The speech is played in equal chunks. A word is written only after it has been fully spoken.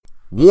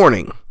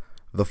Warning,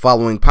 the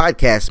following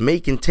podcast may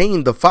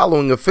contain the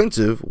following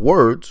offensive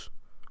words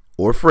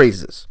or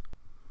phrases.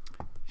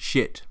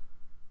 Shit.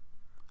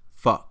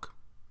 Fuck.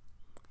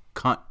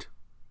 Cunt.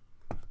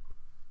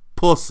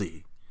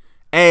 Pussy.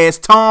 Ass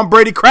Tom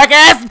Brady crack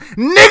ass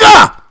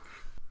nigga!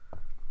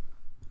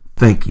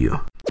 Thank you.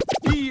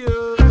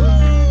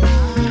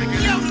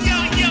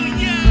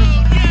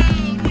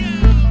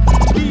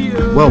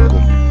 Welcome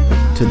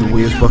to the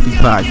Where's Buffy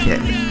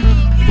podcast,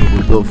 where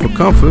we're built for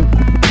comfort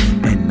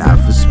and not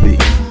for speed.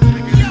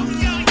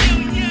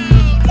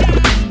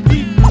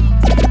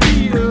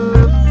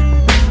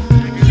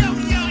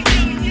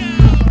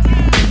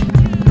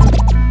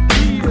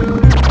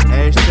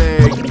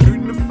 Hashtag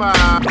shooting the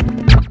five.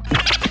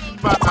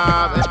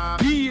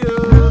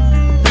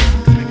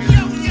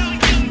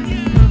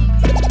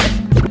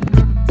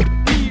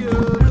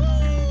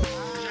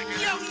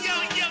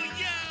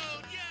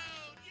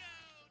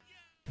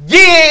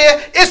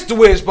 Yeah, it's the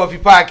Where's Buffy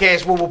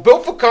podcast, where we're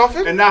built for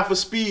comfort and not for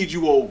speed,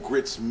 you old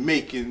grits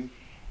making,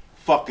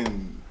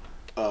 fucking,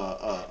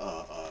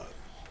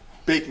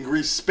 bacon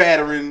grease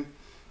spattering,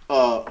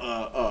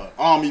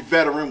 army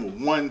veteran with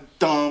one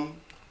thumb,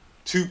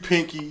 two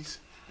pinkies,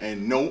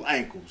 and no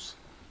ankles,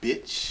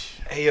 bitch.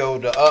 Hey yo,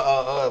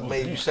 the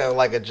made you sound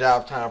like a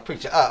job time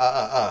preacher.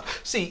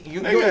 See,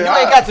 you ain't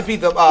got to be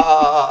the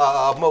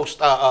most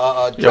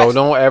Yo,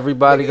 don't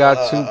everybody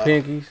got two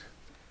pinkies?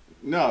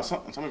 No,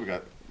 some people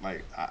got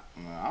like I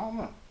don't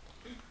know.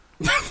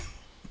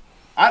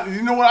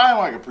 You know what? I don't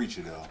like a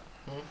preacher though.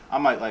 I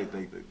might like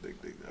the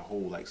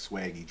whole like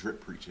swaggy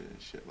drip preacher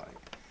and shit,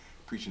 like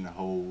preaching the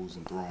hoes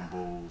and throwing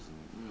bowls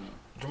and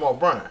Jamal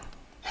Bryant.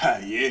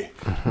 Yeah.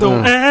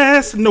 Don't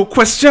ask no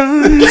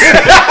questions.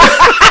 Shout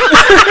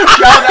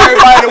out to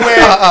everybody that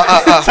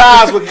wear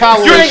ties with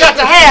collars. You ain't got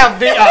to have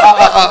the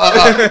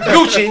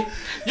Gucci.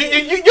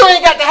 You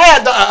ain't got to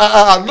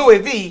have the Louis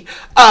V.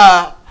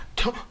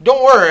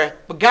 Don't worry,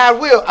 but God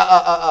will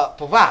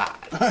provide.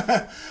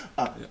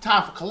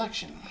 Time for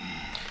collection.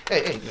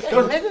 Hey,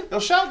 nigga. Yo,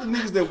 shout out to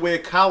niggas that wear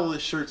collarless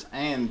shirts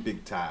and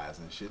big ties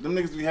and shit. Them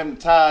niggas be having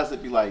ties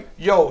that be like.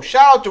 Yo,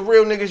 shout out to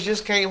real niggas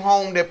just came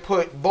home that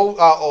put bow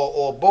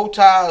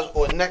ties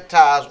or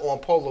neckties on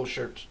polo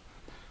shirts.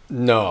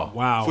 No.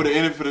 Wow. For the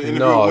interview with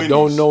No, Wendy's.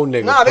 don't know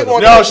niggas. Nah, they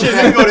want No shit,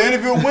 they go to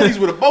interview with Wendy's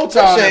with a bow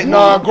tie. Say,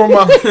 nah,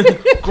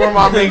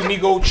 grandma made me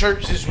go to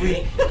church this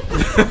week.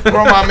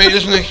 Grandma made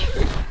this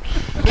nigga.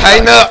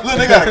 Tighten up. Look,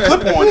 they got a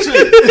clip on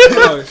too.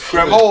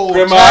 Grandma,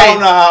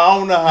 I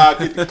don't know how I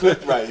get the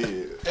clip right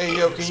here. Hey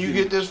yo, can you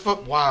get this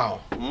foot?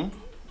 Wow.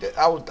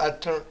 I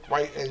turned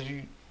right as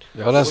you.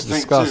 Yo, that's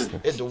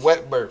disgusting. It's the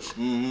wet burp.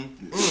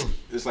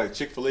 It's like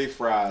Chick-fil-A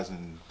fries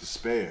and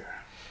despair.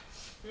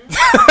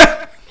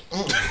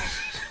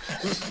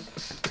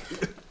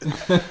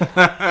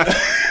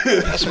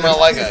 That smell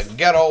like a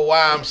ghetto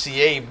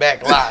YMCA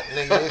back lot,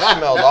 nigga. It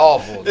smells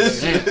awful.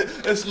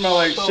 It smell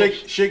like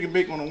shake and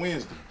bake on a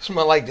Wednesday.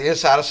 Smell like the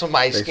inside of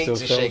somebody's They skates still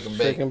and sell shake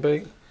and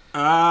bake.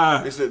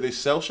 They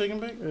sell shake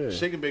and bake? Yeah.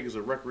 Shake and bake is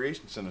a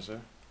recreation center, sir.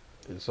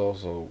 It's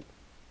also.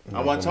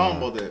 I wasn't talking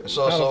about that. It's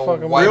also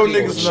fucking white real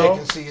people niggas know.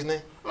 chicken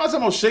seasoning. I'm not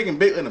talking about shake and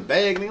bake in a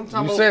bag, nigga. I'm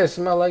talking You about said it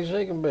smell like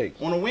shake and bake.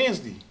 on a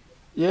Wednesday.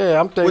 Yeah,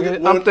 I'm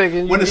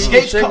thinking. When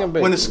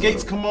the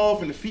skates come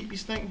off and the feet be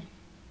stinking.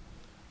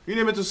 You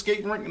never been to a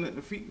skate rink and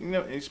the feet, and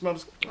you smell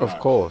the. Of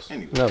course.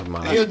 Anyway. Never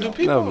mind. Yo, do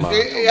people? Never mind.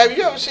 Have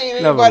you ever seen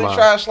anybody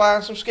try to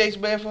slide some skates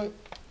barefoot?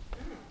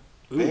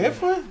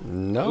 Barefoot?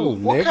 No,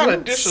 What nigga. kind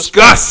of disrespect?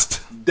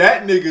 Disgust.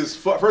 That nigga's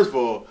first of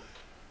all,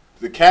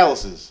 the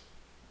calluses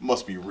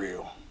must be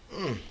real.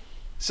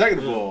 Second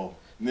of all,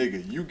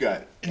 nigga, you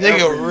got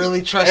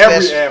Really trust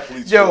every that.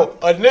 athlete's Yo, foot.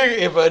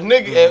 if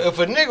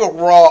a nigga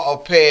raw a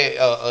pair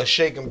of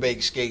shake and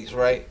bake skates,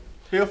 right?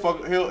 He'll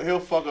fuck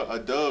a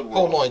Doug.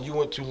 Hold on, you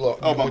went too long.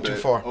 Oh, You my went too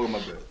bad. far. Oh, my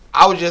bad.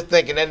 I was just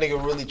thinking that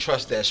nigga really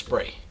trust that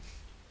spray.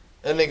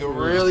 That nigga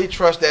really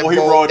trust that He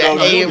bowl, raw that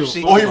dogs. AMC.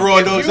 He raw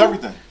If dogs you-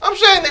 everything. I'm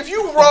saying if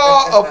you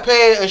raw a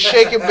pair of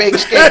shake and bake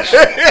skates, you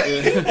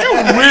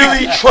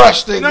really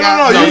trust the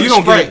guy. No, you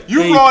don't spray. get-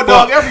 You Hey, raw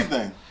dog fuck.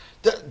 everything.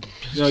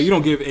 No, you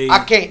don't give a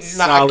I can't-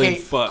 solid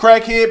fuck.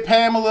 Crackhead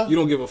Pamela. You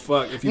don't give a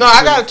fuck if you. No,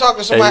 I gotta talk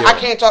to somebody. Hey, yo. I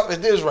can't talk to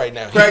this right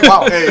now. Crack,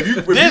 Wow. hey,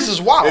 This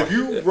is wild. If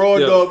you raw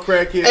Yeah. dog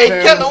crackhead Hey,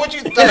 Pamela. Kendall, what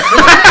you think?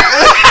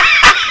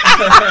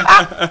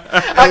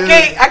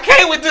 I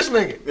can't with this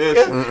nigga.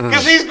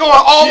 Because he's going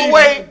all the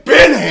way.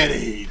 Ben had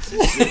AIDS.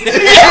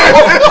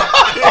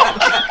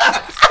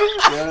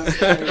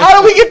 How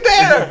do we get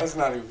there? That's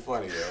not even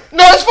funny, yo.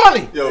 No, it's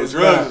funny. Yo,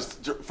 drugs.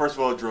 First of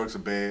all, drugs are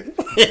bad.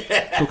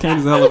 Cocaine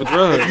is a hell of a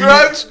drug.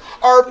 Drugs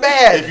are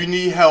bad. If you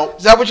need help,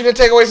 Is that what you're going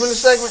to take away from this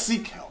segment?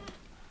 seek help.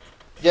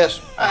 Yes.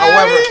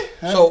 However,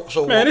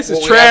 so Man, this is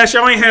what we trash.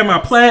 Y'all ain't had my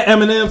plaid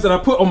M&Ms that I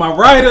put on my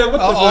rider. What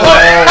the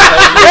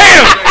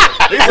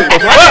fuck? They said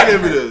plaid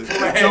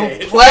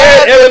evidence.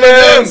 Plaid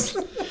M&Ms.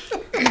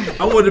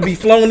 I wanted to be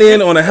flown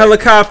in on a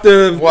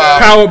helicopter Wow.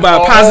 powered by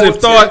Oh, positive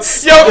shit.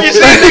 thoughts. Yo, you see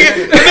the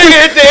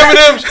nigga hit the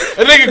M&Ms.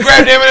 The nigga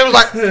grabbed the M&Ms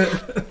like,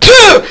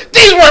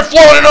 these weren't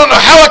floating on a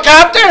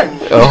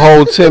helicopter. A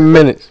whole 10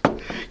 minutes.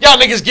 Y'all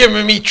niggas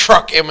giving me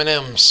truck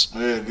M&Ms.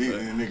 Yeah,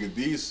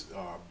 these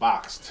are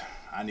boxed.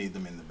 I need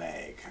them in the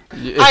bag.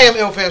 I am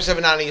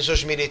IlFam79 on your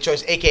social media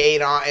choice, a.k.a.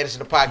 Don Edison,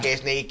 the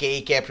podcast,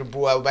 a.k.a. Captain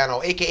Brew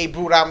Albano, a.k.a.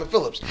 Brew Diamond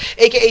Phillips,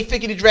 a.k.a.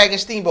 Ficky the Dragon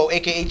Steamboat,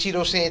 a.k.a.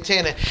 Cheeto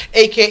Santana,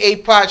 a.k.a.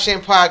 Pod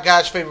Shan Pod,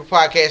 God's favorite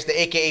podcast, the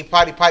a.k.a.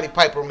 Potty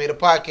Piper made a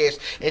podcast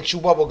and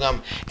chew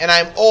bubblegum. And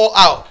I'm all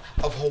out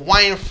of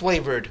Hawaiian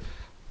flavored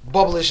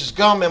Bubblicious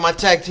gum and my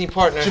tag team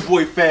partner. It's your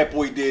boy Fat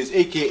Boy Diz,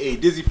 a.k.a.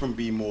 Dizzy from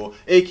B-More,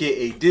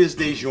 a.k.a. Diz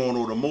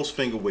DeJourno, the most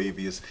finger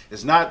waviest.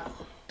 It's not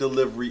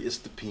delivery, it's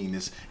the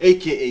penis,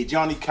 a.k.a.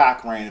 Johnny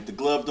Cochran. If the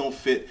glove don't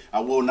fit,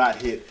 I will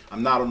not hit.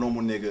 I'm not a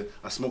normal nigga.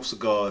 I smoke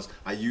cigars,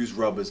 I use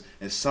rubbers,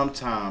 and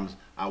sometimes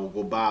I will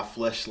go buy a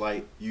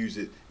fleshlight, use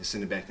it, and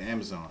send it back to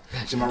Amazon.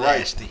 That's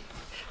nasty.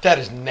 That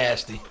is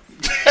nasty.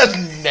 That's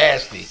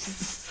nasty.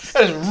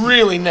 That is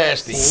really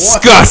nasty.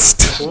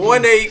 Disgust.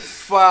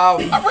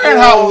 185. I ran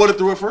hot water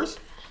through it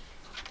first.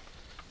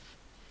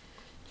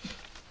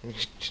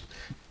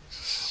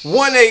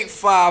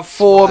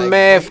 1854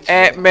 math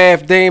at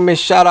Math Damon.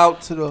 Shout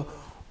out to the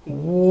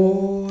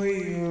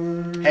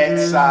Warriors. Hat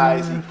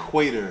size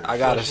equator. I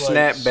got a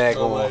snapback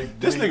on.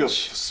 This nigga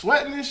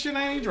sweating and shit.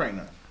 I ain't drink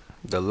nothing.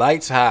 The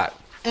lights hot.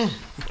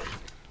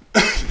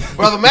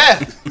 Brother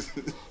Matt,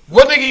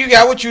 what nigga you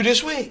got with you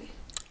this week?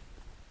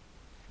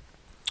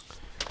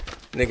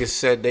 Niggas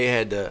said they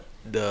had the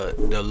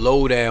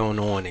lowdown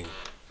on him.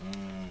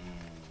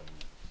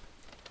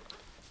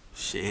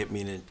 Shit hit me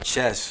in the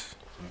chest.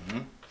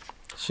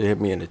 Shit hit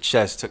me in the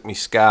chest. Took me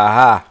sky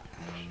high.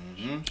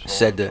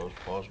 Said the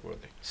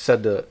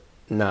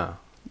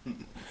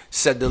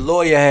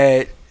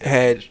lawyer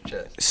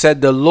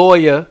said the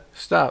lawyer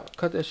stop.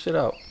 Cut that shit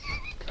out.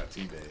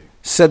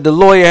 Said the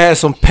lawyer had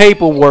some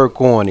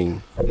paperwork on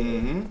him.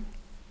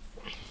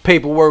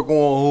 Paperwork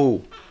on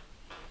who?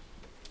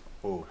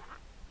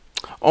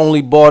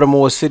 Only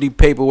Baltimore City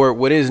paperwork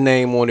with his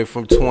name on it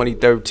from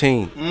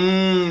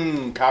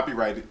 2013.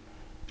 Copyrighted.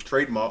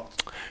 Trademark.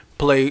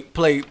 Play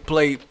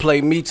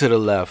me to the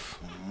left.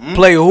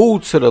 Play who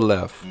to the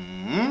left?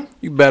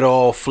 You better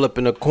all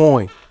flipping a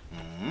coin.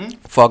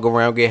 Fuck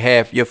around, get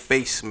half your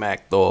face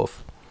smacked off.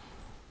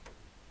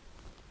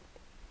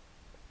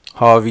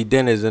 Harvey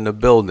Dent is in the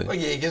building. Oh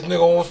yeah, this nigga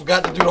almost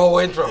forgot to do the whole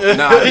intro.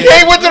 Nah, he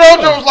ain't went to the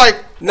intro. Was like,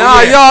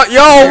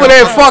 y'all over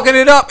there fucking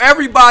it up.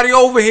 Everybody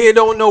over here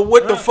don't know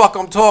what the fuck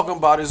I'm talking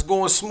about. It's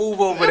going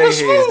smooth over their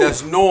heads.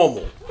 That's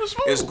normal.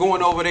 It's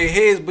going over their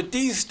heads, but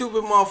these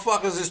stupid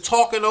motherfuckers is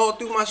talking all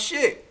through my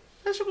shit.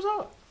 That shit was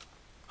hard.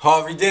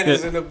 Harvey Dent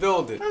is in the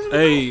building.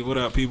 Hey, what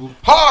up, people?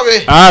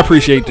 Harvey. I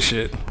appreciate the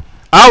shit.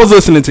 I was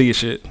listening to your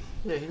shit.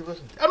 Yeah, he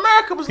listened.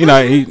 America was You know,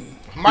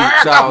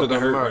 America. looking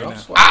hurt right now.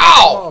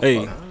 Ow.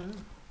 Hey,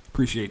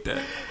 appreciate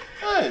that.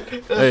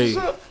 Hey,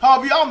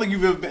 Harvey, I don't think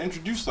you've ever been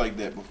introduced like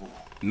that before.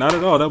 Not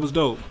at all. That was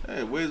dope.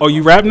 Hey, Oh,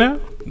 you rap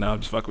now? No, I'm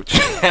just fucking with you.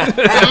 That's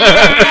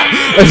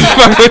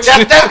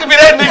gonna be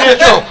that nigga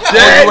intro.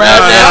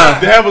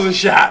 That was a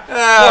shot.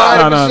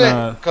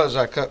 Nah. Cause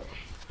I cut.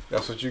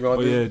 That's what you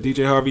gonna Oh do? yeah,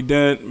 DJ Harvey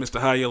Dent, Mr.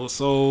 High Yellow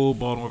Soul,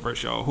 Baltimore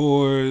VS Y'all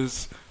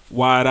Whores,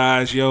 Wide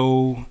Eyes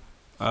Yo,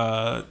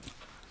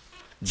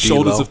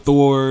 Shoulders of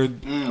Thor,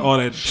 all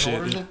that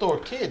Shoulders shit. of Thor,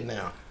 kid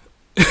now.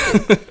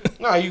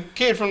 No, you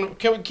kid from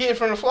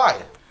the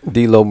Flyer.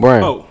 D-Lo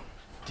Brown.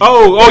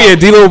 Oh yeah,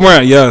 D-Lo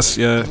Brown. Yes,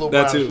 yeah, D-Lo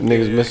that Brown. too.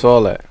 Niggas miss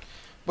all that.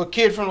 But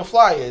kid from the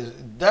Flyer is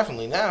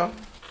definitely now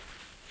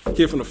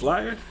Kid from the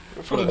Flyer.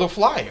 from the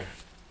Flyer.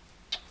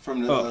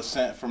 From the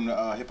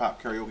hip hop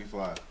karaoke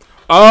flyer.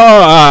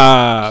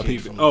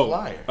 Kid from the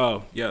Flyer.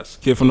 Oh, yes,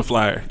 Kid from the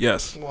Flyer.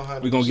 Yes,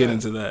 100%. we're gonna get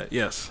into that.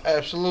 Yes.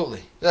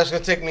 Absolutely. That's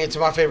gonna take me into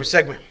my favorite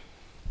segment,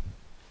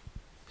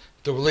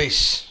 the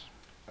release.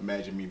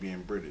 Imagine me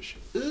being British.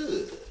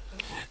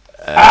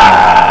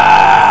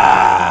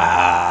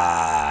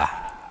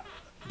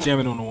 Jam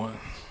it on the one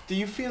Do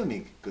you feel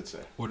me, good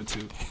sir? or the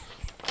two.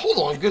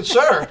 Hold on, good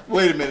sir.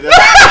 Wait a minute.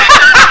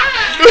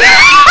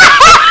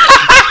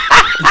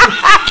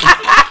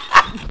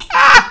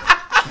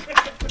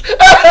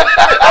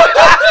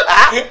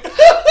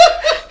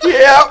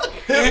 Yeah.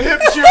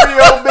 Hip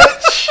Cheerio,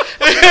 bitch.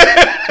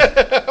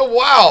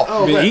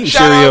 Wow. Been eating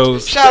Shout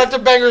Cheerios. out to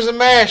Bangers and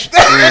Mash.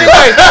 Anyway.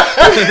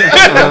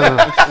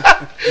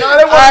 No,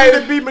 they want you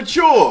to be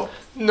mature.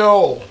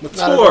 No. not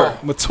at all.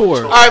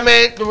 Mature. All right,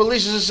 man. The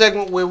release is a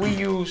segment where we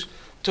use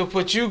to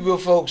put you good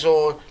folks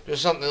on to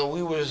something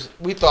that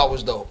we thought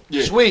was dope.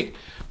 Yeah. Sweet.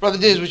 Brother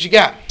Diz, what you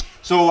got?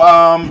 So,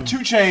 2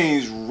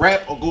 Chainz,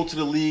 Rap or Go to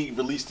the League,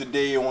 released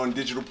today on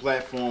digital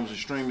platforms and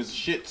streamers and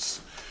shits.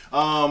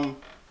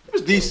 It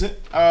was decent.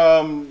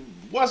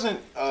 Wasn't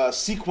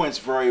sequenced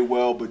very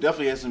well, but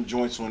definitely had some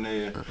joints on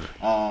there.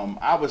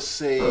 I would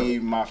say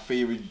my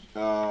favorite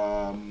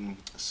song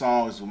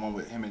is the one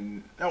with him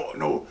and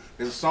no.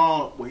 There's a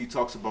song where he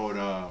talks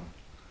about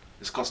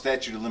it's called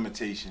Statute of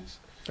Limitations.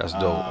 That's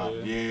dope.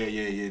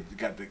 Yeah.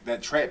 Got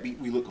that trap beat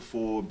we looking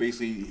for.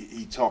 Basically,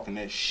 he talking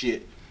that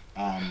shit.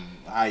 How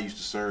he used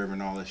to serve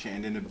and all that shit.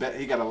 And then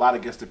he got a lot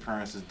of guest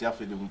appearances.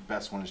 Definitely the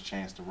best one is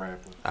Chance the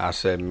Rapper. I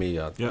said me.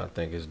 I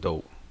think it's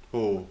dope.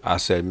 Who? I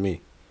said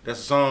me. That's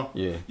the song?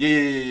 Yeah.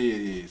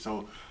 Yeah.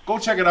 So go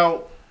check it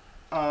out.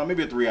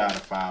 Maybe a 3 out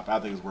of 5. I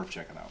think it's worth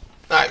checking out.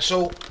 All right,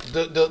 so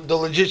the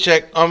legit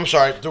check. I'm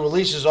sorry. The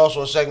release is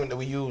also a segment that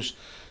we use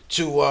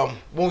to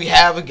when we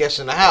have a guest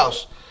in the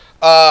house.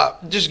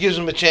 Just gives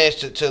them a chance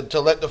to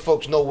let the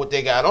folks know what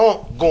they got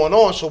going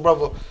on. So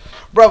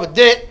brother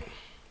Dent,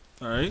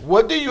 All right.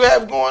 what do you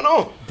have going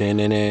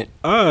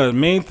on?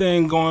 Main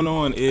thing going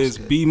on is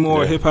Be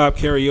More Hip Hop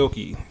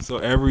Karaoke. So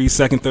every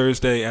second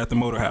Thursday at the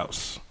Motor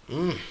House.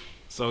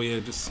 So yeah,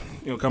 just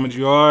come as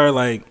you are.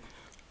 Like,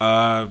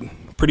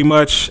 pretty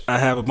much, I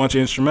have a bunch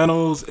of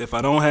instrumentals. If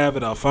I don't have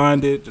it, I'll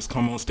find it. Just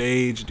come on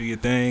stage, do your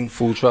thing.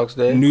 Food trucks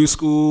there? New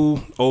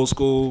school, old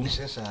school.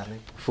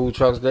 Food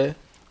trucks there?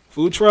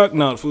 Food truck?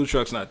 No, the food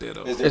truck's not there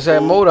though. It's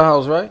at Motor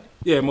House, right?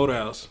 Yeah, Motor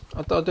House.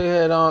 I thought they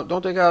had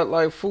don't they got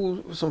like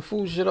some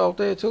food shit out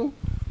there too?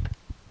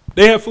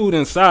 They have food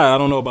inside. I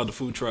don't know about the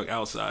food truck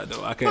outside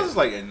though. I can't. It's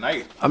like at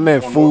night. I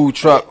meant food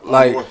truck.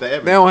 Like they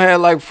don't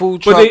have like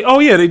food truck. But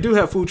they do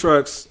have food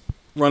trucks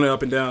running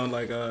up and down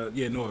like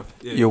north.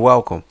 Yeah. You're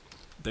welcome.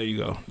 There you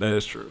go. That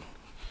is true.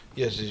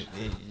 Yes,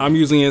 I'm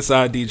usually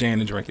inside DJing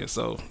and drinking,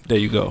 so there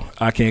you go.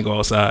 I can't go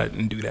outside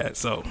and do that.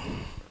 So,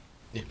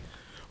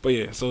 but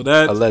yeah, so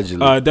that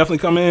allegedly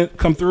definitely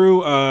come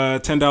through.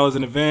 $10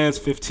 in advance,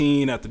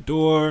 $15 at the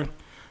door.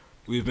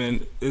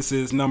 This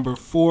is number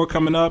 4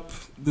 coming up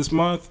this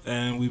month,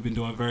 and we've been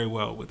doing very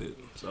well with it.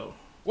 So,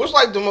 what's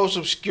like the most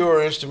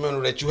obscure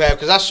instrumental that you have?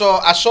 Because I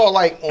saw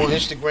like on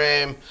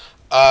Instagram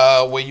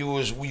where you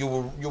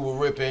were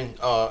ripping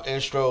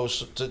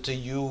intros to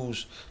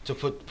use to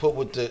put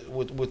with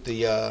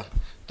the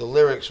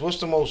lyrics. What's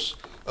the most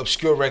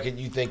obscure record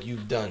you think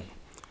you've done?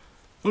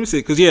 Let me see,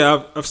 because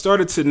I've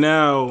started to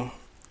now.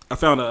 I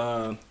found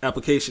a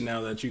application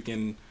now that you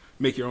can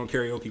make your own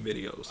karaoke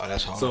videos. Oh,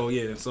 that's hard. So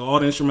all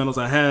the instrumentals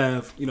I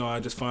have, I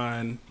just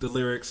find the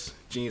lyrics,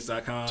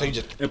 genius.com,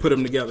 and put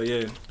them together.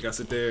 Yeah, gotta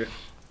sit there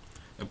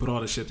and put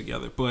all this shit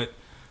together. But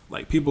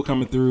like people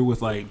coming through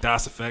with like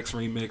DOS Effects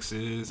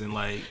remixes and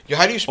like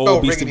how do you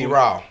spell Riggedy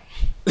Raw?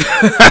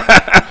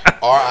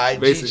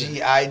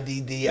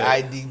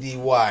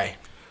 RIGGIDDIDDY.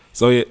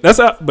 So yeah, that's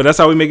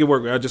how we make it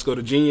work. I just go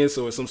to Genius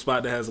or some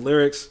spot that has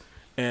lyrics,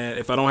 and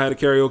if I don't have the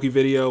karaoke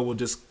video, we'll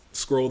just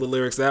scroll the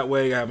lyrics that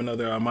way. I have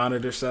another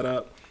monitor set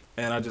up,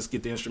 and I just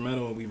get the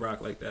instrumental and we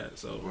rock like that.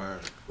 So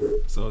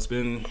it's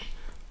been.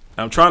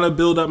 I'm trying to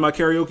build up my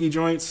karaoke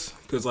joints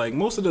because like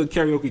most of the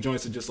karaoke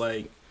joints are just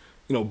like,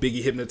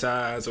 Biggie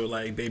Hypnotized or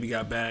like Baby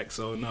Got Back.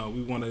 So no,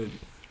 we want to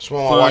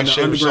find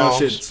the underground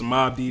shit, some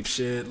Mobb Deep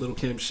shit, Lil'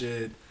 Kim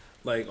shit,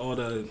 like all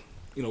the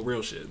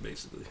real shit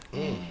basically.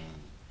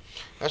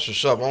 That's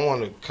what's up. I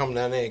want to come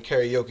down there and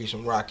karaoke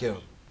some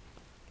Rakim.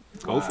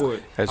 Go for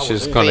it. That's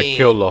just gonna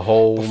kill the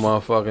whole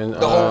motherfucking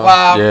the whole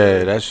vibe.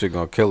 Yeah, that shit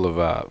gonna kill the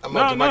vibe. I'm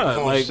out the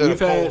microphone like instead of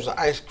phones,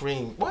 ice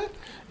cream. What?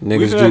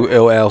 Niggas do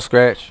LL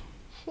scratch.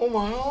 Oh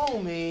my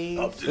homie.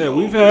 Yeah,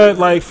 we've had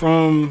like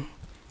from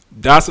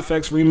DOS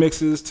Effects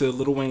remixes to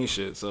Lil Wayne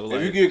shit. So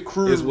like, if you get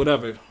Crew, it's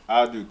whatever.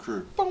 I'll do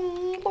Crew.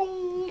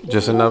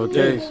 Just another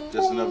case.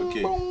 Just another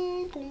case.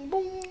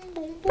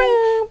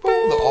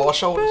 The all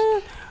shoulders.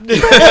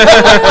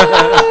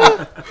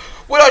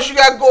 What else you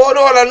got going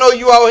on? I know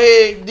you out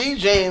here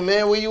DJing,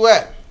 man. Where you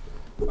at?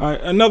 All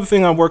right, another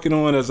thing I'm working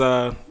on is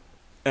at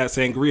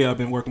Sangria. I've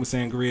been working with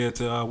Sangria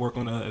to work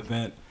on an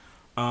event.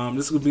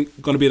 This is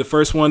going to be the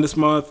first one this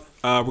month.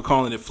 We're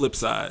calling it Flip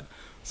Side.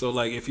 So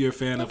like if you're a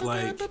fan of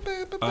like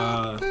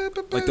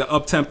the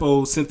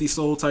up-tempo synthy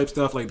soul type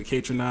stuff, like the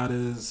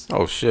K-Tronadas,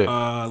 oh shit,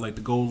 like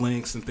the Gold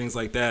Links and things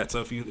like that.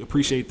 So if you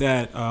appreciate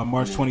that,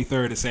 March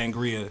 23rd at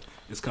Sangria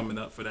is coming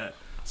up for that.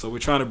 So we're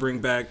trying to bring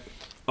back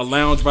a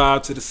lounge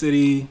vibe to the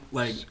city.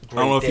 Like I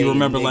don't know if you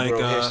remember like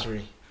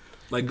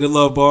Good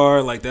Love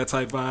Bar, like that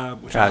type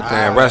vibe. God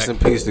damn, rest in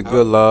peace to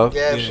Good Love.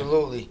 Yeah,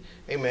 absolutely.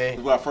 Hey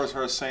man, when I first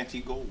heard Santee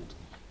Gold.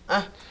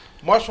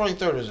 March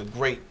 23rd is a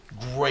great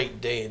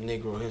day in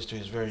Negro history.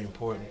 It's very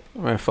important.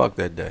 Man, fuck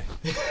that day.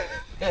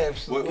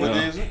 Absolutely. What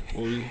day is it?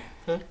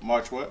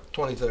 March what?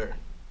 23rd.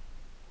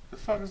 The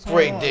fuck is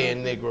great day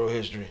in Negro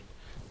history.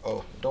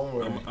 Oh, don't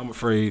worry. I'm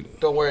afraid.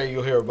 Don't worry,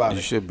 you'll hear about it.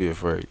 You should be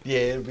afraid. Yeah,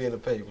 it'll be in the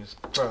papers.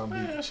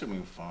 Man, that shit be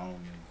found.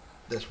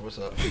 That's what's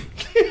up.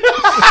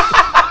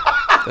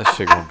 That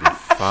shit gonna be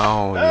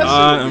found.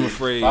 I'm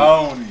afraid.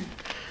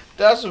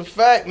 That's a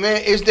fact,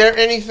 man. Is there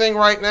anything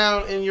right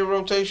now in your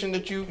rotation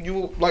that you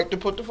would like to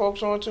put the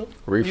folks on to?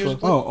 Reefer?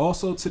 Oh,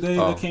 also today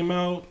that came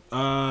out,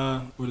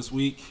 or this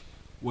week,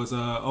 was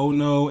Oh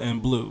No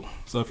and Blue.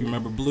 So if you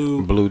remember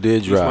Blue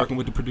did drop. He's working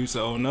with the producer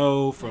Oh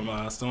No from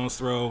Stone's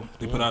Throw.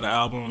 They put out an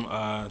album.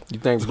 You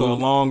think it's called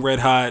Long Red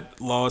Hot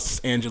Los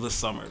Angeles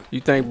Summer. You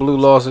think Blue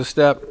lost his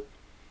step?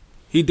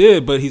 He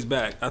did, but he's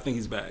back. I think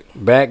he's back.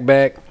 Back?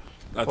 I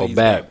think or he's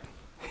back?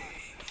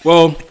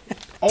 Well,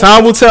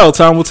 time will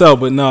tell.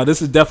 But no,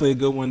 this is definitely a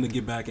good one to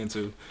get back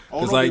into.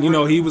 Because like,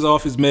 he was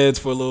off his meds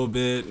for a little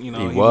bit. He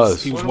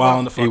was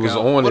wilding the fuck out. He was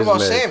on his meds. What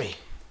about Sammy?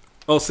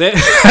 Oh,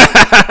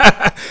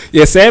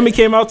 yeah, Sammy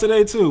came out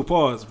today too.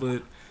 Pause,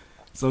 but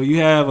So you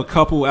have a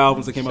couple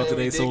albums that came out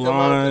today, Sammy did come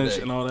out Solange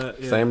today. and all that.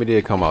 Yeah. Sammy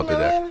did come out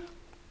today.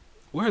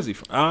 Where is he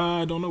from?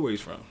 I don't know where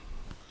he's from.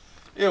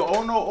 Yeah,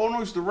 Ono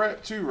used to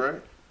rap too,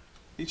 right?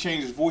 He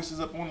changed his voices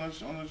up on those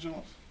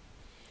joints.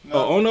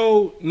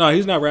 Ono, no,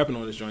 he's not rapping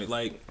on this joint.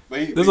 Like,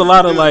 But there's a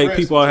lot of does like rap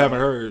people I sometimes. haven't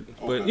heard,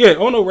 but Okay. yeah,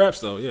 Ono raps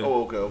though. Yeah.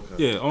 Oh, okay.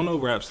 Yeah, Ono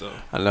raps though.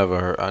 I never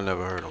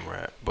heard him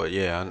rap, but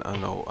yeah, I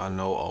know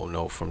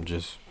Ono from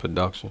just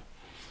production.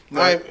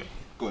 No, Right.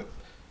 go ahead.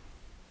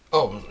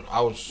 Oh,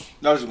 I was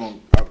I was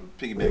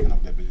piggybacking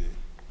off that, but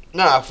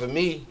yeah. for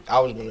me. I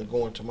was gonna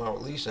go into my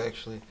release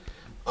actually.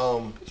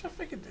 I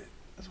figured that.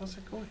 That's what I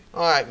said. Go ahead.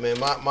 All right, man.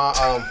 My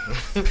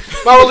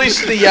my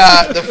release is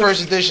the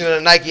first edition of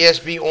the Nike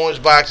SB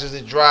orange boxes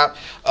that dropped.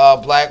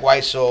 Black,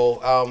 white soul.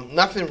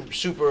 Nothing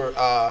super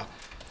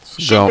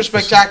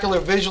spectacular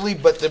visually,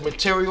 but the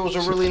materials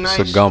are really nice.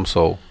 It's a gum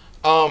sole.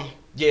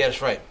 Yeah,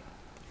 that's right.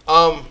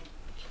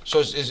 So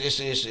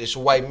it's a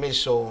white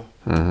midsole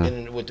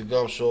and with the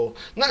gum sole.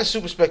 Not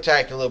super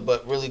spectacular,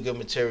 but really good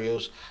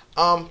materials.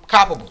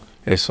 Coppable.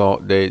 It's all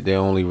they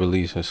only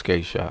release in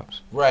skate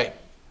shops. Right.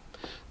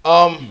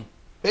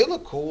 They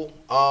look cool.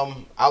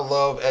 I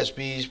love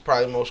SB's,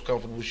 probably the most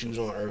comfortable shoes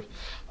on earth.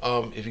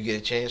 If you get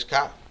a chance,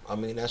 cop. I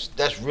mean,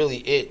 that's really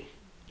it.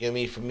 You know what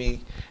I mean? For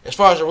me, as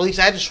far as the release,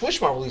 I had to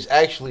switch my release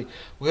actually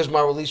because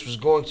my release was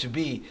going to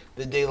be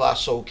the De La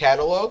Soul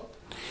catalog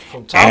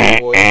from Tommy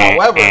Boy.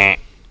 However,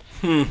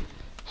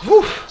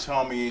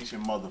 Tommy ain't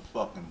your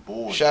motherfucking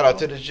boy. shout out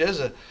to the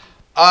Jizza.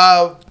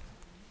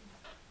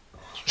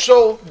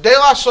 So De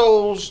La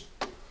Soul's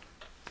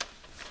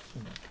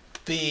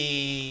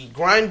the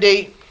Grind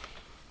Date,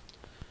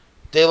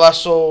 De La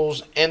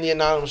Soul's, and the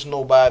Anonymous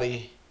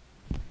Nobody,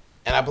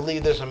 and I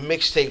believe there's a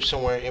mixtape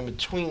somewhere in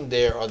between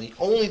there, are the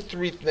only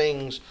three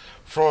things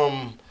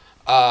from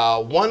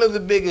one of the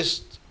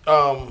biggest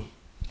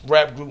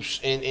rap groups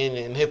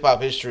in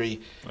hip-hop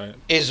history Right.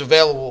 is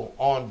available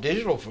on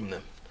digital from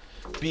them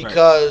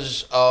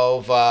because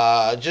of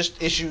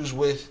just issues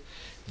with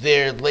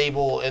their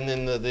label and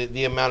then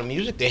the amount of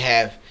music they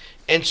have.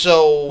 And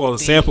so, Well, the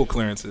sample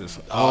clearances,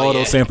 all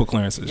those sample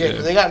clearances. yeah, Yeah,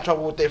 because they got in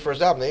trouble with their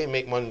first album. They didn't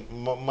make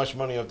much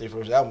money off their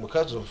first album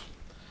because of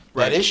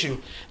that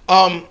issue.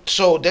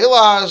 So De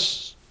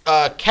La's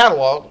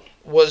catalog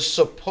was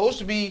supposed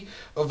to be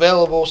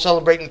available,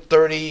 celebrating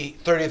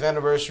 30th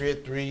anniversary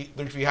at 3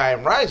 High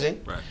and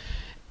Rising. Right.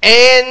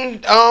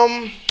 And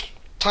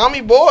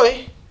Tommy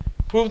Boy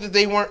proved that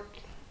they weren't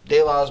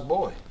De La's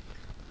boy.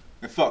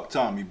 And fuck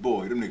Tommy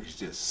Boy. Them niggas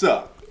just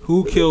suck.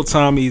 Who killed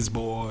Tommy's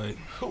boy?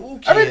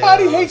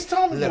 Everybody hates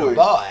Tommy Little Boy.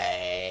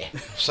 boy.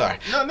 Sorry.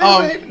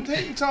 No, they've been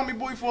hating Tommy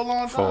Boy for a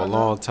long time. For a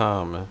long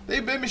time, man.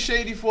 They've been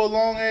shady for a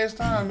long ass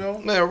time, yo.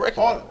 Man,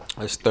 record.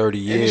 It's 30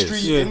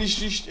 years.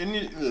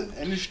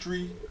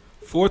 Industry.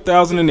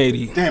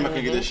 4,080. Damn, I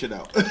can't get that shit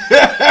out.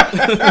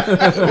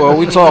 Well,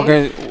 we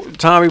talking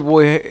Tommy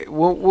Boy.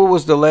 What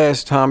was the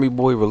last Tommy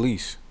Boy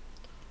release?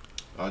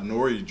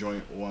 Nori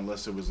joint, or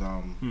unless it was Well,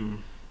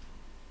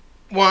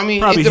 I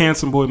mean, Probably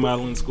Handsome Boy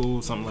Modeling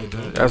School, something like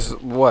that. That's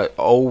what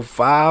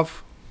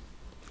 05.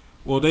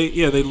 Well,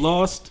 they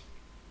lost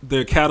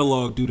their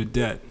catalog due to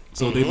debt,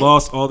 so they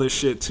lost all their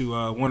shit to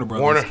Warner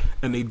Brothers,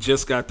 and they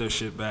just got their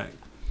shit back.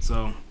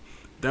 So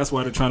that's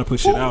why they're trying to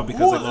push it out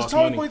because they lost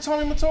Tommy money. Boy,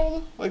 Tommy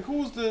Mottola? Like, who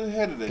was the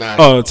head of that? Nah,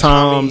 Oh,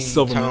 Tom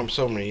Silverman. Tom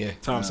Silverman, yeah.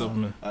 Tom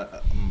Silverman.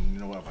 You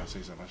know what? I'm about to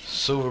say something.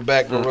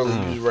 Silverback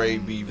Gorilla, you was ready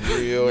to be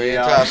real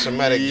Yeah.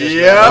 anti-Semitic. Just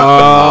Yeah. now.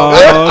 Oh,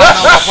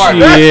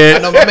 I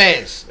shit. know my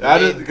mans. I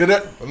did,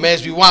 My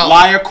mans be wild.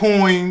 liar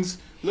coins.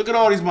 Look at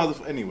all these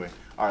motherfuckers. Anyway,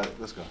 all right,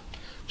 let's go.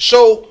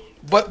 So,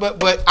 but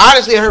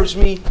honestly, it hurts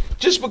me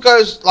just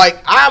because,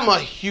 like, I'm a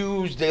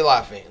huge De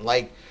La fan.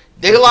 Like,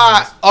 De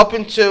La, up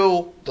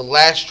until the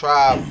Last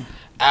Tribe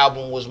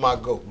album, was my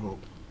GOAT group.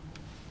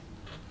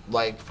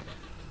 Like,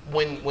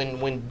 when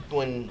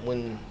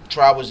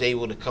Tribe was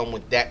able to come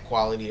with that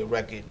quality of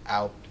record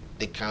out,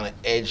 they kind of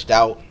edged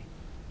out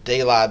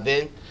De La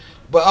then.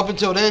 But up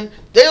until then,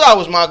 De La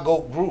was my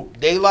GOAT group.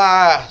 De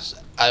La's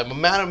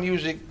amount of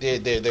music,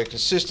 their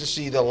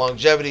consistency, their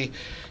longevity.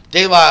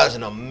 De La is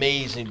an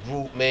amazing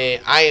group, man.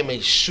 I am a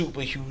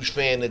super huge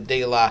fan of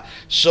De La.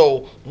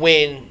 So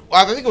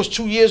I think it was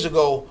 2 years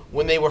ago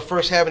when they were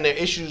first having their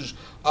issues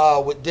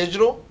with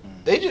digital,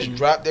 they just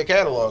dropped their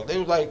catalog. They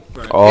was like,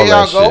 All here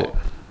y'all that go. shit.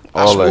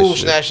 I All that smooth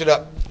shit. snatched it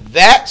up.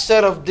 That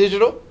set of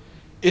digital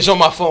is on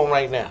my phone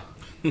right now.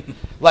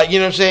 Like, you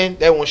know what I'm saying?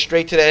 That went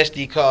straight to the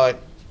SD card.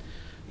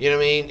 You know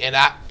what I mean? And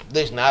I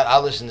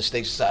listen to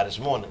Stakes Aside this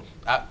morning.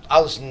 I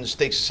listen to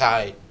Stakes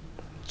Aside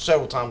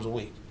several times a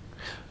week.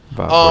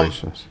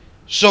 Vibrations.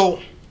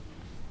 So,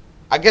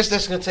 I guess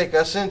that's going to take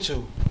us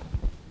into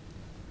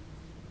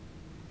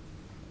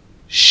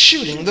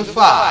shooting the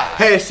five.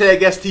 Hashtag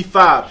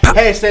ST5.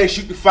 Hashtag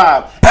shoot the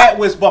 5. At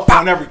Wiz Buffy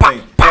on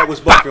everything. At Wiz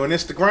Buffy on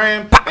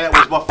Instagram. At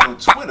Wiz Buffy on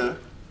Twitter.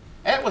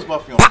 At Wiz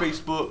Buffy on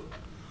Facebook.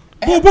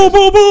 Boo, boo,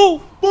 boo, boo.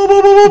 Boo,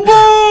 boo, boo, boo,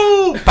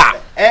 boo.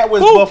 At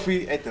Wiz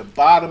Buffy at the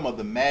bottom of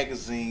the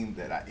magazine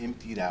that I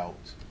emptied out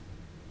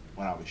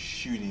when I was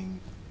shooting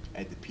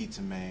at the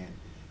pizza man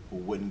who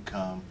wouldn't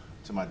come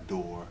to to my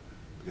door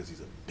because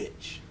he's a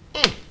bitch.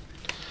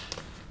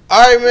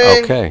 All right,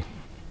 man. Okay.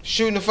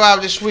 Shooting the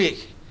 5 this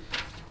week.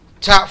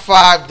 Top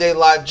 5 De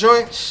La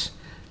joints.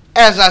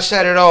 As I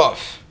set it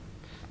off.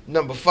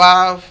 Number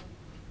 5,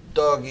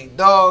 Dog Eat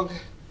Dog.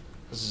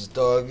 This is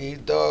Dog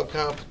Eat Dog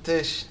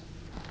competition.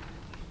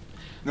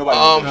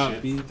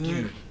 Nobody did that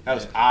shit. That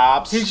was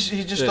obs.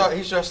 He just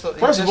started.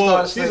 First of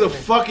all, he's a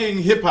fucking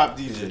hip hop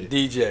DJ.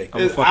 DJ.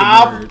 It's fucking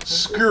nerd.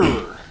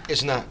 obscure.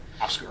 It's not.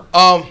 Obscure.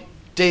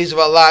 Days of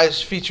Our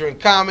Lives featuring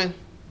Common.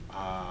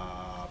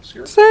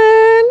 Obscure.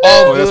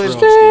 All That's good. real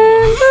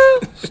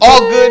obscure. All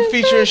good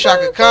featuring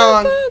Shaka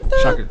Khan.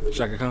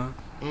 Shaka Khan.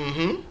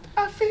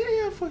 I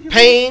feel for you.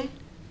 Pain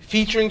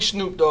featuring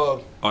Snoop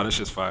Dogg. Oh, that's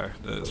just fire.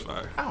 That is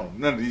fire. I don't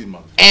know none of these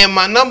motherfuckers. And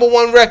my number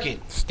 1 record.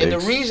 And the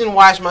Sticks. reason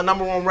why it's my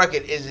number 1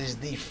 record is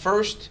the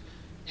first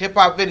hip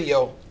hop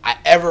video I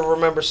ever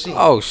remember seeing.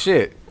 Oh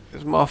shit!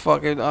 It's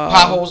motherfucking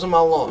Potholes in My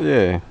Lawn.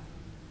 Yeah.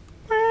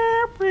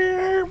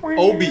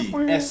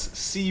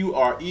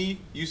 OBSCURE.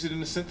 Use it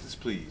in a sentence,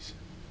 please.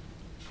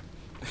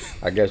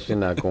 I guess you're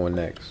not going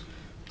next.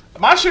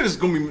 My shit is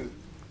gonna be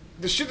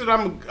the shit that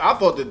I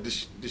thought that the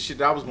shit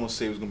that I was gonna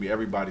say was gonna be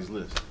everybody's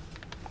list.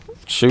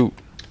 Shoot.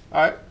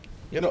 All right.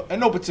 You know, in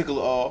no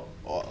particular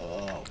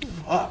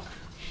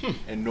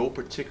in no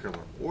particular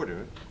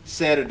order.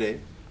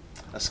 Saturday,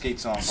 a skate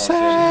song.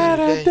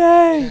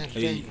 Saturday.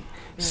 Hey,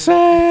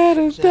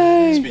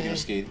 Saturday. Speaking of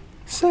skating,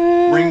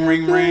 Saturday. ring,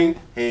 ring, ring.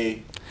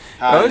 Hey,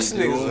 how Yo, you this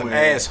nigga's doing? an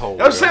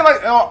asshole. I was saying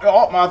like,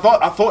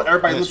 I thought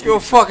everybody listened. You're a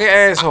fucking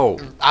asshole.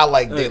 I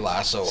like De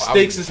La, so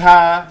Stakes is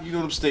high. You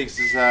know them stakes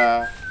is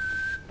high.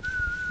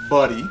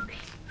 Buddy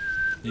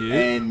yeah.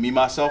 and Me,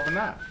 Myself, and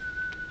I.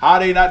 How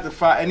they not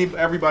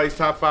everybody's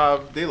top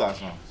 5 De La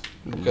songs?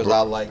 because I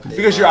like De La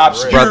Because you're for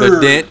obscure. real.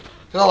 Brother Dent.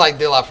 'Cause I like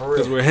De La for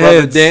Because real. we're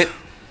Brother heads. Dent.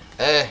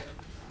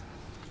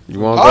 You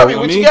want to Harvey, go?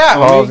 what Me? you got?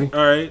 Harvey.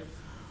 All right.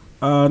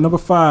 Number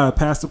 5,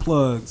 Pass the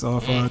Plugs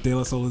off De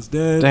La Soul is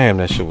Dead. Damn,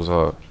 that shit was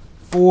hard.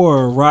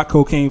 4, Rock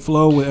Cocaine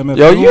Flow with MF.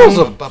 Yo, Doom. you was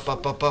a.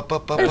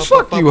 Hey,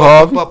 fuck you,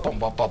 Harvey.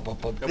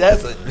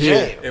 That's a Yeah.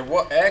 jam. It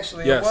was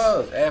actually Yes. it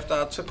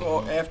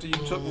was after you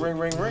took ring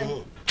ring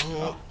ring.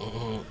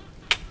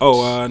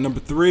 Oh, number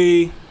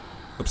 3,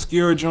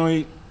 Obscure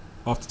Joint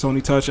off the Tony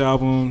Touch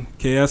album,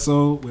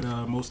 KSO with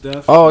Mos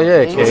Def. Oh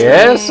yeah,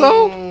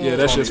 KSO. Yeah,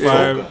 that's just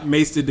fire.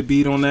 Mace did the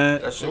beat on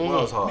that. That shit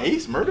was hard.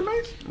 Mace? Murder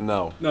Mace?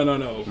 No,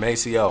 No.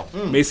 Maceo.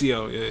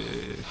 Maceo, yeah.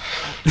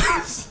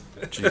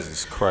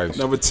 Jesus Christ.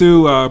 Number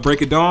 2,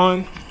 Break of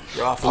Dawn.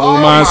 Y'all Blue Oh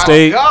Mind my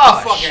State. I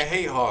gosh. fucking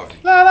hate Harvey.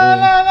 La la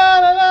la la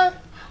la la.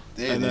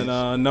 There And it then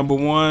is. number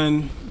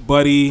 1,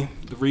 Buddy,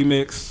 the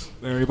remix.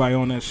 Everybody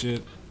on that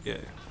shit. Yeah.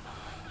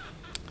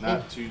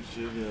 Not too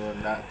chubby,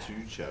 not too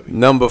chubby.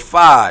 Number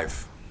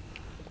 5,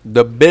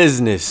 The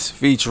Business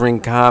featuring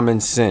Common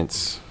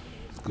Sense.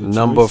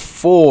 Number choice.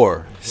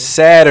 4,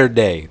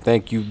 Saturday.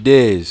 Thank you,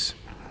 Diz.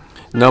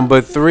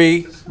 Number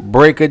 3,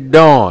 Break of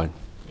Dawn.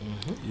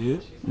 Yeah.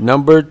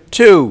 Number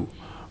 2,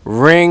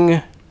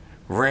 Ring,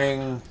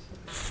 Ring,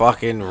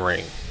 fucking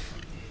Ring.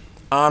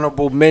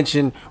 Honorable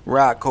mention,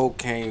 Rock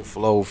Cocaine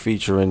Flow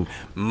featuring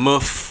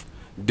Muff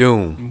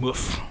Doom.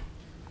 Woof.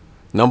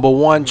 Number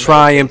 1,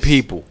 Trying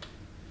People.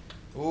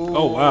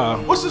 Oh,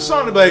 wow. What's the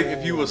song that like,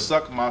 if you will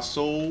suck my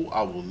soul,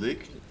 I will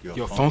lick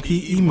Your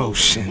funky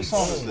emotions.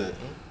 What song is that?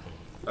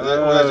 Or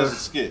that's just a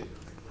skit?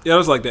 Yeah, that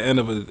was like the end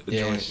of a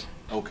Yeah. joint.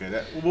 Okay,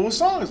 well, what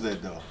song is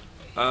that though?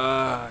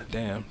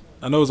 Damn.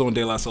 I know it was on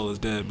De La Soul is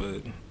Dead,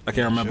 but I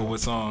can't remember what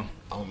song.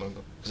 I don't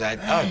remember. Because I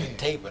had the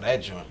tape of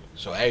that joint.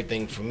 So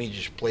everything for me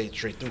just played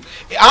straight through.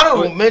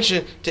 Honorable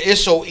mention to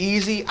It's So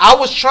Easy. I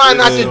was trying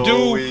not to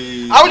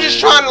do. I was just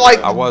trying to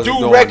I wasn't do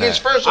doing records.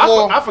 that. First of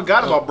all, I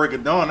forgot about Break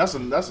of Dawn. That's a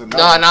no. That's a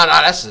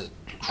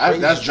crazy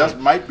That's joint. just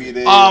might be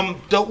there.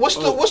 What's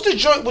the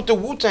joint with the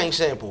Wu-Tang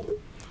sample?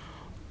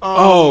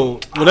 Well,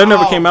 that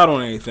never came out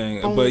on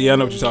anything, but yeah, I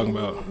know what you're talking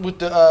about. With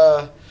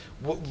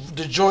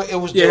the joint, it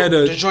was Yeah,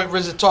 the joint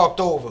RZA talked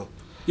over.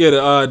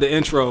 Yeah, the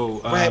intro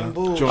Rapping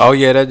Bull. joint. Oh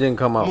yeah, that didn't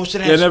come out. Most of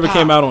that Yeah, it is never pop.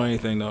 came out on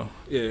anything though.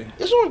 Yeah.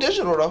 It's on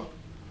digital though.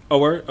 Oh,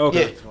 word?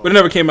 Okay. Yeah. But it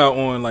never came out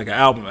on like an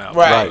album.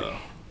 Right.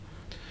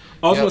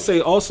 I was Yep. gonna say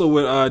also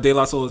with De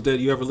La Soul is Dead,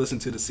 you ever listen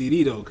to the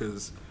CD though?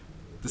 Because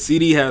the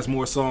CD has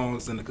more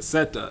songs than the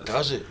cassette does.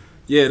 Does it?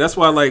 Yeah, that's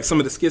why like some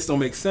of the skits don't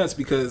make sense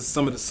because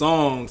some of the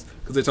songs,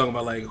 because they're talking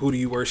about like who do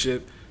you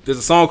worship. There's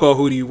a song called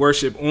 "Who Do You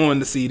Worship" on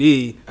the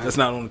CD that's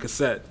not on the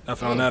cassette. I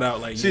found that out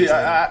like see, years ago.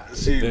 I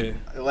see. Yeah.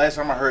 The last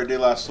time I heard De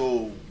La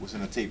Soul was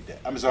in a tape deck.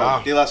 I'm sorry,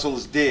 Wow. De La Soul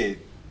is Dead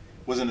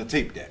was in a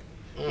tape deck.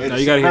 Now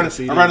you gotta hear the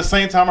CD. Around the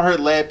same time I heard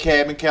Lab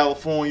Cab in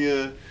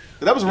California.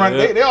 That was around.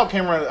 Yeah. They all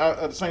came around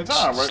at the same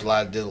time, right? Just a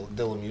lot of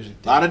Dilla music.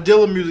 A lot of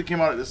Dilla music came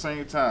out at the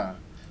same time.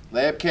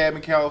 Lab Cab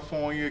in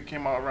California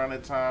came out around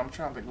that time. I'm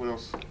trying to think what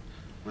else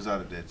was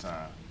out at that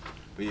time.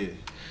 But yeah.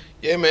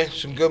 Yeah, man,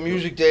 some good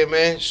music there,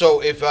 man.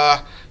 So if y'all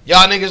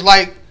niggas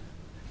like,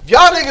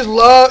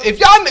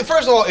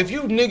 first of all, if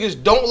you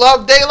niggas don't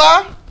love De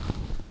La,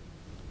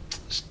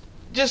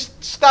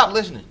 just stop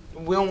listening.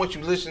 We don't want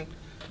you to listen.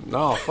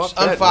 No, fuck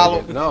that.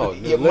 Unfollow Nigga. No,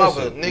 your listen.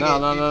 mother, nigga.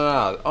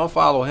 No.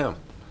 Unfollow him.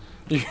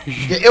 Yeah,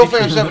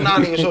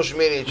 IlFam790 on social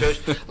media, church.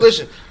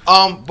 Listen,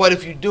 but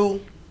if you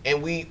do,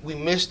 and we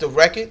missed the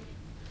record,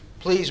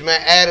 please, man,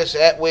 add us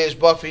at Where's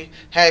Buffy,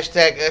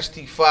 hashtag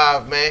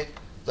ST5, man.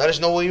 Let us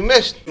know what you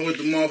missed. With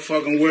the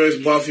motherfucking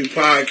Where's Buffy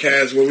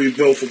podcast, where we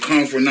built for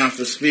comfort, not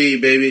for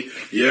speed, baby.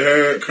 You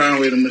heard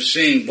Conway the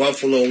Machine,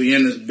 Buffalo, we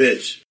in this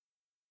bitch.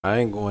 I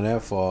ain't going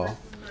that far.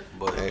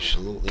 But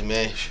absolutely,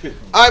 man.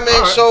 All right,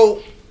 man.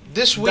 So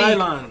this week,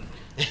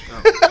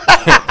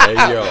 Hey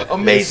yo,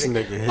 amazing.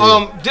 This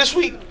nigga here. This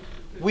week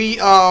we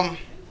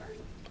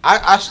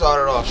I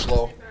started off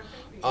slow.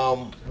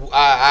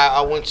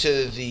 I went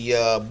to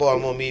the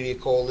Baltimore Media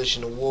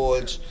Coalition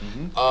Awards.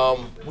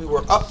 We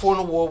were up for an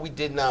award. We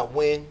did not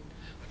win.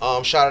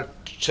 Shout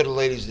out to the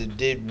ladies that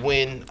did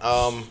win.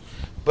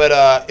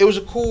 But it was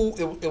a cool.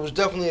 It was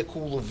definitely a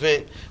cool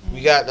event. We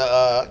got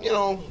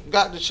to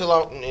got to chill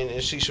out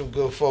and see some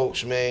good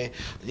folks, man.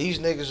 These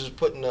niggas is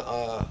putting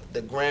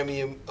the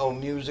Grammy of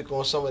music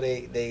on some of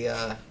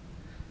the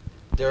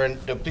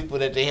people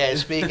that they had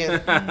speaking.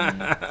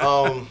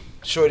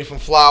 Shorty from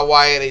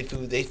Flywire,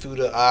 they threw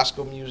the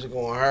Oscar music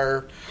on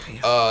her.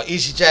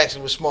 Easy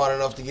Jackson was smart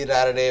enough to get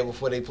out of there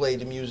before they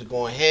played the music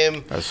on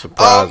him. That's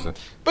surprising.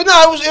 But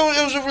no,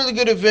 it was a really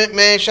good event,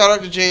 man. Shout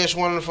out to JS,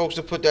 one of the folks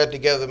that put that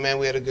together, man.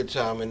 We had a good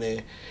time in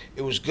there.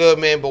 It was good,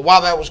 man. But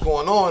while that was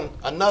going on,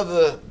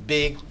 another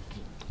big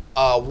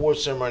award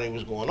ceremony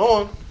was going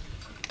on,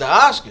 the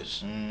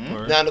Oscars.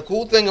 Now, the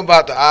cool thing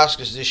about the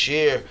Oscars this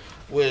year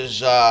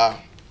was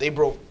they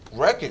broke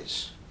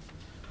records.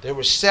 There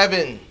were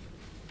seven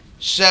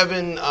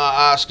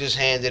Oscars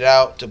handed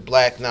out to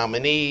black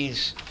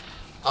nominees.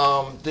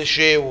 This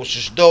year was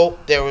just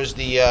dope. There was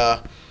the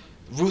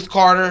Ruth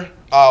Carter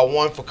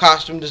won for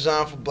costume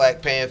design for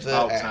Black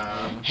Panther.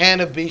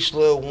 Hannah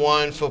Beachler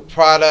won for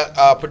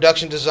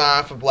production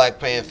design for Black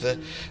Panther.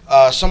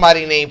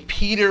 Somebody named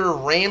Peter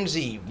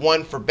Ramsey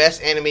won for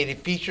best animated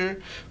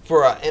feature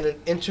for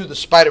Into the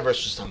Spider-Verse.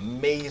 Which is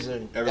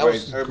amazing.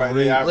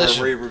 Everybody, I've heard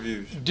rave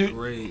reviews.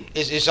 Dude,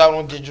 it's out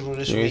on digital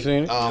this week.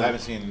 Seen it? I haven't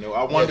seen it. No,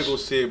 I wanted to go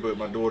see it, but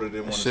my daughter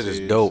didn't want to see it.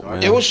 Shit is dope,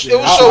 man. It was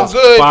so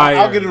good.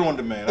 I'll get it on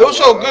demand. It was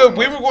so good.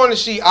 We were going to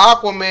see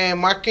Aquaman.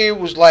 My kid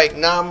was like,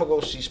 "Nah, I'm gonna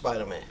go see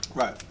Spider-Man."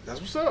 Right. That's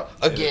what's up.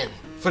 Again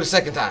for the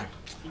second time.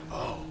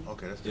 Oh,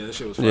 okay. That's Yeah, that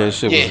shit was Yeah,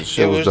 fire.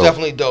 shit was dope.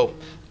 Definitely dope.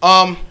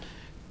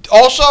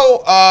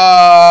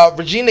 Also,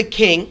 Regina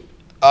King,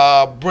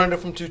 Brenda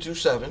from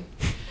 227,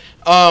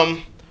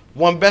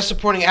 won Best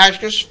Supporting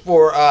Actress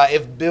for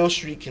If Beale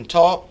Street Can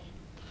Talk.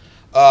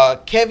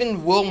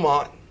 Kevin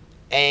Wilmot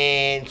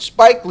and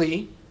Spike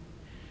Lee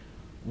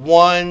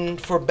won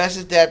for Best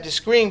Adapted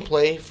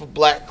Screenplay for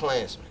Black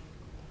Klansman.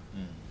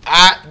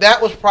 That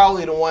was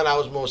probably the one I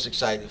was most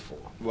excited for.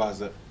 Why is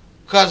that?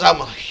 Because I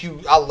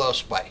love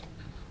Spike.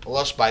 I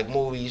love Spike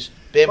movies.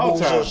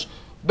 Bamboozles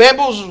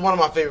is one of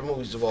my favorite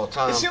movies of all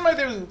time. It seemed like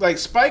there was like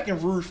Spike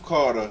and Ruth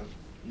Carter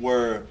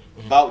were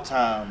about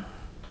time.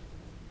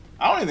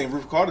 I don't even think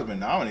Ruth Carter's been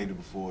nominated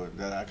before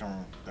that I can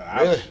remember.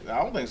 Really?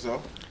 I don't think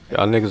so.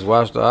 Y'all niggas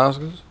watch the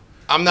Oscars?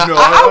 I'm not. No,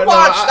 I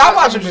I'm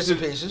watched bits interested-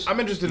 and pieces. I'm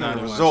interested in the I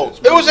results.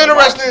 It was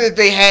interesting that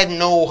they had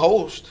no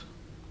host.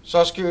 So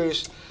I was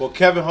curious. Well,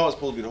 Kevin Hart's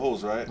supposed to be the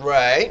host, right?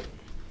 Right.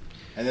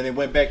 And then they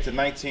went back to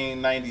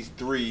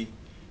 1993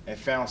 and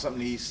found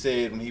something he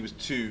said when he was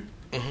 2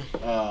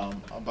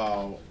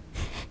 about,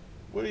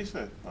 what did he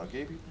say? About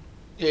gay people?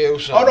 Yeah, it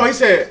was. Oh no, he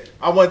said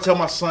I wouldn't tell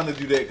my son to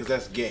do that because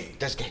that's gay.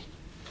 That's gay.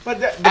 But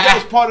that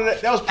was part of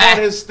that. That was part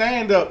of his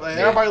stand up. Like,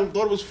 Yeah. everybody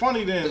thought it was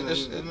funny then. It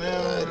is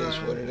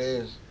what it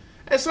is.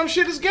 And some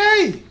shit is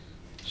gay.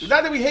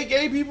 Not that we hate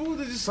gay people.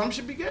 It's just some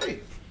shit be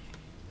gay.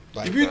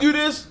 Like If you that. do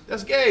this,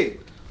 that's gay.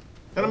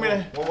 That don't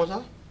mean What was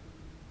that?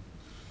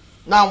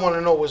 Now I want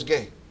to know what's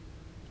gay.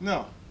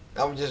 no.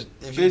 I'm just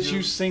if Bitch, do-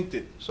 you synced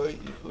it. So if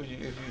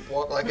you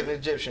walk like an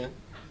Egyptian,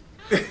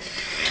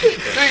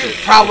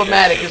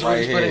 problematic is what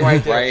he's putting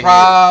right there. Right here.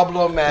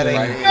 Problematic.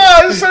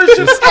 No, this certain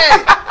shit's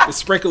gay. Just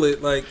sprinkle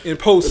it like in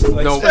post.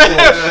 Like, No.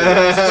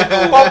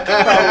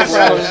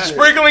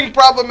 Sprinkling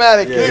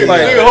problematic. Yeah.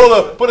 Like, nigga, hold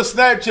up. Put a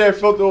Snapchat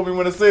filter over me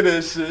when I say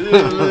that shit.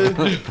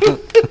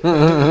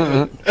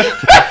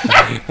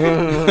 I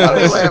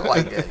didn't laugh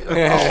like that.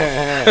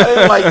 I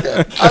didn't like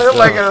that. I didn't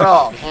like it at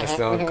all. That's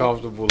the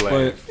uncomfortable but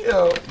laugh.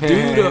 Yo.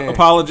 dude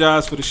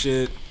apologized for the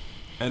shit,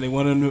 and they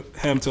wanted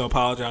him to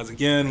apologize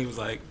again. He was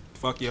like,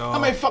 "Fuck y'all." How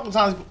many fucking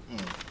times?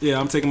 Yeah,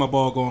 I'm taking my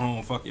ball, going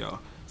home. Fuck y'all.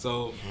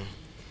 So,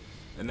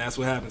 and that's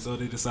what happened. So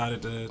they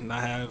decided to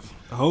not have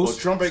a Well, host.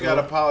 Trump ain't so, got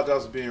to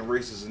apologize for being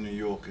racist in New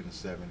York in the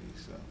 70s.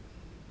 So,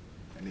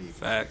 and he,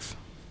 facts.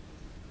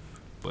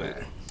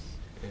 But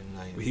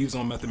In he was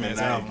on Method Man's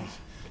album.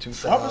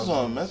 Trump was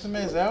on Method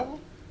Man's album.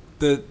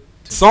 The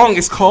song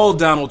is called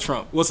Donald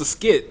Trump. Was a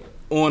skit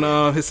on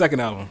his second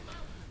album,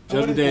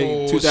 Judgment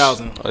Day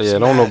 2000. Oh yeah,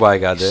 don't nobody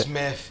got that.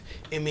 Smith,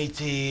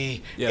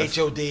 M-E-T, Yes.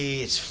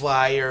 H-O-D, it's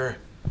flyer.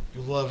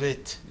 You love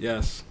it.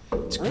 Yes,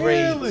 It's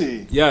great.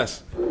 Really?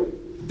 yes.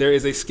 there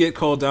is a skit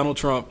called Donald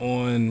Trump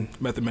on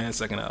Method Man's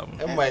second album.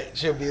 That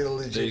should be a There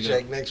legit you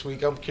check next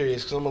week. I'm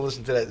curious because I'm gonna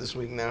listen to that this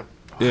week now.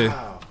 Yeah.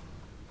 Wow.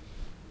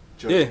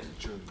 Yeah.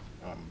 Joke.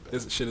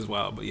 This shit is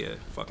wild, but yeah,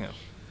 fuck him.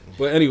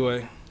 But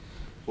anyway.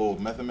 Oh,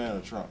 Method Man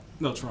or Trump?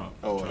 No, Trump.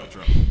 Oh,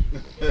 Trump.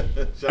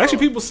 Actually,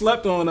 people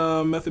slept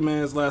on Method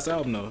Man's last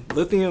album though.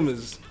 Lithium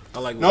is I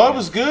like. No, Lithium. it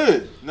was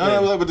good. No, Yeah.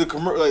 like with the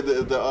like the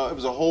it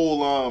was a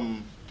whole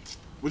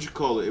what you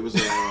call it? It was a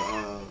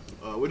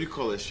what do you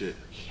call that shit?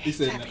 He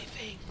said that.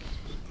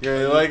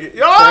 Yeah, you like it?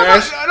 Yo,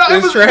 Trash.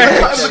 it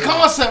was a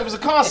concept. It was a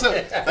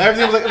concept.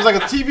 Everything it was like a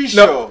TV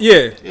show. No,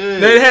 yeah.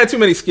 It had too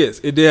many skits.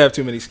 It did have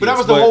too many skits. But that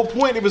was the whole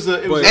point. It was I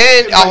like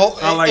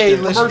hey,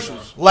 the listen,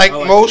 commercials. like I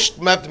like most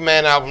Method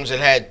Man albums, it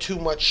had too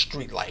much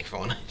street life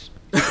on it.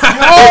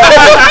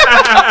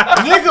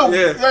 nigga.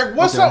 Yeah. Like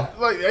what's up?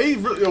 Like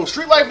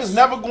Street Life is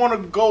never going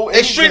to go.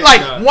 It's street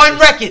anywhere. life. One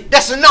record.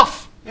 That's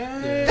enough.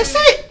 That's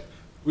it.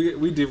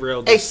 We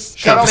derailed Hey, this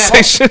Shout out,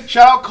 conversation.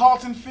 shout out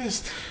Carlton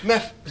Fist.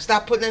 Meth,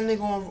 stop putting that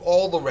nigga on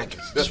all the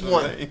records. Just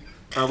one.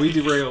 We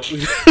derailed.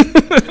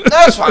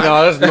 That's fine.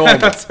 No, that's normal.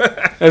 That's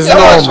that's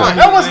normal. fine.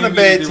 That wasn't a I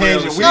bad ain't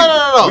tangent. derailed.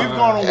 No. We've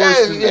gone on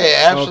worse than that.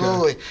 Yeah,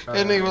 absolutely.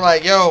 That nigga was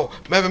like, yo,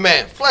 Method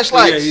Man,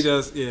 flashlights. Yeah, he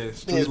does. Yeah,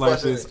 Street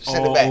Life is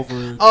Send it all back.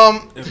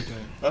 over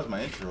everything. That's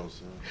my intro.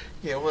 So.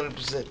 Yeah,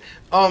 100%.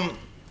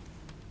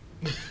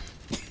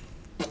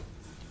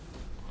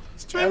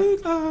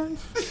 Street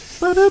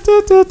Life.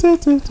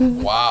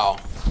 Wow.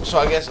 So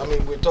I guess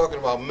we're talking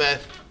about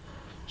meth.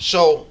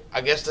 So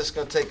I guess that's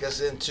gonna take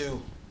us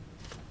into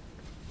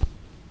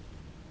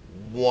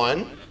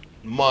One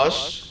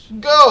Must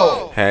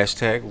Go.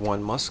 Hashtag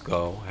one must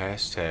go.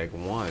 Hashtag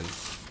one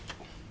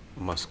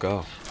must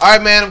go. All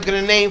right, man. I'm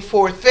gonna name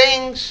 4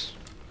 things.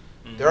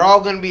 They're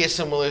all gonna be a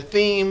similar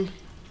theme,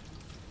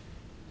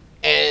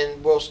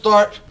 and we'll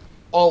start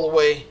all the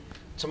way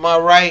to my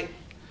right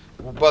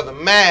with Brother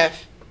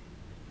Math,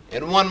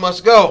 and One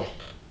Must Go.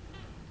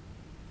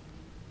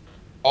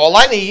 All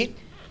I need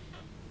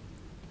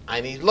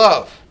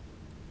love.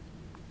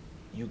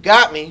 You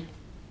got me,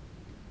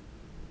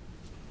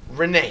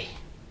 Renee.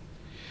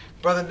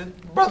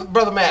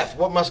 Brother Math,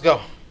 what must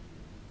go?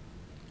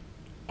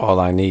 All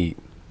I need.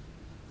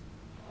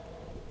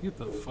 Get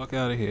the fuck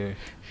out of here.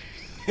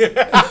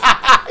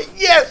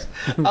 Yes,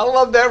 I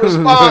love that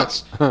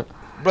response.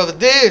 Brother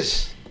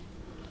Diz.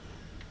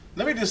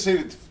 Let me just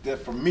say that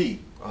for me,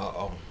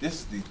 this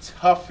is the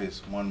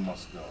toughest One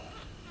Must Go.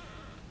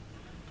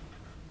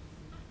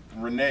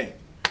 Renee.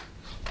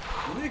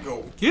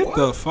 Get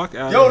the fuck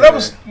out of Yo, here. that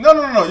was no.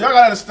 Y'all gotta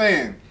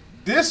understand.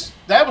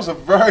 That was a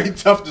very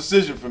tough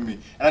decision for me,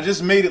 and I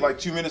just made it like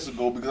 2 minutes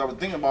ago because I was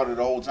thinking about it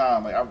the whole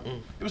time. Like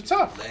it was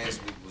tough.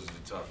 Last week was the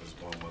toughest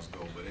One Must Go,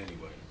 but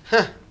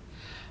anyway.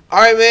 All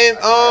right,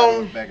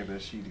 man. Look back at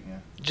that sheet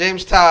again.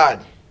 James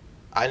Todd.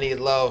 I need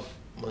love.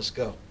 Must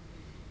go.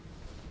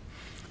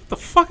 the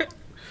fuck?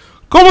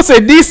 Como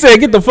se dice?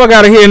 Get the fuck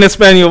out of here in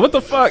Espanol. What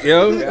the fuck,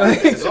 yo?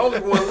 There's only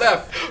one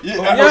left.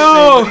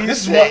 Yo,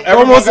 this is what Como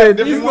everyone se got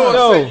dice? different You ones.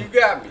 gonna Yo. say you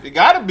got me. It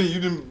gotta be. You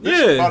didn't bitch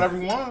Yeah. about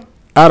everyone.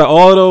 Out of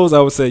all of those, I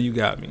would say you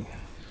got me.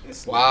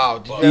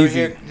 Wow.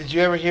 Easy. Did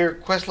you ever hear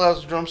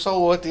Questlove's drum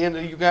solo at the end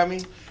of You Got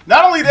Me?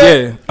 Not only that,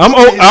 Yeah, I'm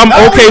not only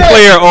okay that-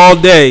 player all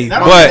day,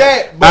 Not only but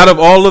that, but out of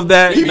all of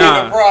that, people-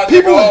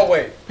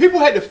 nah. People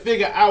had to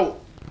figure out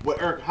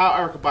how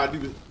Erykah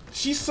Badu was.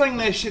 She sang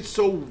that shit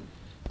so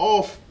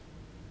off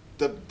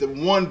the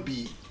one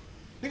beat.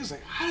 Niggas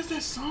like, how does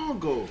that song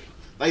go?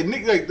 Like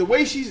nigga, like the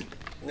way she's.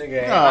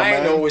 Nigga, Nah, I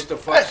ain't man. know what the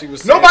fuck she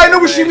was saying. Nobody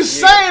knew what she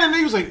was last year. saying, and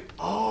he was like,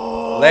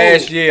 "Oh."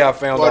 Last year I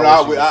found But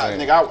out what she was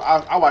saying.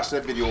 I watched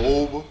that video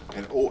over,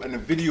 and the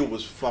video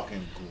was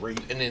fucking great.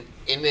 And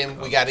then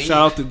we got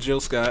Shout out to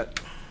Jill Scott,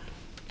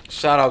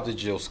 Shout out to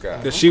Jill Scott.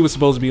 because she was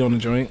supposed to be on the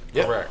joint.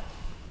 Correct.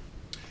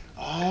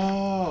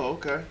 Oh,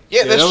 okay.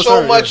 Yeah, that there's was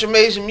so her, much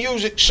amazing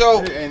music. So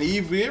And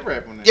Eve did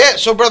rap on that. yeah,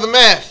 so Brother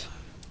Math.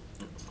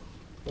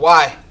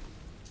 Why?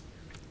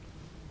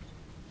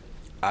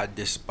 I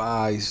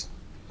despise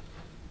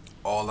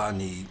All I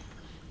Need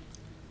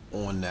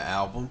on the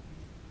album.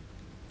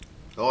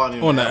 All I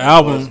knew On the was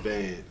album.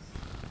 bad.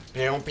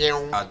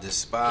 I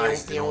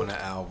despised it on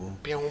the album.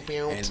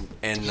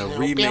 And the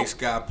remix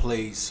got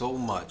played so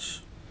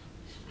much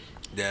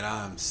that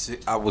I'm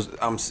sick.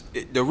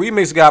 The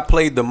remix got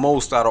played the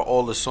most out of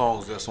all the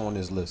songs that's on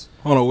this list.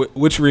 Hold on,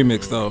 which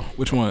remix though?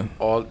 Which one?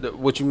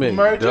 What you mean?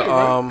 Mary J,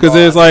 right? Because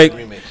there's like,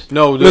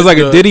 No, There's like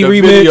a Diddy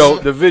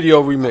remix? The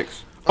video remix.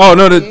 oh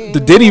no, the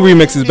Diddy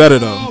remix is better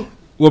though.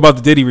 What about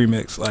the Diddy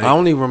remix? I Like,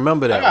 don't even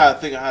remember I that. gotta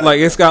think of how. like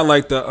it's got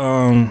like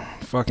the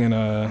fucking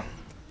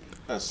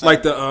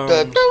like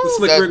the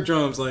Slick the- Rick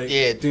drums, like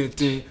yeah. dun,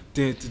 dun,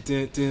 dun, dun,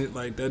 dun, dun,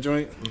 like that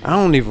joint. I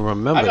don't even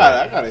remember I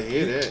that. gotta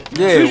hear that. As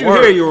soon as you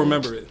hear it, you'll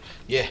remember it.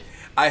 Yeah.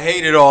 I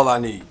hated All I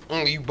Need.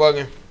 You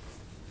bugging.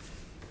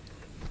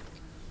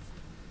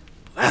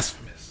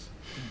 Blasphemous.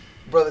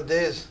 Brother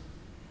Diz.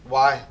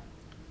 Why?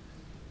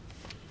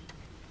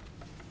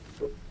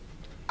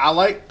 I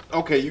like.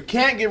 Okay, you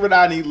can't get rid of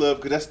I Need Love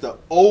because that's the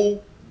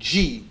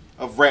OG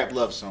of rap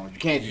love songs. You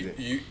can't do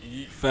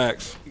that.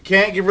 Facts. You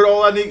can't get rid of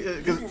All I Need.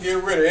 You can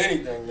get rid of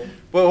anything, man.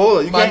 But hold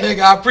on, you My can't.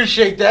 nigga, I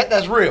appreciate that.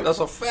 That's real. That's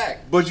a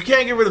fact. But you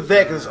can't get rid of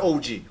that because it's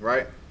OG,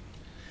 right?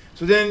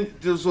 So then,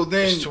 There's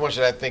too much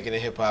of that thinking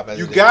in hip hop.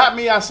 You Got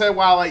Me. I said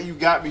why I like You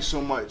Got Me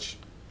so much.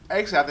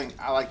 Actually, I think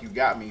I like You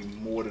Got Me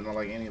more than I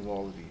like any of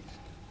all of these.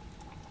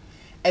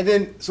 And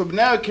then, so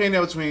now it came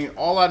down between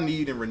All I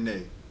Need and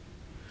Renee.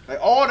 Like,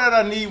 All That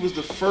I Need was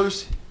the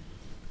first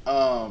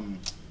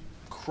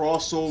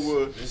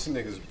crossover. This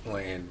nigga's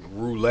playing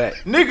roulette.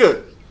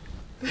 Nigga!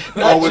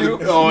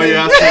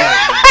 Yeah, I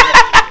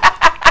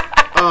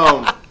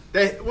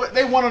see.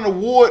 They won an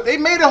award. They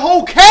made a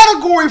whole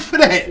category for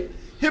that.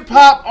 Hip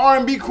hop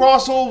R&B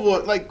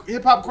crossover, like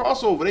hip hop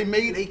crossover. They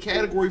made a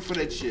category for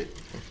that shit.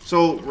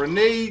 So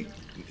Renee,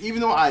 even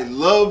though I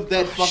love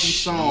that fucking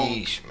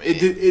song, it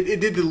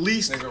did the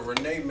least. Nigga,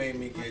 Renee made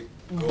me get.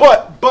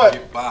 But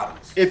get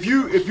bottoms. if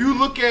you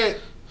look at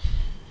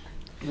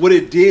what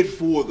it did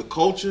for the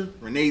culture,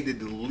 Renee did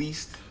the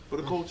least for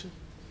the culture.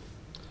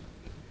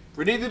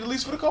 Renee did the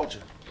least for the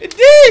culture. It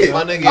did.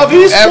 My nigga, Of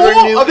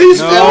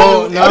these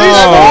four,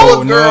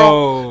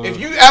 No. If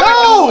you ever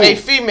knew a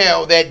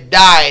female that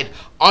died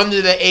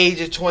under the age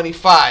of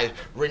 25,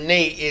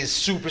 Renee is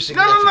super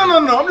significant.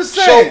 No. I'm just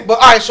saying. So, all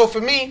right. So for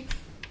me,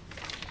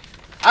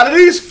 out of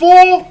these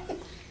four,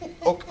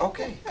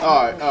 okay.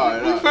 all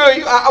right. We feel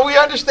you. We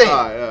understand.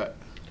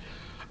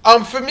 All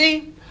right. For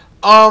me,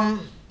 All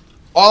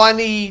I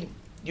Need,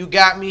 You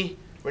Got Me,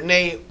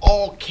 Renee,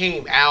 all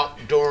came out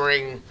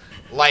during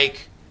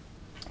like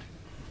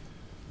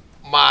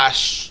my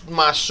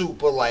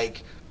super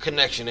like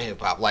connection to hip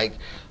hop, like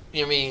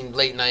you know what I mean,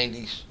 late 90s, you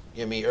know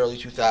what I mean, early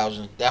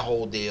 2000s, that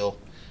whole deal.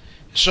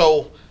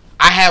 So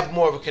I have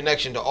more of a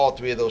connection to all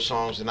three of those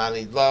songs than I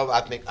Need Love.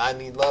 I think I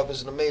Need Love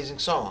is an amazing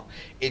song.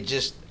 It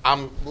just,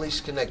 I'm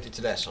least connected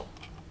to that song.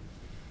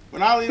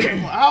 When Ali,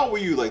 how old were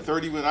you? Like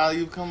 30 when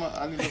Ali come out?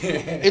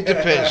 It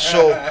depends.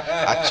 So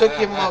I took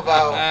your mother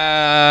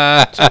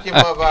out,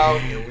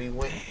 and we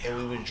went and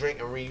we was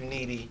drinking Real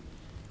Needy.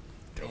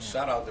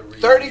 Shout out to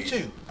Real 32.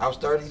 Needy. I was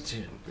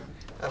 32.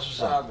 That's what's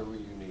Shout up. out to Real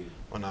Needy.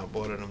 When I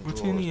bought her them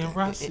Martini and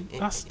drawers.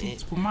 Rossi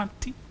for my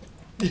tea.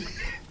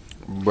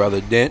 Brother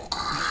Dent.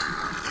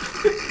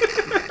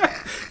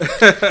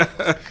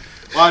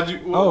 Harvey,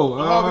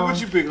 Harvey,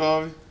 what you pick,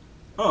 Harvey?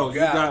 Oh, you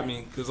got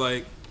me. Because,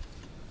 like,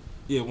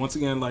 yeah, once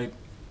again, like,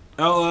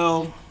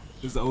 LL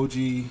is the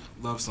OG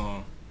love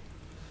song.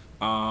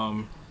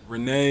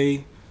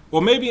 Renee,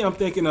 well, maybe I'm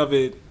thinking of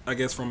it, I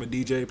guess, from a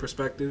DJ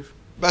perspective.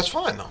 That's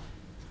fine, though.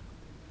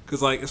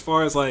 Because, like, as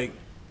far as, like,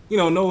 you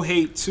know, no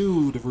hate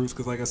to the Roots,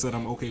 because, like I said,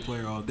 I'm OK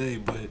player all day,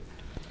 but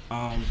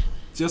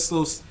just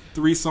those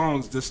three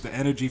songs, just the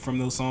energy from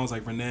those songs,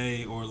 like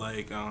Renee or,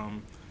 like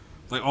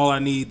All I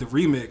Need, the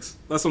remix.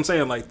 That's what I'm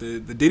saying. Like, the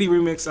Diddy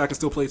remix, I can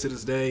still play to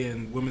this day,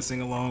 and women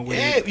sing along with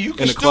it You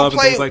can in the still club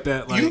play, and things like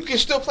that. Like, you can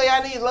still play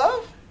I Need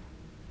Love?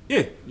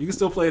 yeah, you can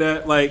still play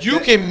that. Like, You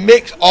can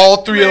mix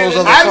all three of those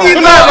other I songs. Need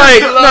but Love.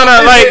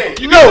 not like, no, like,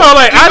 you know,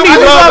 like, I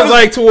Need Love is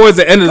like towards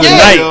the end of the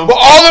night. But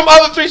all them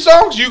other three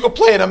songs, you can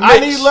play in a mix. I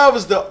Need Love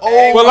is the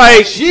old. But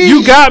like,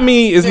 You Got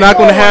Me is not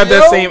going to have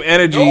that same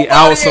energy Nobody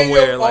out at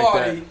somewhere your like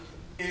party that.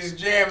 Is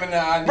jamming the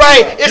I Need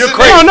Right. Love. It's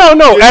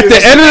No. At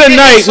the end of the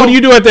night, what do you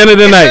do at the end of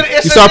the night?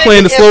 You start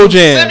playing the slow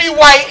jams.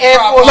 Semi-white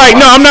and Like,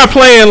 no, I'm not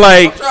playing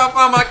like. I'm trying to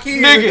find my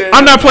keys. Nigga.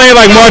 I'm not playing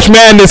like March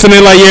Madness and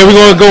then like, yeah, we're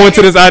gonna go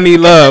into this I Need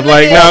Love.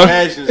 Like, no,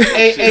 Hey,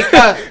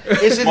 cuz,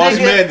 it's a March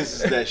nigga Madness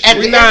is that at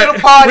shit. the end of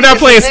the party. we're not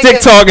it's a playing nigga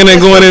Stick Talk and then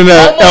going into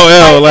LL.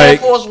 Air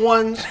Like, Force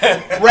Ones,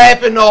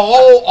 rapping the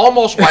whole,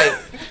 almost white,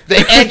 the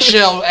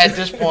eggshell at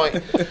this point,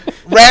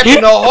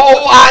 rapping the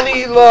whole I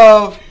Need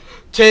Love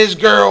to his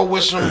girl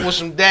with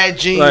some dad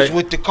jeans, Like-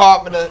 with the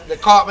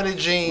carpenter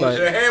jeans, Like-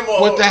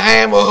 with the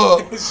hammer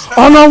hook.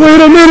 oh no, wait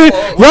a minute,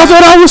 I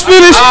thought I was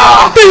finished.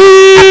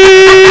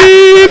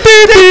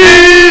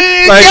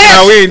 Like,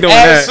 no, we ain't doing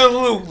that.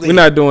 Absolutely. We're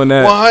not doing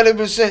that.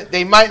 100%.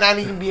 They might not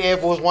even be Air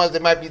Force Ones. They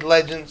might be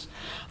legends.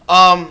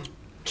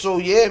 So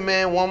yeah,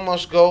 man, one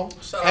must go.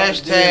 Shout out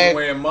to Diaz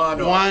wearing Hashtag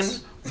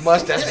Monarchs. one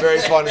must. That's very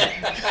funny.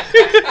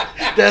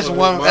 That's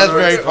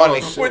very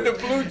funny. With the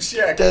blue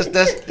check.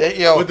 That's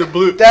yo. With the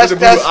blue, That's with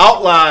the blue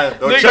outline.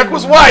 The nigga, check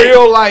was white.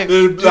 Real life.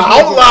 The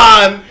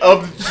outline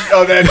of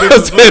that.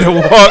 Just did a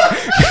walk.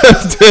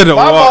 Just did a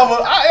My walk.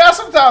 mama,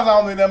 sometimes I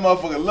don't think that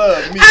motherfucker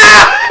love me.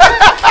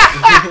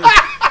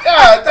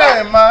 God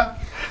damn, man.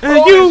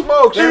 And you,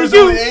 It was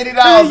only $80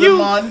 a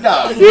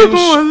month. you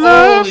going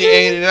love Only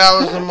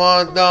 $80 a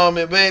month, dumb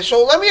it, man.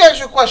 So let me ask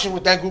you a question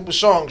with that group of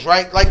songs,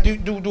 right? Like, do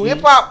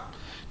hip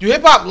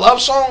hop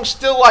love songs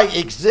still like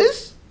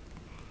exist?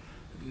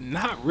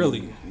 Not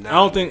really. I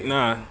don't think.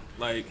 Nah.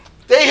 Like,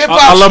 They hip I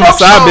hop. love my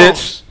side songs.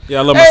 bitch. Yeah,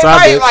 I love my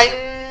side bitch. Like,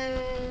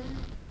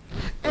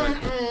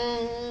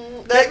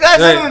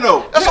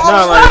 No. That's all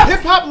Nah, I'm like- saying.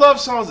 Hip hop love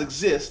songs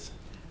exist,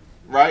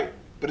 right?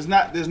 But it's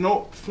not. There's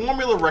no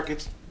formula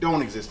records.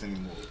 Don't exist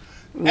anymore.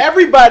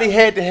 Everybody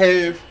had to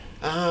have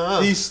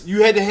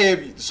You had to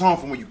have the song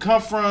from where you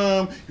come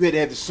from. You had to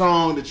have the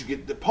song that you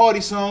get the party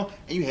song,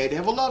 and you had to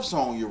have a love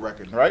song on your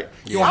record, right?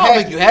 I don't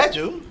think you had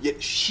to. Yeah,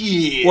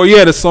 shit. Well, you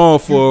had a song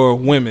for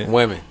women.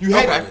 You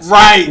had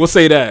right. We'll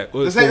say that.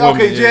 Let's say,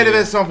 okay, you had to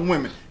have something for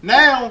women.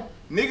 Now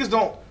niggas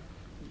don't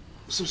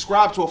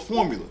subscribe to a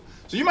formula,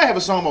 so you might have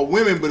a song about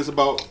women, but it's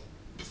about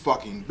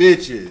fucking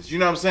bitches. You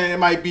know what I'm saying? It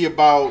might be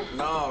about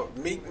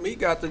me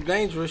got the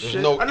dangerous shit.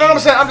 I know what I'm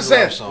saying. I'm just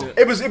saying.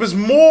 It was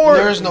more.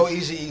 There is no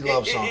Easy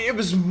love song. It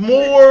was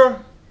more.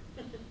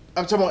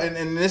 I'm talking about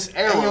in this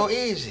era. Hey, yo,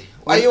 Easy.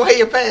 Why you hate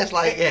your pants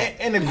like that?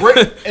 In the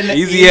great,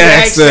 easy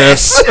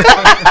access.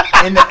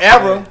 in the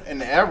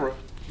era,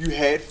 you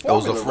had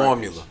formula. That was a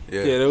formula.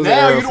 Yeah, there was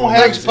now you don't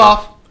have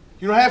Puff.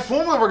 You don't have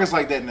formula records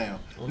like that now.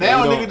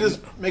 Now a nigga just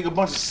make a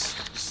bunch of.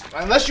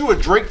 Unless you a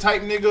Drake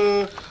type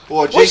nigga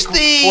or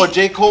a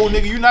J Cole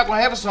nigga, you're not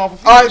gonna have a song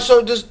for. All right, so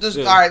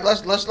all right.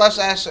 Let's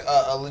ask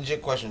a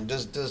legit question.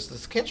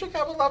 Does Kendrick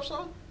have a love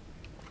song?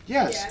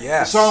 Yes.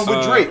 Yes. The song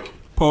with Drake.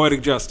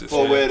 Poetic Justice.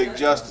 Poetic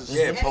Justice.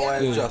 Yeah,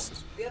 Poetic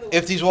Justice.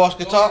 If These Walls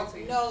Could Talk.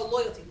 No,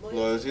 Loyalty.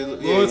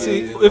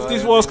 Loyalty. If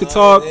These Walls Could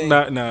Talk,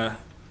 nah.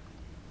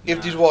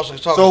 If These Walls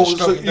Could Talk.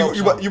 So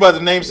you about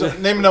to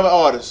name another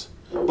artist.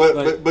 But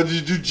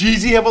do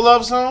Jeezy have a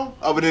love song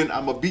other than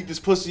I'ma beat this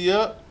pussy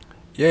up?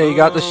 Yeah, he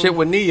got the shit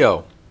with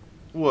Neo.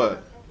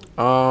 What?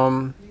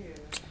 Well,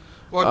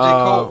 J.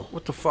 Cole.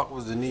 What the fuck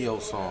was the Neo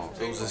song?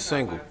 It was a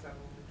single.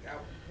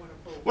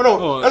 Well,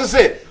 no, as I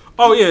said.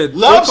 Oh yeah,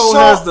 love J. Cole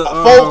song. has the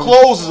Full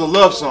Clothes is a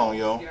love song,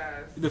 yo.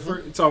 You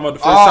talking about the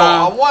first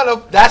time?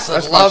 That's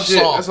a love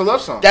song. That's a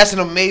love song. That's an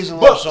amazing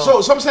love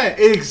song. So I'm saying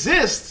it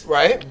exists,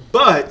 right?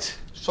 But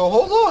so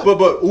hold on.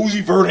 But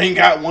Uzi Vert ain't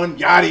got one.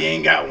 Yachty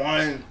ain't got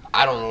one.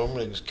 I don't know them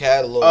niggas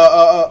catalog.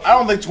 I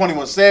don't think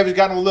 21 Savage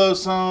got no love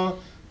song.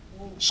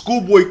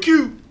 Schoolboy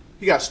Q,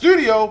 he got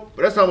studio,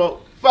 but that's not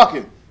about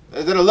fucking.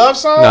 Is it a love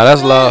song? No,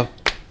 that's love.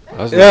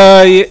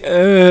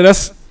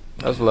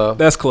 That's love.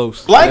 That's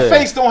close.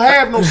 Blackface don't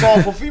have no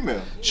song for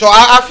female. So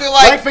I feel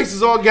like Blackface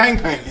is all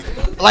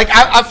gangbanging. Like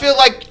I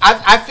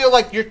feel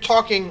like you're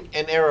talking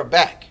an era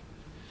back.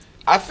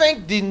 I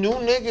think the new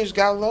niggas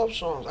got love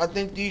songs. I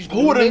think these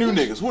Who are the new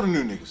niggas? Who are the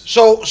new niggas?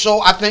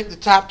 So I think the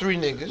top 3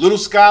 niggas. Little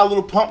Sky,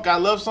 Little Pump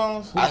got love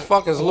songs? Who the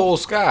fuck is Lil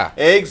Sky?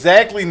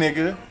 Exactly,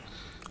 nigga.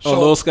 So,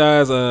 Lil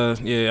Sky's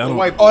yeah, I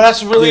don't.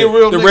 That's really a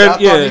real the nigga.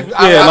 Red,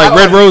 like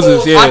Red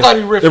Roses, yeah. I thought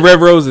he riffed. The Red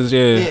Roses,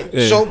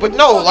 yeah. So, but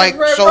no, like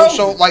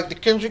so like the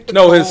Kendrick. The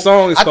no, Cole, his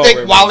song is called I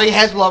think Red Wale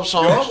has love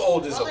songs. Yo, I'm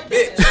old as a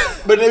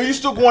bitch. But then you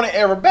still going to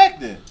era back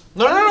then.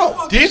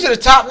 No. These are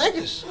the top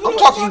niggas. I'm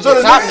talking to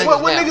the top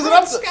niggas. What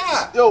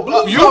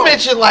niggas are you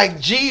mentioned like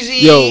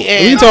Jeezy. Yo, we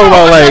can talk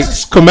about like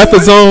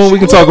Comethazone. We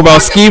can talk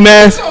about Ski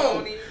Mask.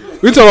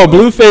 We can talk about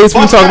Blueface.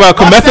 We can talk about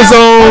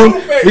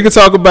Comethazone. We can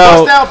talk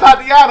about. Bust Down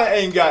Tatiana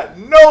ain't got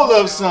no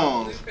love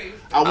songs.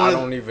 I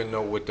don't even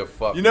know what the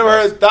fuck. You never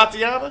heard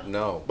Tatiana?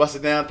 No. Bust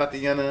it down,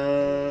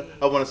 Tatiana.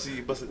 I want to see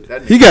you bust it.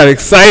 That He got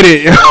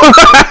excited, yo.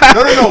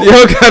 No.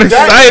 Yo got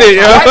excited,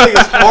 yo. That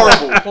nigga's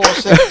horrible. Hold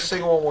on,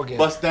 sing one more again.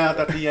 Bust down,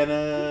 Tatiana.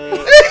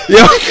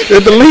 Yo,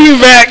 the lean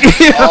back.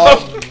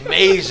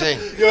 Amazing.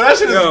 Yo, that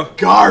shit is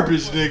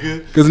garbage,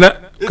 nigga.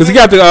 Cause he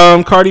got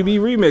the Cardi B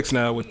remix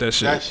now with that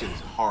shit. That shit is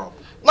horrible.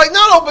 Like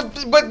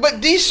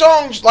but these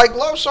songs, like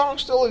love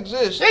songs, still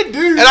exist. They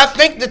do, and I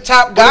think the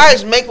top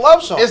guys make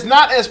love songs. It's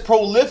not as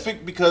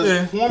prolific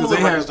because formula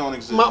records don't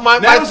exist. My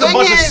now thing a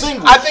bunch is, of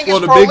singles. I think it's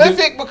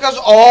prolific because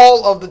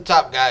all of the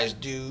top guys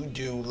do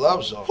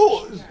love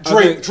songs.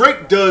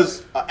 Drake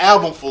does an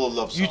album full of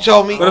love songs. You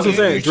told me. That's what I'm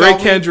saying. Drake,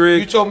 Kendrick.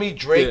 You told me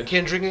Drake,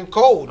 Kendrick, and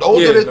Cole.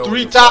 Those are the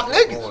 3 top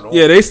niggas.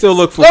 Yeah, they still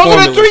look for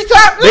formulas. Those are the 3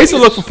 top niggas. They still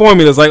look for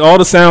formulas. Like all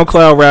the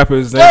SoundCloud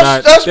rappers, they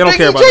don't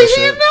care about this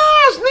shit.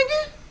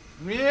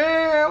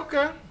 Yeah,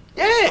 okay.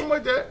 Yeah. Something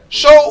like that.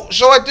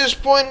 So at this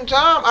point in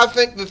time, I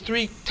think the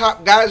 3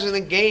 top guys in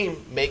the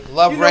game make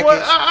love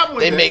records.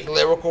 They make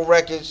lyrical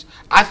records.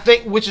 I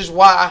think, which is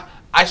why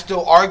I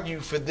still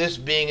argue for this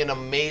being an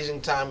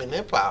amazing time in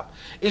hip hop,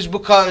 is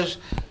because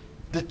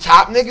the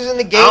top niggas in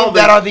the game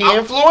that are the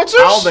influencers.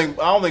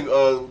 I don't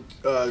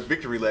think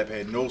Victory Lap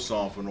had no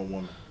song for no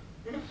woman.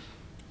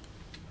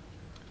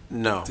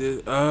 No.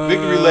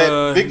 Victory Lap.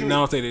 No, I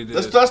don't think they did.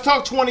 Let's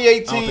talk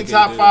 2018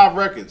 top 5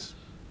 records.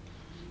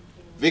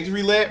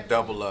 Victory Lap?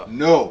 Double Up.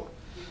 No.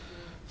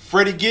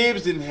 Freddie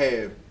Gibbs didn't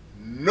have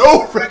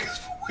no records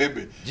for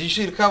women. Did you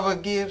see the cover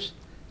of Gibbs?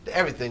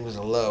 Everything was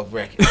a love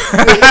record.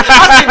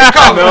 I seen the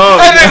cover. No.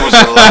 That was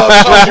a love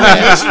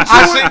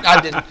song. I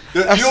didn't.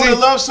 You know what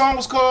the love song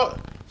was called?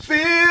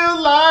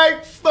 Feel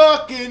like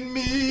fucking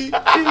me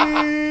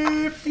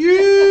if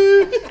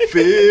you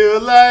feel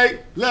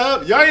like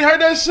love. Y'all ain't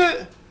heard that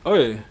shit? Oh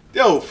yeah.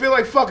 Yo, feel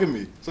like fucking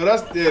me. So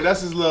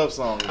that's his love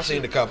song. I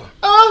seen the cover.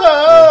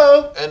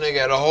 Oh. And they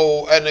got a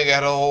whole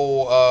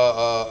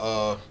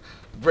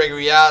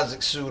Gregory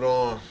Isaac suit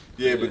on.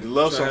 Yeah, but the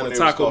love song the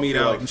taco meat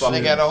out. And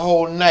they got a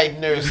whole night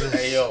nurses.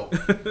 Hey yo.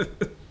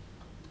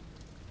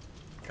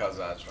 Cause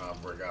I try to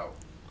work out.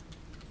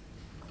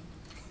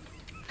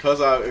 Cause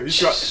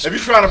if you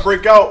trying to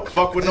break out,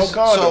 fuck with no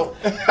condom.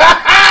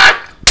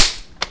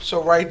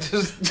 So right,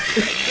 this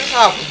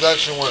how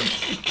production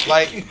works.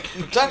 Like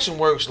production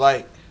works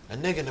like a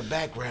nigga in the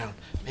background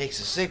makes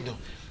a signal,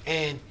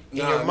 and in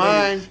your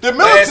mind, the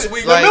militants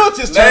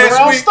turn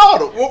around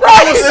startled. What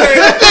I was saying,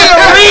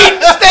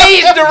 read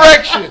stage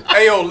direction.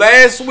 Hey yo,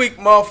 last week,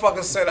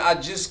 motherfucker said I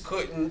just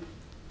couldn't.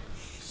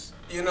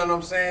 You know what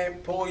I'm saying?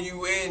 Pull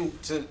you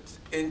into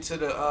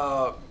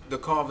the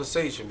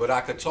conversation, but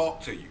I could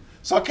talk to you.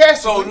 So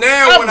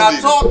now when I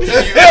talk to you,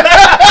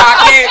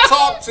 I can't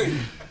talk to you.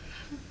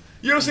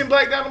 You ever seen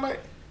Black Dynamite?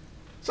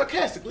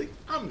 Sarcastically,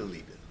 I'm the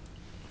leader.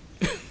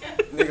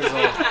 Niggas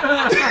on.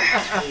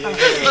 The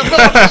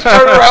militants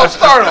turn around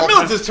startled. The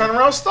militants turn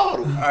around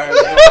startled.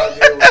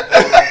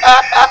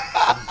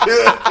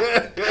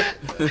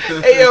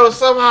 Hey yo,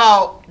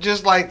 somehow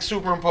just like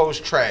superimpose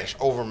trash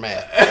over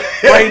Matt.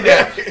 Right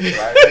now.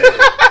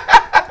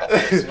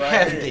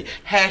 Hefty.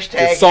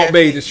 Hashtag It's Salt hefty.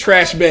 Bay, it's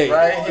Trash Bay.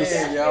 Right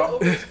here, yo.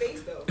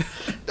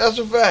 That's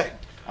a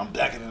fact. I'm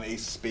blacker than the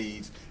Ace of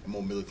Spades and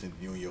more militant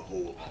than you and your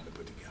whole army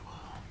put together.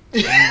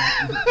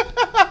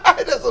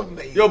 That's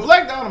amazing. Yo,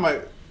 Black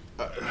Dynamite,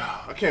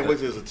 I can't wait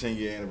till there's a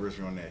 10-year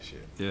anniversary on that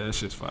shit. Yeah, that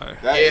shit's fire.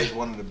 That is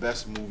one of the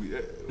best movies.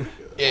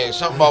 Yeah,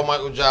 something about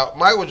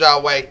Michael Jai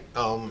White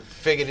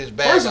figured his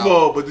bag First out. of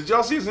all, but did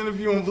y'all see his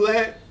interview on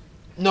Vlad?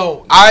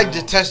 No, I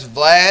detest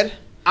Vlad.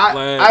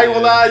 I ain't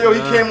gonna lie, yo, he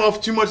came off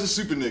too much of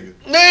super nigga.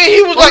 Man,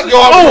 he was like, yo,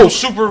 I'm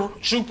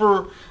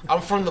super, I'm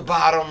from the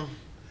bottom.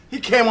 He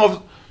came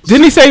off.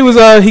 Didn't he say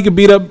he could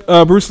beat up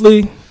Bruce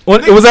Lee?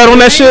 Was that on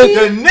that shit?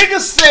 The nigga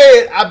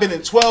said, I've been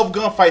in 12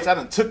 gunfights. I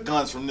done took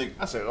guns from niggas.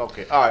 I said,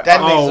 okay, all right.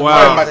 That all right. makes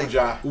wow. Michael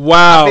Jai.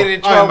 Wow. I've been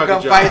in 12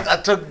 gunfights.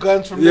 I took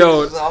guns from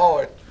Yo. niggas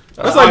hard.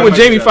 That's like when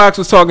Jamie Foxx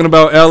was talking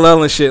about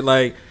LL and shit.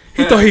 Like,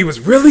 he thought he was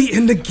really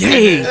in the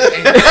game.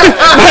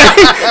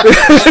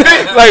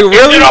 like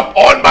really? Get up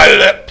on my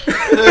lip.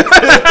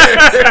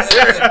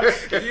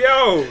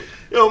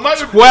 Yo,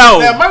 Michael,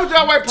 12. Now, Michael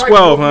Jai White probably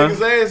 12, whooped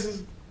huh? niggas'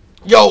 asses.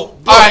 Yo, all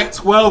right.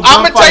 12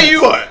 I'm gonna tell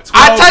you. gunfights.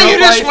 I tell you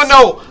this gunfights. one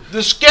though.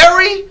 The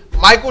scary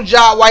Michael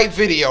Jai White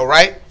video,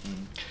 right,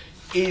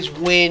 is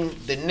when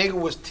the nigga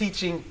was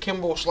teaching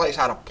Kimbo Slice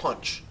how to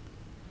punch.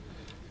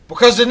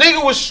 Because the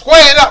nigga was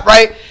squaring up,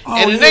 right,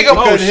 and the nigga,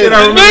 Oh, shit,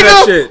 I remember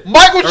that shit.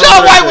 Michael Jai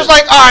remember White that was shit.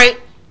 like, all right,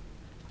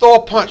 throw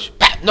a punch,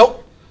 bap,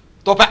 nope,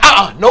 throw a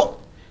punch, nope.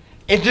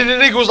 And then the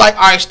nigga was like,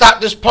 all right,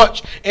 stop this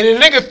punch. And the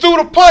nigga threw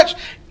the punch,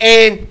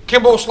 and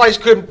Kimbo Slice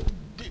couldn't stop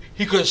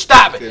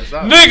it. Can't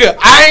stop it. Nigga,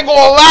 I ain't gonna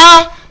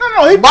lie.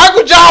 No,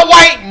 Michael Jai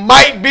White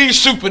might be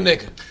super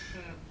nigga.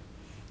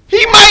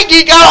 He might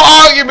got an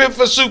argument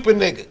for super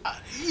nigga.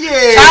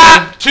 Yeah.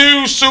 Top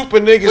 2 super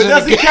niggas But in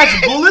does the he game.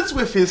 catch bullets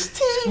with his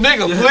teeth?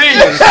 Nigga, please. You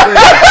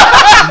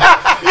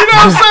know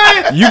what I'm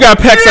saying? You got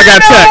pecs, I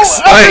got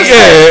text. Like,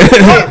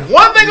 yeah.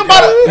 One thing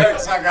about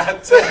it. I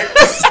got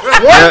text.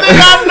 One thing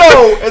I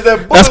know is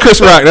that That's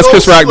Chris Rock. That's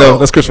Chris Rock, though.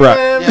 That's Chris Rock.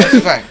 Yeah, that's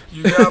a fact.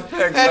 You got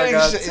pecs, That I nigga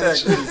got said-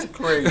 text. It's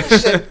crazy. He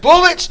said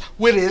bullets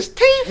with his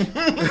teeth.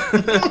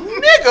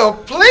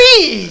 Nigga,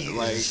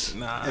 please.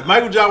 If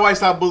Michael Jai White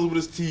stopped bullets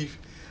with his teeth,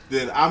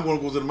 then I'm gonna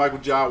go to the Michael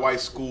Jai White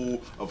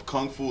School of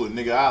Kung Fu and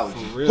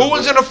niggaology. Who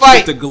was in the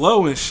fight? With the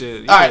glow and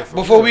shit. All right,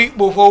 before we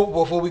go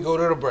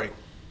to the break.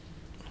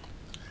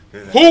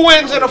 Who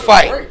wins in a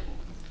fight?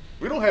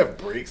 We don't have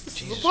breaks. This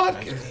is a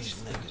podcast.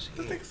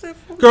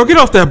 Girl, get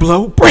off that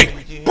blow. Break.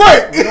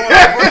 Break!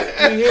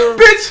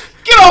 Bitch,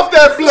 get off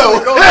that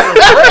blow.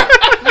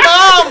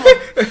 Mom,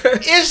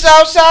 it's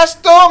outside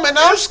storming.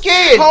 I'm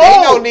scared. Cold.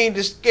 They don't need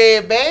to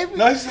scare, baby.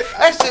 No, he said,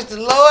 That's just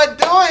the Lord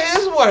doing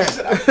His work.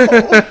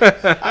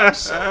 I'm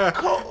so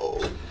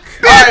cold. All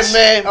right,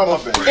 man. Oh,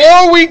 my bad.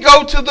 Before we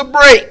go to the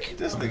break,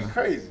 This nigga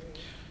crazy.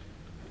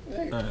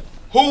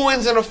 who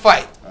wins in a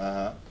fight?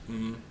 Uh-huh.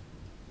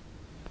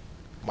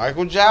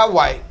 Michael Jai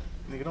White.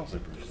 Nigga, don't say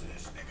Bruce.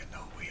 This nigga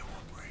know we on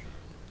break.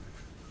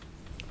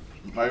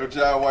 Michael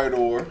Jai White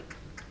or...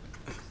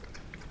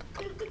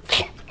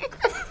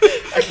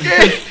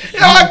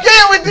 I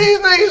can't with these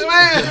niggas,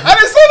 man. I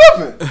didn't say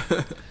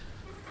nothing.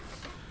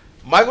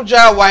 Michael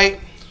Jai White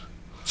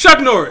Chuck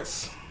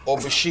Norris. or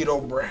Bushido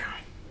Brown.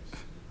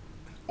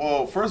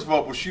 Well, first of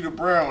all, Bushido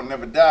Brown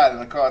never died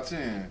in a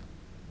cartoon.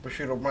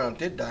 Bushido Brown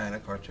did die in a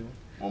cartoon.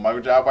 Well,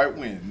 Michael Jai White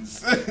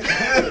wins.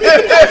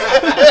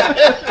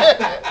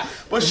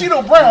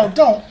 Bushido Brown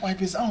don't wipe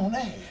his own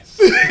ass.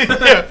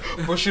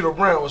 Bushido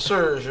Brown was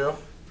Surge, yo.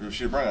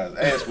 Bushido Brown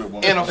got his ass whipped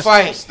when In a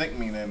fight. Stink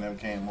Mean and them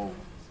came over.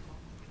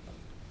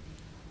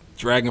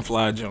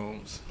 Dragonfly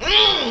Jones.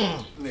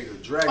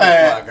 Nigga,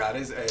 Dragonfly got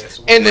his ass.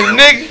 And the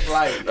nigga.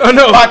 Like, Oh,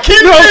 no.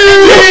 Kenji!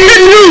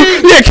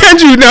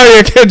 Kenju.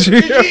 Yeah,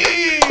 Kenju.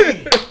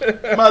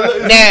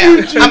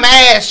 Now, I'ma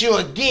ask you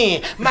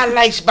again. My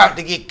light's about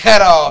to get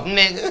cut off,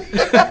 nigga.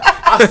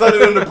 I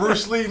studied under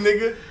Bruce Lee,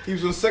 nigga. He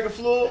was on the second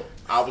floor.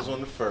 I was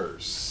on the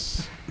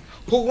first.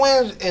 Who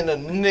wins in a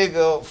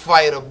nigga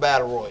fight or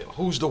battle royal?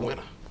 Who's the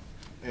winner?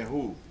 And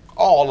who?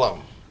 All of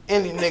them.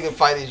 Any nigga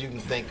fighters you can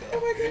think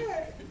of.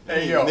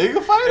 Hey, yo.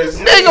 Nigga fighters?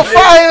 Nigga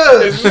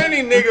fighters! As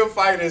many nigga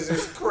fighters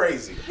is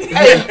crazy.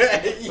 Hey,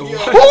 who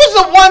was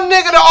the one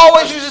nigga that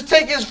always used to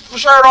take his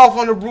shirt off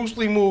on the Bruce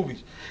Lee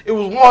movies? It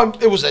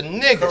was a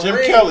nigga.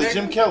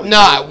 Jim Kelly.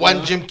 Nah, it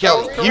wasn't Jim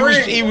Kelly.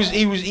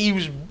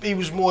 He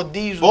was more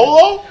diesel.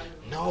 Bolo?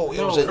 No,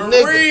 it was a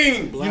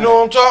nigga. You know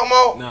what I'm talking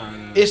about?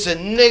 Nah. It's a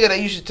nigga that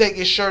used to take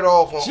his shirt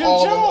off on Jim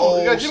all them Jones. old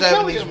You got Jim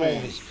Kelly 70s in there.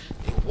 movies.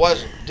 It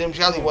wasn't. Jim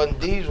Kelly wasn't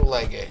diesel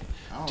like that.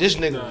 This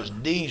nigga was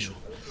diesel.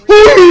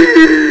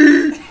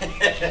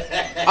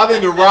 I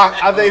think The Rock.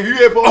 I think if you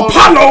had put all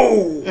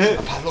Apollo! if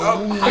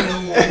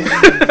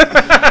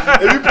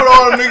you put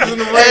all them niggas in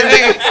the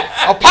ring,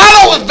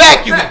 Apollo was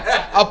vacuuming.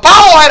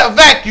 Apollo had a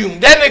vacuum.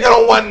 That nigga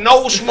don't want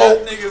no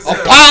smoke.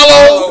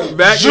 Apollo,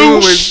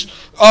 Vacuum Zeus,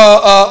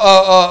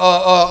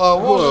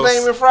 what was his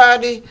name in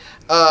Friday?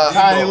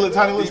 Tiny Lips.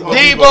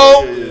 Debo.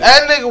 Yeah.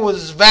 That nigga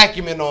was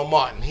vacuuming on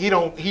Martin. He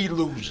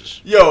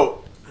loses.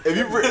 Yo, if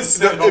you put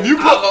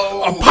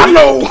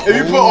Apollo! if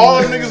you put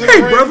all them niggas in the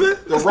ring, brother.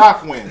 The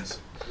Rock wins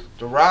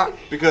The Rock.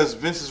 because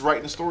Vince is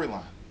writing the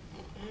storyline.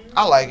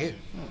 I like it.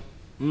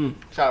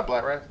 Shout out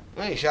Black Rat.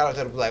 Hey, shout out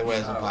to the Black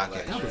Wrestling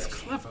Podcast. That was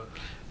clever.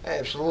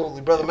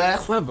 Absolutely, brother man.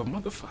 Clever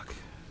motherfucker.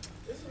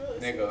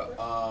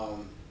 Nigga,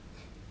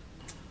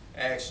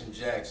 Action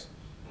Jackson.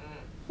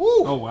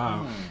 Woo. Oh,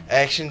 wow.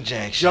 Action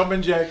Jackson.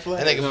 Jumping Jack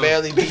Flag. That nigga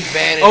barely beat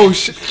Vanity. Oh,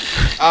 shit.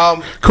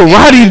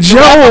 Karate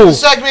Joe.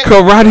 Segment.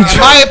 Karate In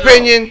Joe. my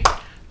opinion,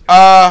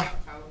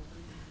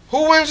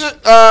 who wins it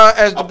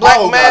as the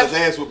Apollo black got his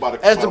man? ass whipped by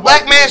the As the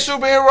black man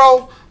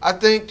superhero, I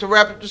think to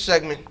wrap up the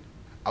segment,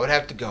 I would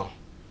have to go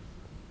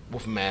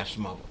with Math's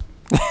mother.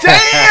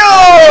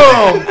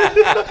 Damn!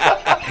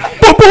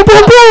 Boom, boom,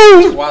 boom,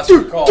 boom! Watch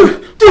the call.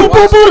 boom,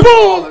 boom,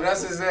 boom.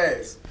 That's his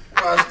ass.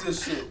 Watch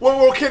this shit. One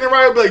more Kenny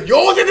Ryan be like,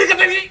 yo,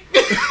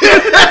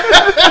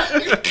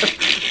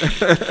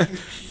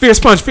 Fierce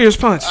punch.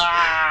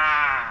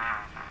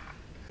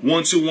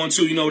 1 2 1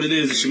 2, you know what it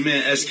is. It's your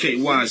man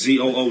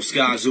SKYZOO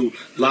Skyzoo,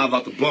 live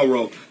out the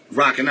borough,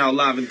 rocking out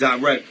live and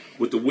direct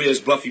with the Where's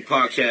Buffy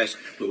podcast,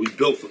 but we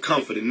built for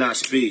comfort and not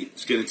speed.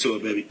 Let's get into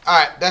it, baby. All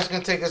right, that's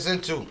gonna take us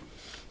into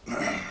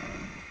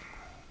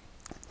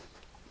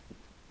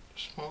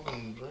smoking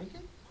and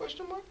drinking?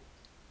 Question mark.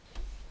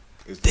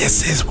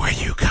 This is where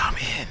you come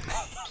in.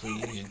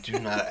 Please do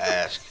not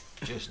ask.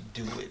 Just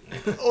do it.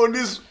 Nigga.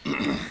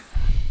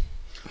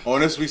 On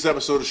this week's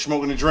episode of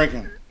Smoking and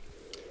Drinking,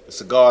 the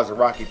cigars of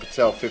Rocky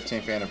Patel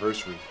 15th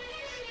anniversary.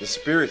 The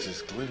spirits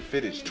is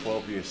Glenfiddich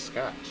 12-year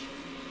Scotch.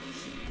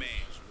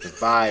 The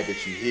vibe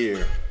that you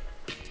hear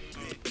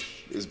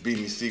is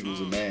Beanie Siegel's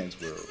A Man's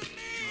World.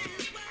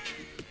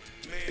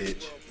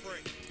 Bitch.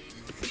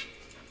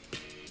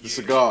 The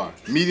cigar,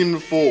 medium to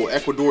full,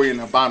 Ecuadorian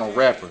Habano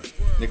wrapper,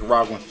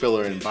 Nicaraguan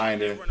filler and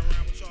binder,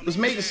 was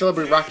made to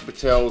celebrate Rocky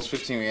Patel's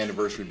 15th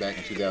anniversary back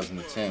in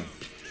 2010.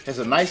 Has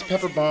a nice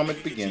pepper bomb at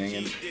the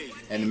beginning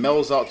and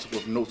mellows out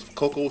with notes of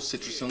cocoa,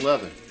 citrus, and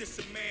leather.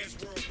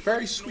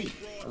 Very sweet,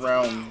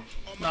 around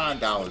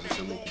 $9 at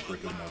your local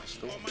brick and mortar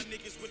store.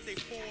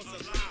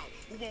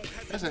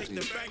 That's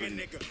actually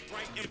pretty good.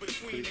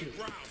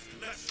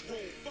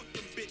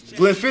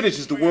 Glenfiddich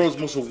is the world's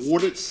most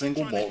awarded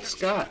single malt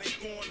Scotch.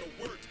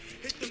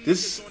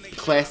 This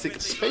classic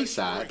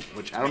Speyside,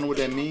 which I don't know what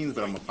that means,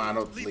 but I'm gonna find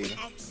out later,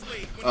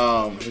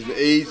 has been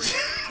aged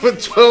for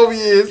 12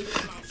 years.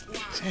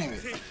 Damn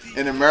it.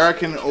 In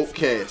American oak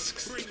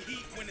casks.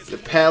 The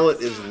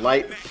palate is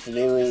light,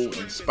 floral,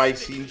 and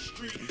spicy.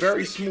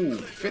 Very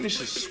smooth. Finish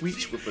is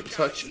sweet with a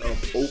touch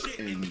of oak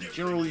and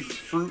generally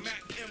fruit,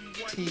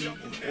 tea, and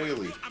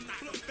oily.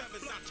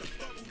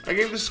 I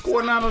gave it a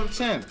score 9 out of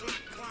 10.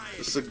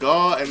 The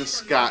cigar and the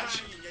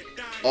Scotch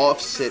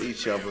offset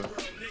each other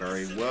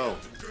very well.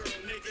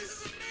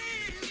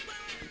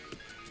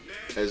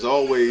 As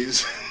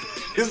always,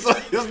 he was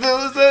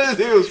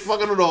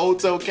fucking on the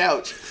hotel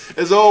couch.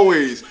 As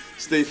always,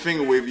 stay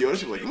finger wavy. Yo, that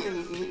shit like, but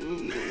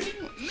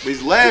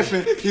he's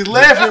laughing,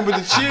 but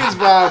the chin's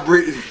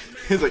vibrating.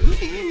 He's like,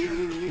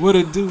 What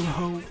it do,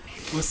 ho?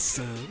 What's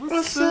up?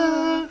 what's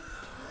up?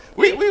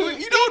 We, you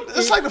know,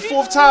 it's like the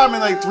 4th time in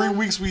like 3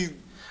 weeks we.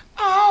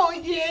 Oh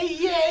yeah.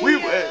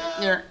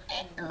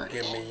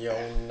 Give me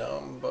your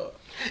number.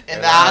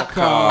 And I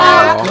call.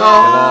 And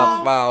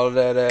I follow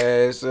that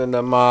ass in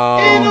the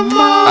mouth.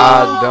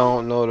 I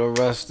don't know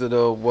the rest of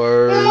the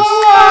words, so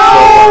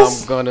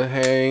I'm gonna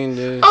hang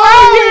this.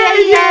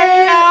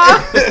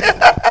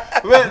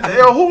 Man,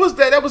 yo, who was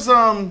that? That was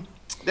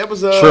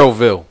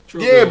Trillville.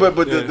 Yeah, but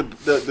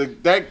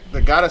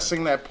the guy that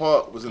sang that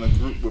part was in a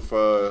group with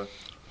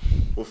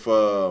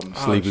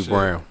Sleepy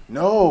Brown.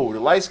 No, the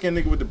light skinned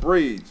nigga with the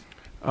braids.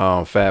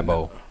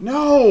 Fabo.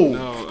 No,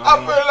 I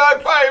feel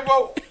like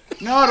Bible.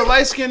 no, the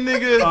light skinned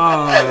nigga.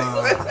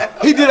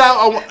 He did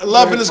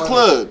Love in His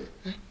Club.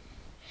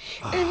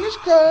 In this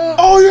club.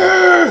 Oh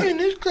yeah. In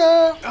this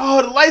club.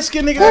 Oh, the light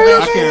skinned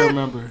nigga. I can't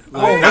remember.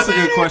 Like, that's a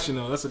good question,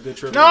 though. That's a good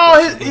trivia. No,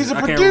 question. he's a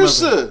I can't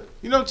producer. remember.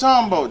 You know what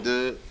I'm talking about,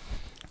 dude.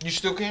 You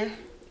still care?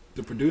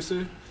 The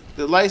producer?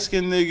 The light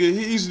skinned nigga.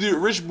 He used to do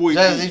Rich Boy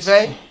Does he beats.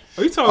 say?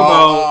 Are you talking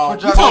about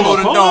Polo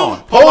the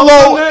Dawn?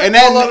 Polo and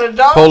that Polo the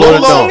Dawn? Polo the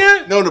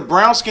Dawn. No, the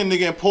brown skinned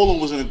nigga and Polo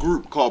was in a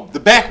group called the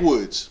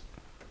Backwoods.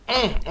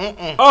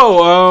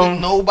 Oh,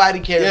 Nobody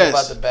cares Yes.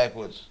 about the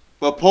Backwoods.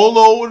 But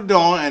Polo the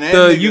Dawn and that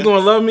the nigga, You Gonna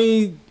Love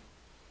Me,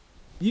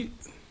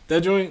 that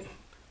joint,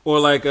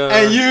 or like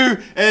and you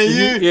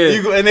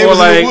yeah. and they Or was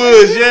like- in the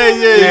woods,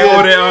 yeah.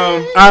 or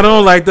that I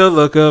don't like the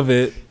look of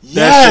it.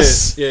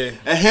 Yes, That shit, yeah.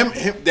 And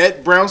him,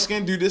 that brown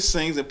skinned dude that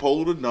sings and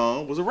Polo the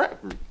Dawn was a rap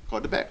group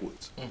called the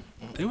Backwoods.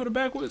 They were the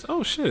Backwoods.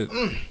 Oh shit.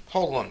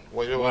 Hold on.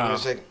 Wait a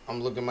second.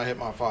 I'm looking at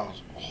my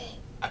files. Oh,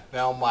 I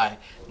found my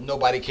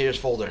Nobody Cares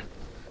folder.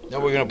 Now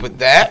we're going to put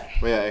that.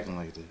 Well, yeah, acting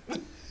like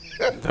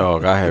that.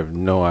 Dog, I have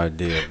no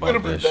idea We're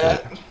about going to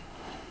that put shit.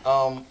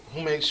 that.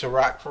 Who makes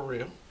Ciroc for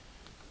real?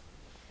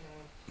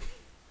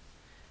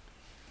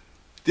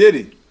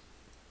 Diddy.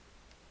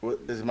 What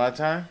is it my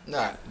time?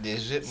 Nah,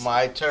 is it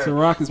my turn?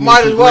 Ciroc is Might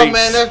as making well, grapes.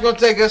 man. That's going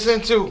to take us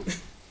into.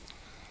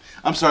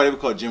 I'm sorry, they were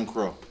called Jim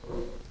Crow.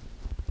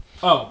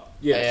 Oh,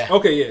 yes. Yeah.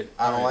 Okay, yeah.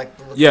 I don't like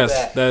the look Yes,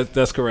 of that.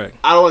 that's correct.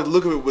 I don't like the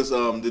look of it. Was the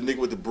nigga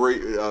with the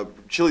braid,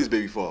 Chili's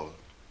baby father?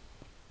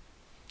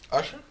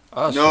 Usher?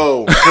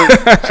 No,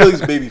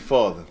 Chili's baby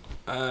father.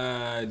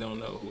 I don't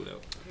know who that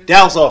was.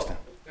 Dallas Austin.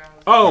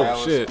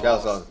 Oh, shit.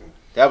 Dallas Austin.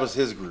 That was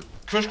his group.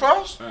 Criss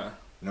Cross?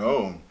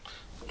 No.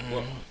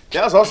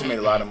 Dallas Austin made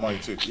a lot of money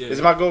too. Yeah. Is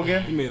it my go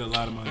again? He made a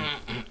lot of money.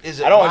 Is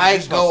it I don't my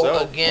introduce go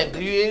myself. again? Do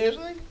you hear this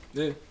thing?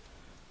 Yeah.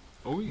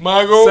 Oh,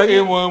 My go Second.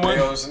 in one.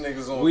 Those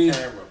niggas on We-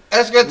 camera.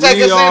 That's going to take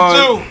We us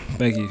are- into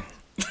Thank you.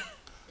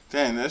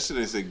 Damn, that shit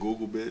they say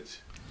Google, bitch.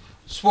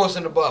 Sports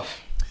in the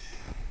Buff.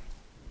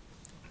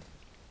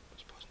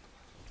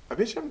 I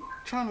bet you I'm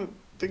trying to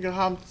think of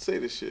how I'm to say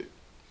this shit.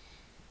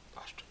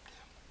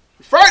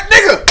 Frank,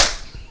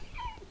 nigga!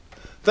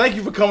 Thank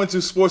you for coming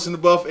to Sports in the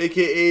Buff,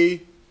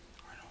 a.k.a.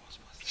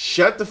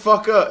 Shut the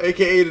fuck up,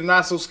 a.k.a. the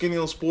Not So Skinny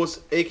on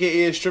Sports,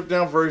 a.k.a. a stripped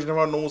down version of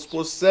our normal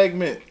sports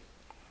segment.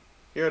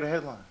 Here are the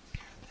headlines.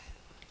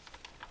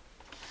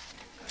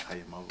 How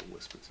your mother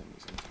whispered to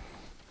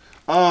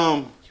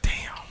me.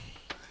 Damn.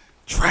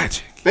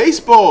 Tragic.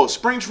 Baseball,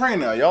 spring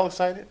training. Are y'all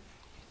excited?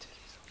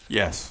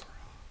 Yes.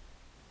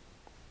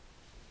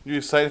 You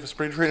excited for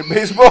spring training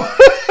baseball?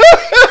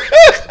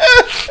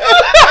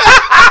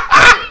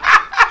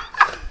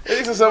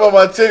 He said something about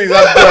my titties.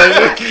 I'm done.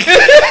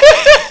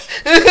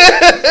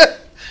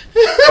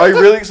 Are you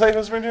really excited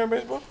for spring training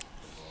baseball?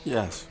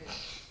 Yes.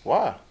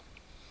 Why?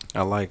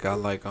 I like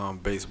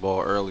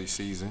baseball early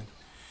season.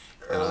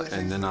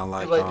 And then I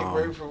like the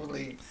Grapefruit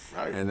League.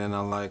 Right. and then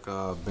I like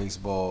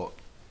baseball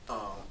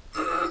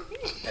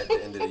at the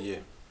end of the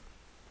year.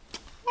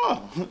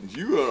 Oh,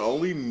 you are the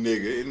only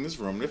nigga in this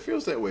room that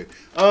feels that way.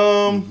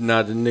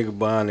 Not the nigga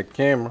behind the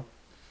camera.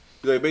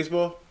 You like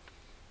baseball?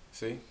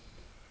 See?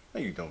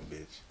 No, you don't,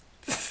 bitch.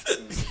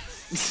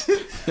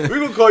 We're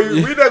gonna call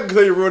you. We're not gonna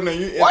call you real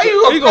name. Why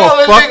you He gonna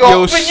gonna call fuck a nigga? your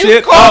When you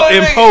shit call up a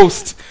in nigga-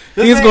 post.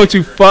 He's going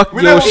to fuck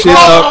we your never shit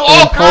Call him up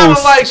all in kind of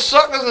post. like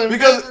suckers and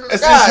because bitches.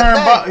 it's God intern.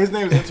 dang. His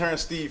name is intern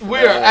Steve. We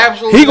are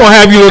absolutely. He gonna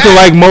have you looking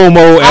like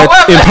Momo in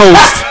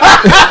post.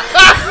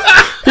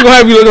 He gonna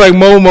have you looking like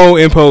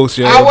Momo in post,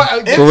 yo. For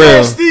Intern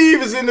real.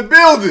 Steve is in the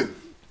building.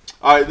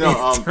 All right,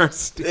 no. Intern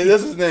Steve. And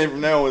that's his name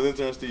from now on.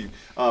 Intern Steve.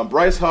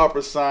 Bryce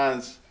Harper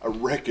signs a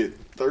record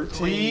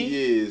 13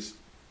 years,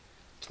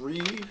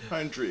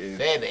 330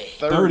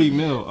 30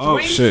 mil. Oh,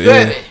 330. shit,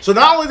 yeah. So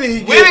not only did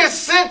he With get,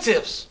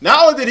 incentives,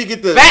 not only did he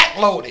get the,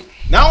 backloaded.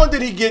 not only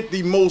did he get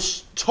the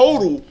most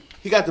total,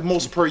 he got the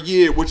most per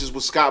year, which is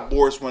what Scott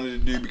Boras wanted to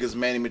do because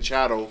Manny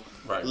Machado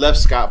left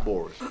Scott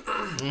Boras.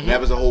 And that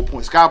was the whole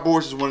point. Scott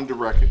Boras just wanted the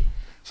record.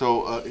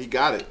 So he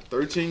got it.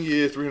 13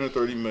 years,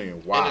 330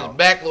 million. Wow. And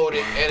it's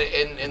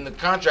backloaded, and the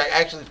contract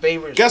actually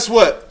favors. Guess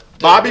what?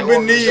 Bobby the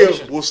Bonilla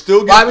organization. will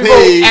still get Bobby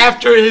paid Bo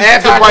after his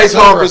Bryce contract's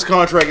over. Harper's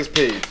contract is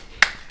paid.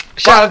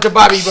 Shout out to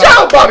Bobby Bo.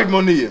 Shout out Bobby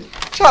Bonilla.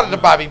 Shout out to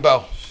Bobby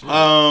Bo.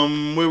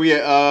 Where we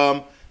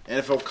at?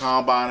 NFL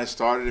Combine has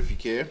started. If you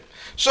care.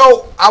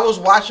 So I was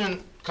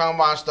watching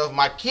Combine stuff.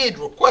 My kid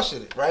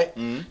requested it, right?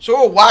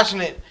 So we're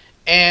watching it,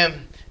 and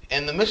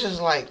the missus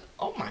is like,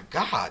 "Oh my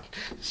God,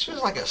 this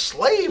feels like a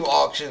slave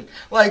auction.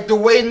 Like the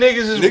way niggas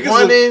is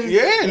running."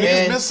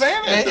 Niggas been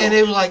saying that. And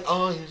they was like,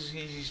 "Oh,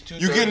 he's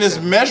 237. You getting his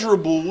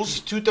measurables He's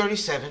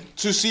 237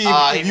 to see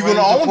if you're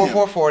gonna own him.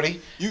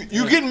 440.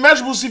 You getting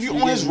measurables if you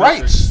own his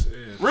rights.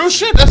 Real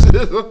shit. That's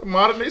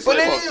modern day But slave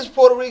it auction. is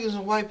Puerto Ricans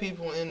and white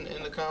people in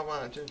the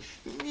Combine too.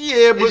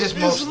 Yeah, but just it's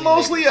mostly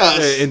mostly us.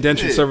 Yeah,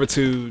 indentured Yeah.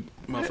 servitude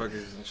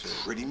motherfuckers and shit.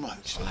 Pretty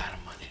much. A lot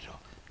of money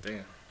though.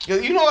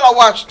 Damn. You know what I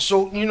watched?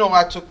 So you know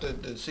I took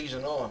the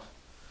season off.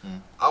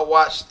 I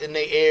watched and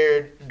they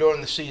aired during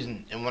the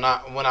season. And when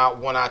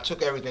I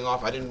took everything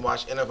off, I didn't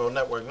watch NFL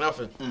Network,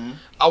 nothing.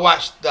 I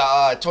watched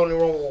Tony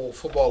Romo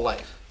Football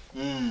Life.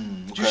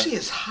 Did you see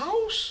his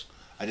house?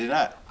 I did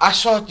not. I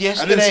saw it I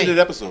yesterday. didn't see that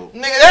episode.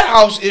 Nigga, that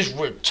house is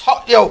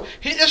retarded. Yo,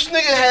 this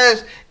nigga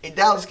has a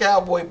Dallas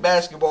Cowboy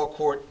basketball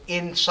court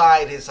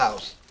inside his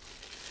house.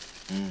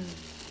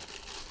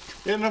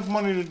 He had enough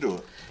money to do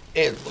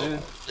it.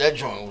 That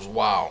joint was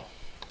wild.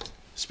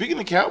 Speaking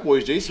of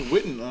Cowboys, Jason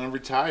Witten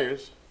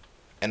retires.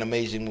 An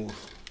amazing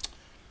move.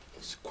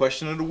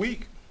 Question of the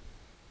week.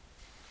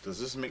 Does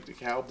this make the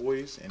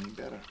Cowboys any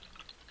better?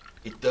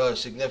 It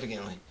does,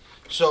 significantly.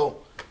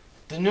 So,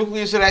 the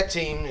nucleus of that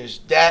team is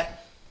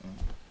Dak,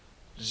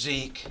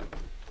 Zeke,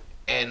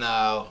 and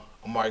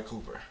Amari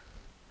Cooper.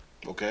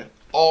 Okay.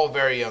 All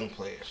very young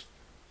players.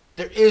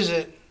 There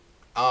isn't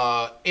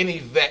any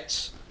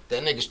vets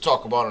that niggas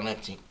talk about on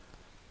that team.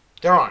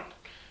 There aren't.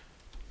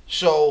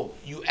 So,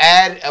 you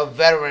add a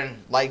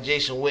veteran like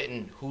Jason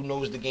Witten, who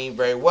knows the game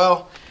very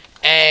well,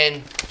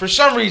 and for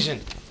some reason,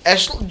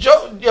 Jason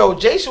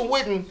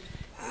Witten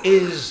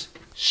is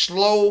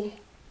slow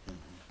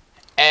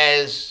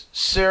as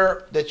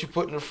syrup that you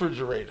put in the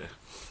refrigerator.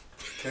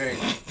 Okay.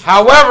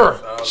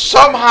 However,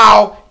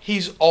 somehow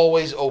he's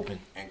always open.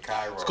 And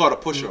Cairo. It's called a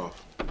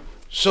push-off.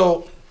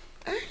 So,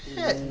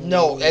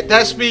 no, at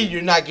that speed,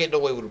 you're not getting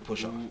away with a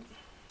push-off.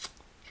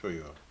 Sure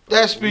you are.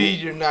 That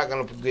speed, you're not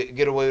going to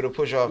get away with a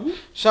push-off.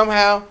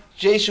 Somehow,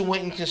 Jason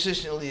Witten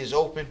consistently is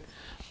open.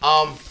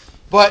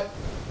 But,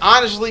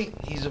 honestly,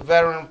 he's a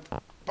veteran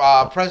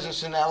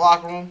presence in that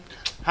locker room.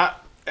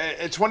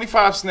 At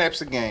 25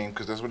 snaps a game,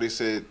 because that's what they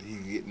said he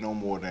get no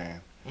more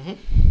than.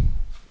 Mm-hmm.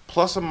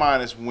 Plus or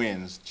minus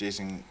wins,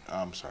 Jason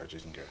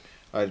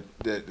Garrett,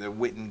 that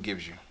Witten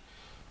gives you.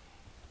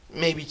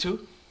 Maybe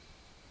 2.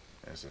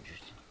 That's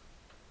interesting.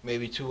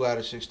 Maybe 2 out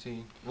of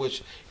 16.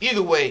 Which,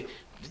 either way,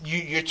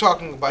 you're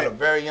talking about a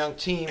very young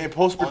team. In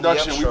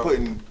post-production, we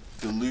putting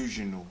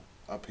delusional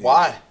up here.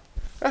 Why?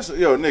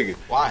 Nigga.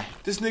 Why?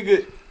 This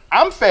nigga,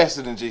 I'm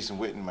faster than Jason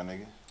Witten, my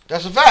nigga.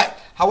 That's a fact.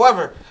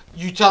 However,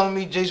 you telling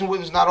me Jason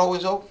Witten's not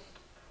always open?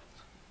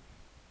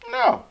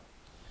 No.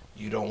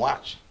 You don't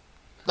watch.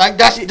 Like,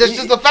 that's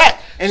just a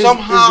fact. And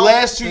somehow, his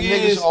last 2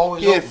 years,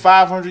 he had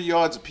 500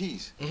 yards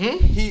apiece.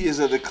 Mm-hmm. He is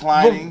a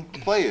declining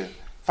player.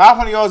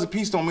 500 yards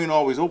apiece don't mean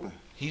always open.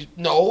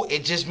 No,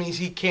 it just means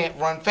he can't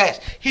run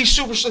fast. He's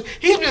super slow.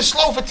 He's been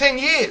slow for 10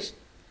 years.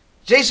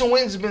 Jason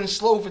Witten's been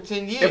slow for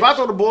 10 years. If I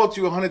throw the ball to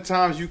you 100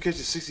 times, you catch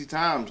it 60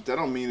 times, that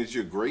don't mean that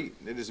you're great.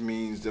 It just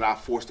means that I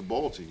forced the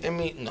ball to you.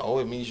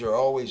 It means you're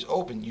always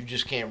open. You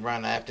just can't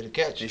run after the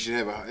catch. He should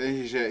have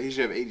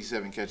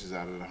 87 catches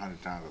out of the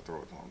 100 times I throw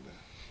it to him then,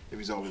 if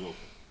he's always open.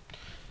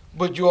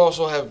 But you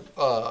also have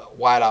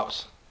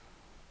wideouts,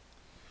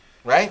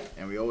 right?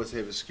 And we always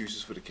have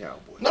excuses for the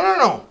Cowboys.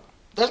 No.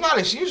 That's not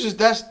excuses.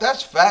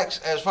 That's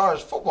facts as far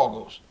as football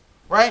goes,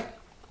 right?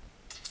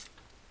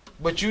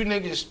 But you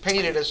niggas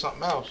paint it as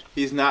something else.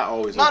 He's not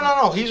always open.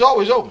 No. He's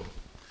always open.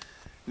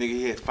 Nigga,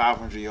 he had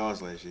 500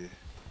 yards last year.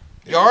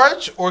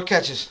 Yards or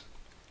catches?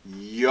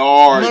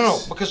 Yards. No,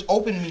 because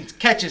open means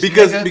catches.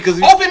 Because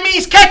open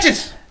means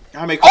catches.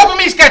 Open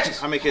means catches.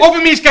 How many catches?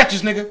 Open means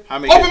catches, nigga.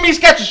 Open means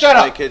catches. Shut How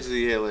up. many catches did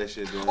he have last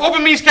year? Dude?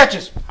 Open means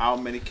catches. How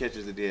many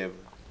catches did he have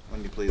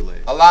when he played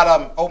last? A lot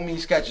of them. Open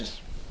means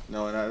catches.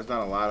 No, it's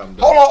not a lot of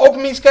them. Hold on.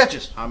 Open means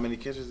catches. How many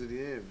catches did he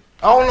have?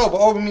 I don't know, but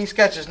open means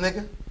catches,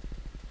 nigga.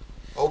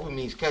 Open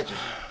means catches.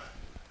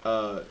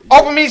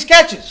 Open means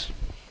catches.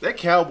 That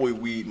cowboy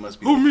weed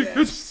must be. Open means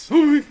catches.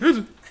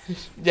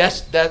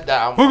 Yes, that.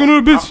 I'm fucking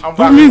on the bitch. I'm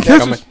Open means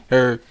catches.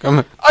 Come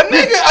here.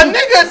 A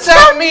nigga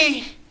tell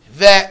me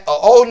that a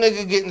old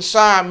nigga getting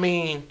signed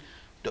mean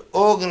the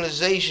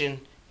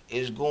organization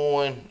is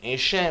going in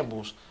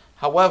shambles.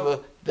 However,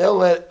 they'll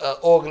let an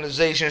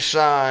organization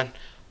sign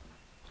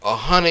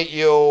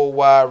 100-year-old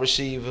wide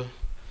receiver,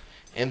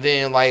 and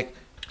then like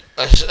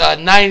a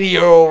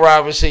 90-year-old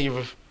wide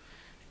receiver,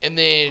 and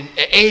then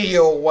an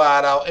 80-year-old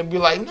wide out, and be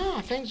like, nah,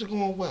 things are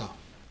going well.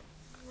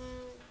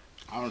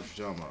 I don't know what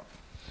you're talking about.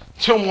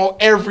 Talking about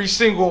every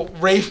single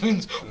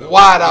Ravens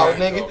wide out,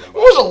 nigga. What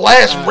was the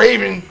last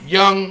Raven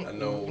young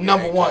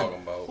number one?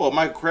 Well,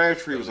 Mike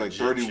Crabtree was like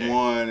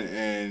 31,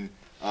 and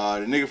the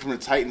nigga from the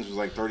Titans was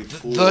like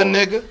 34. The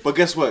nigga. But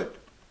guess what?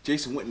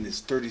 Jason Witten is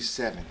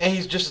 37. And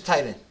he's just a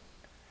tight end.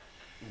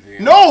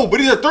 Yeah. No, but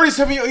he's a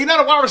 37-year-old. He's not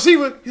a wide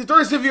receiver. He's a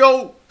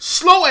 37-year-old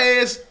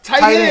slow-ass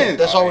tight end.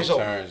 That's always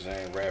open. Turns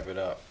and wrap it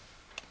up.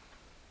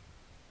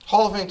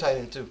 Hall of Fame tight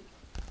end, too.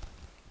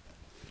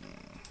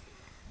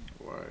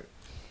 Right.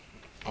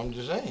 I'm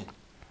just saying.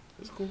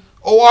 It's cool.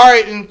 Oh, all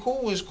right, and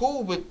cool is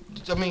cool, but,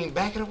 I mean,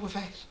 back it up with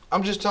facts.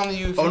 I'm just telling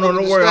you. If you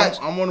don't worry.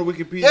 I'm on the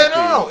Wikipedia. Yeah,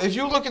 no. If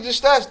you look at the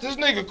stats, this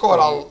nigga caught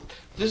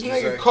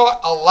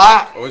a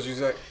lot. What'd you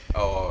say?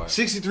 Oh,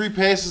 63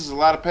 passes, a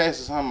lot of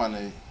passes, huh, my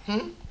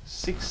nigga?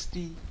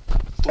 60.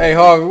 Hey,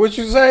 Harvey, what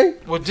you say?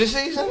 What, this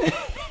season?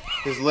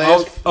 His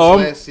last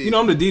season. You know,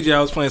 I'm the DJ. I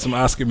was playing some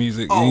Oscar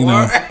music. Oh, you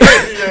know. Yeah,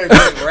 the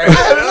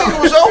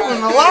nigga was open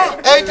a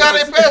lot. Every time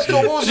they passed to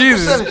him, what was the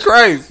percentage? Jesus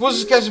Christ. What's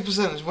his catching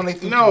percentage when they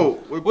threw? No.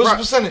 What's the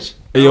percentage?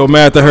 Hey, yo,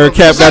 man, I heard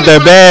Cap got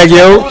that bag,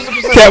 yo.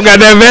 Cap got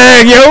that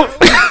bag, yo.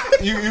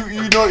 You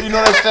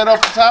know that stat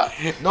off the top?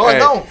 No, I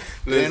don't.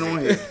 They ain't on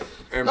here.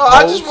 No,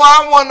 I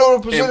want to know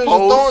the percentage of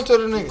throwing to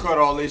the nigga. You cut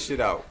all this shit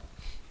out.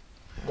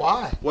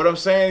 Why? What I'm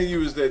saying to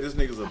you is that this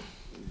nigga's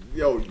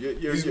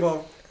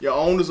your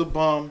owner's a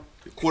bum,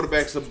 your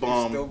quarterback's a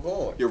bum, still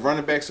going. your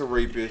running back's a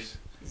rapist.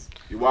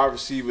 Your wide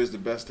receiver is the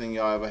best thing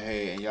y'all ever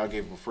had, and y'all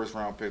gave him a first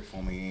round pick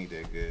for me. He ain't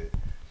that good.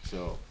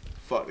 So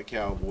fuck the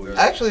Cowboys.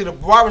 Actually, the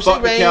wide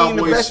receiver ain't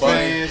the best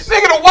player. fans.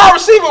 Nigga, the wide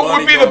receiver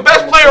would be the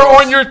best player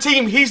on your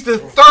team. He's the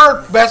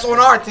third best on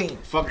our team.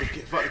 Fuck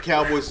the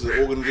Cowboys as an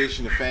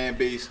organization, the fan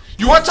base.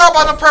 You want to talk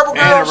about the purple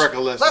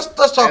girls?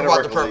 Let's talk And a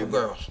about the record purple label.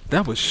 girls.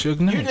 That was Suge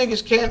You Knight.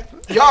 niggas can't.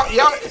 Y'all.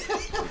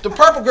 The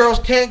purple girls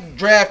can't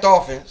draft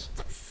offense.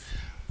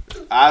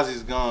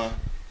 Ozzy's gone.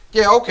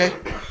 Yeah, okay.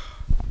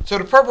 So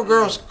the purple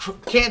girls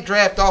can't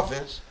draft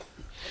offense.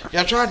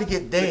 Y'all tried to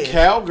get The dead.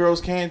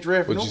 Cowgirls can't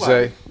draft What you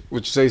nobody. say?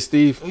 What you say,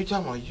 Steve? What you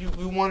talking about?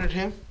 You wanted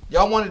him?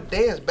 Y'all wanted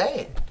Dez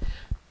bad.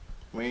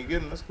 We ain't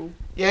getting. That's cool.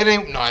 Yeah, it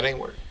ain't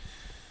working.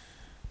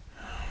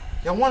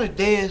 Y'all wanted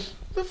Dez.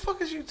 What the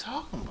fuck is you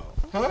talking about?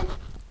 Huh?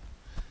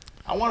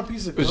 I want a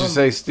piece of What you gum.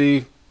 say,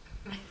 Steve?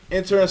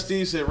 Intern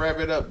Steve said, "Wrap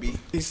it up, B."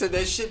 He said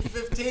that shit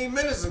 15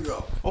 minutes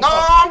ago. No,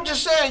 I'm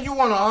just saying you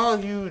want to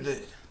argue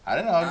that. I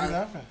didn't argue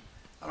nothing.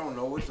 I don't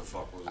know what the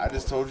fuck was I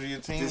just told you your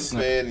team was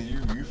bad and you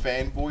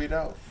fanboyed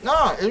out.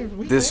 Nah,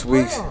 This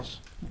week's-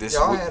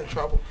 y'all had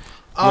trouble.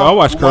 Yo, I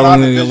watched we won curling our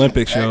in the division,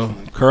 Olympics, yo.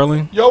 actually.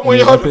 Curling Y'all in won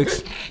the your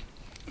Olympics.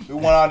 We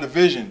won our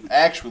division,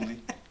 actually.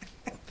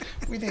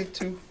 We did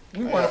too.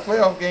 We won a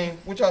playoff game.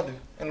 What y'all do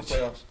in the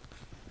playoffs?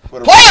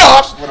 With a-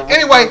 Playoffs? with a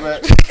Anyway.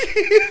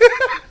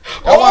 quarterback.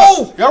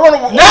 Oh! Y'all run a,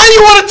 Now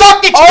you want to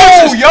talk excuses.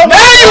 Oh, y'all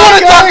now you want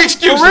to talk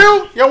excuses. For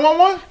real? Y'all want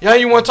one? Now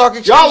you want to talk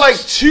excuses. Y'all like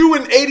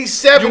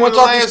 2-87. You wanna in the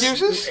talk last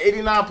excuses?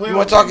 89 playoffs. You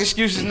want to talk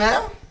excuses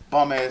now?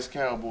 Bum ass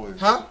Cowboys.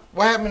 Huh?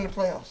 What happened in the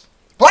playoffs?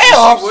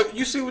 Playoffs?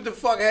 You see what the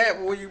fuck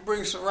happened when you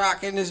bring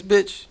Ciroc in this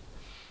bitch?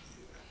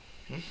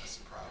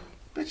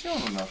 Bitch, you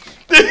don't know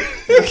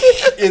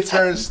nothing.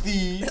 Intern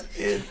Steve.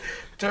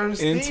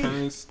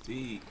 Intern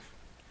Steve.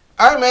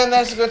 All right, man.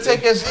 That's gonna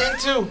take us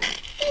into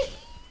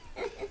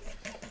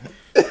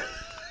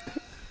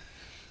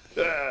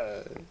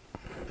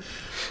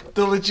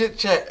the legit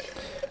check.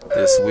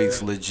 This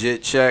week's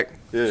legit check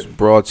Yeah. is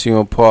brought to you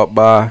in part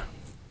by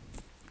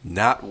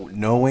not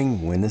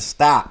knowing when to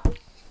stop,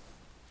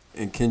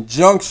 in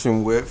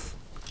conjunction with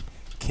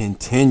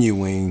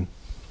continuing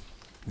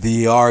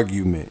the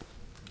argument.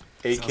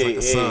 AKA like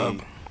a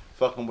sub.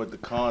 fucking with the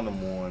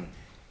condom on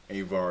and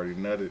you've already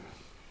nutted.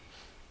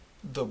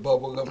 The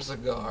bubblegum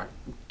cigar.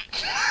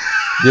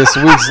 This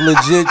week's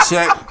legit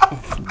check,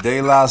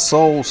 De La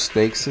Soul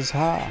Stakes is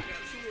High.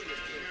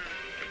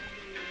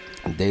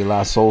 De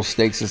La Soul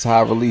Stakes is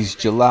High, released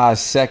July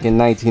 2nd,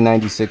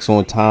 1996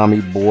 on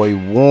Tommy Boy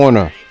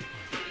Warner.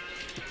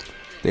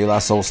 De La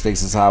Soul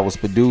Stakes is High was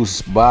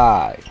produced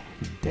by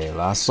De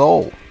La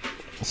Soul,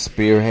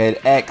 Spearhead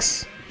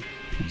X,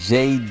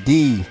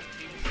 JD,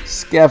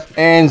 Skeff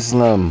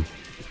Anslem,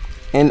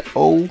 and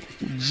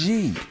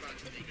OG.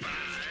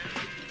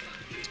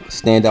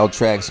 Standout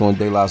tracks on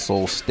De La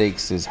Soul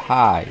Stakes is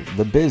High,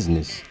 The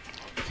Business,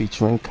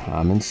 featuring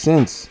Common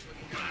Sense.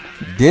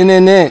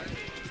 Din-in-it.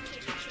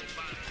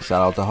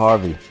 Shout out to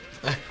Harvey.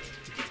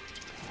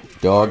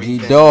 Doggy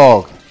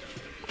Dog.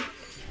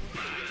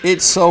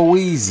 It's So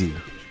Easy.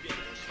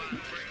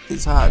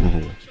 It's hot in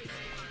here.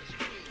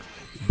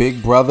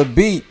 Big Brother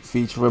Beat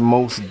featuring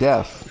Mos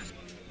Def.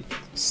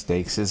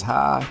 Stakes is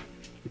High.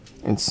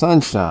 And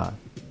Sunshine.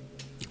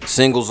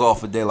 Singles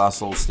off of De La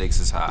Soul Stakes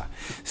is High.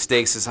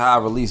 Stakes is High,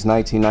 released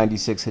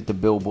 1996, hit the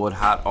Billboard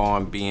Hot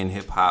R&B and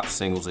Hip Hop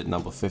singles at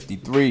number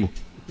 53.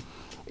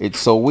 It's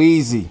So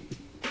Easy,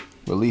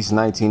 released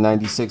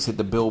 1996, hit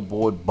the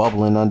Billboard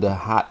Bubbling Under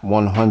Hot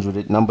 100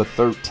 at number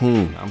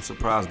 13. I'm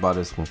surprised by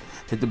this one.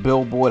 Hit the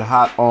Billboard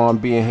Hot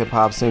R&B and Hip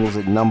Hop singles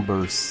at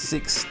number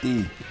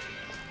 60.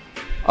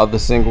 Other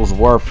singles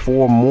were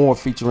Four More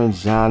featuring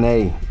John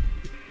A.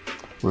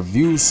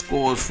 Review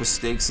scores for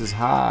Stakes is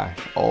High.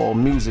 All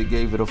Music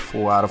gave it a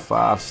 4 out of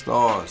 5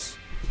 stars.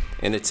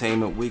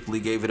 Entertainment Weekly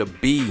gave it a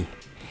B.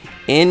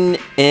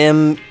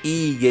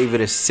 NME gave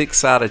it a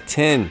 6 out of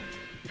 10.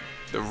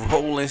 The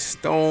Rolling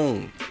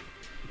Stone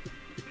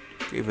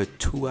gave it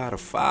 2 out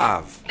of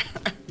 5.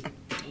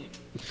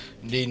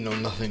 Need know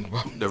nothing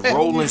about The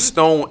Rolling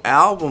Stone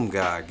album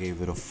guy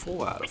gave it a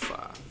 4 out of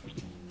 5.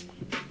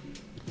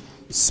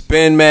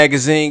 Spin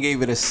Magazine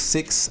gave it a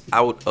 6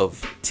 out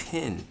of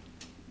 10.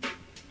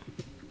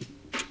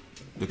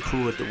 The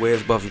crew at the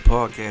Where's Buffy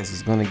podcast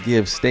is going to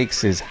give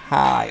Stakes is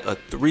High a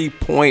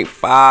 3.5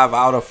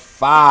 out of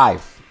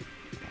 5.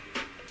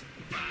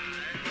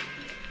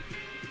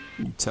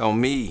 You tell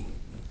me,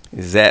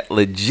 is that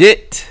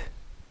legit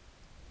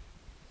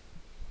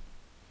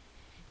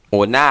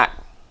or not?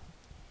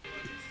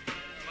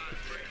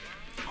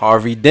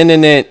 Harvey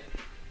Dent.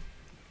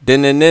 The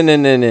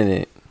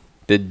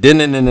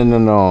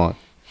on.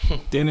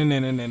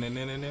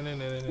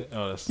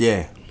 Oh, that's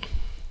Yeah.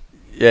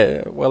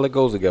 Yeah, well, it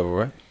goes together,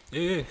 right?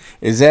 yeah.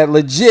 Is that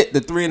legit? The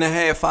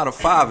 3.5 out of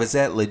 5, is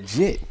that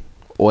legit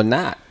or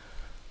not?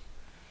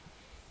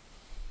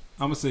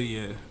 I'm gonna say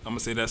yeah. I'm gonna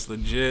say that's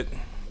legit.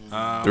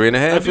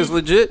 3.5 is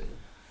legit?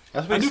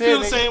 That's I what do he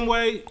feel said, the nigga. same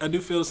way. I do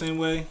feel the same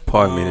way.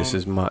 Pardon me, this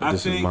is my I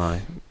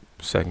think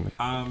segment.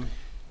 I'm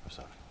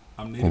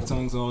native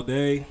tongues all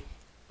day.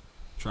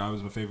 Tribe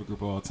is my favorite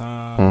group of all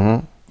time.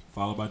 Mm-hmm.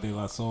 Followed by De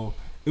La Soul.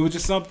 It was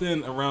just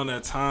something around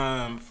that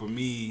time for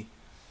me.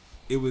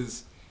 It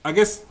was, I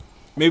guess,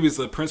 maybe it's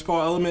a Prince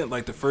Paul element.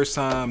 Like the first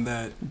time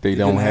that They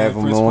don't didn't have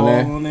him Prince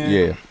on Paul there.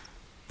 Yeah.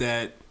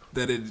 That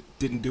it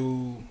didn't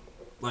do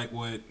like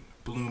what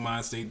Balloon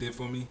Mind State did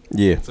for me.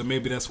 Yeah. So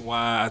maybe that's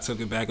why I took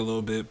it back a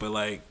little bit. But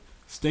like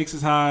Stakes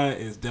is High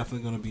is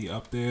definitely going to be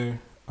up there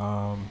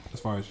as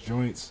far as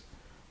joints.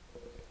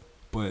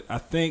 But I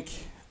think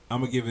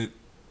I'm going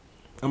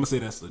to say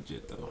that's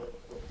legit though.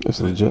 It's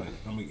legit.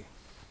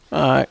 All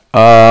right.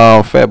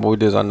 Fatboy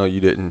Diz, I know you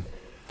didn't.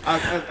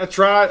 I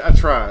tried.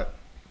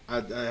 I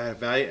had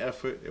valiant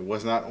effort. It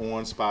was not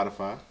on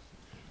Spotify.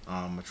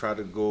 I tried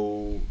to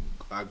go.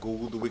 I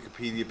googled the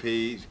Wikipedia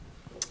page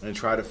and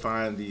tried to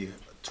find the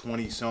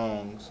 20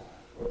 songs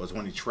or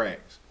 20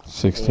 tracks.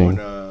 16.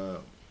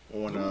 On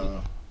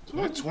 20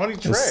 It's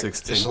tracks.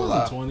 16. It's a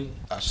lot. 20.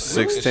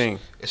 16.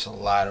 It's a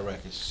lot of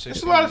records. 16,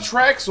 It's a lot of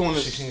tracks on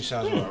this. 16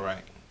 sounds about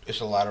right.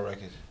 It's a lot of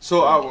records.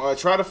 So I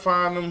tried to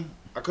find them.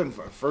 I couldn't.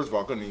 First of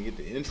all, I couldn't even get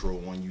the intro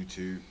on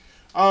YouTube.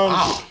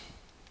 Wow.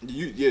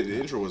 The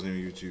intro wasn't on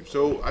YouTube.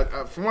 So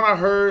I from what I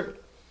heard,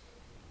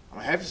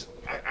 I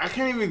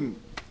can't even.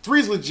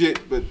 3's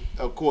legit, but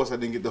of course I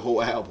didn't get the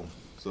whole album.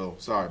 So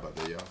sorry about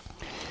that, y'all.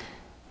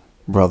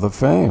 Brother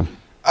Fam.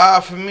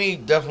 For me,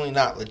 definitely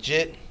not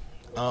legit.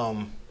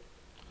 One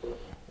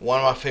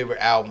of my favorite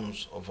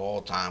albums of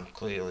all time,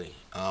 clearly.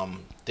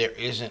 There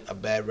isn't a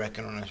bad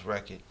record on this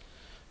record.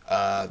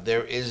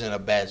 There isn't a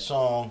bad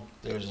song.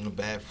 There isn't a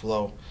bad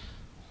flow.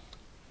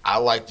 I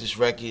like this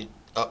record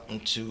up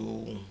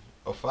into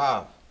a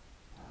 5.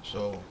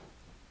 So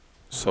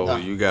nah.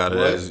 You got it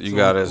as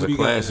a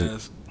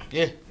classic.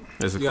 Yeah.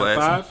 It's a You classic.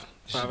 got 5?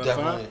 5 out of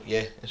 5?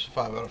 Yeah, it's a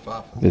 5 out of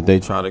 5. Did they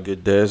try to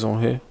get Dez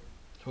on here?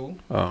 Who?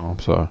 Oh, I'm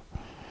sorry.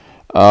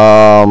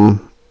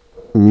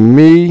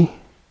 Me,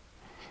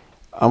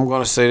 I'm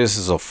gonna say this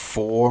is a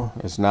 4.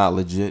 It's not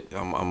legit.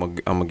 I'm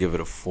gonna give it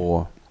a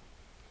 4.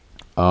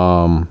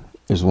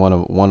 It's one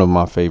of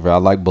my favorite. I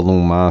like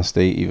Balloon Mind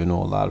State, even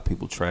though a lot of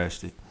people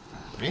trashed it.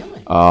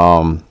 Really?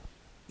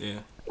 Yeah.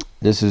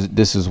 This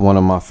is one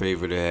of my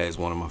favorite. It has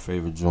one of my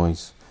favorite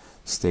joints.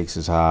 Stakes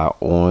is High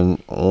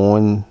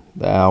on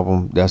the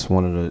album. That's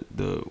one of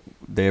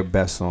their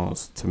best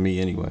songs to me,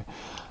 anyway.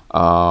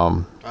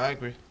 I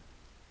agree.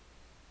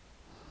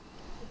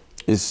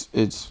 It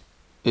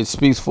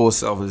speaks for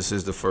itself. This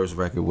is the first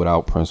record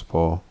without Prince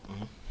Paul.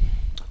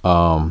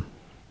 Mm-hmm.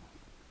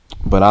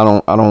 But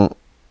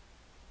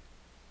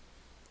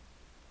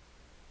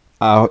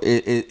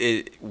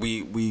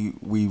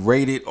we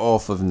rate it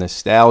off of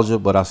nostalgia,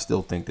 but I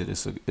still think that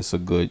it's a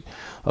good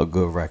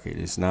record.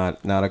 It's not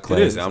a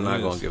classic. I'm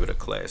not gonna give it a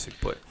classic,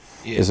 but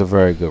it's a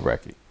very good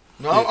record.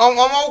 No,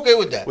 I'm okay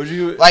with that. Would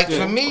you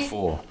for me?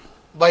 4.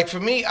 Like for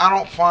me, I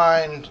don't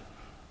find,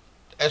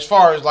 as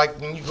far as like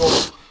when you go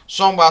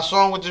song by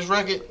song with this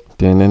record,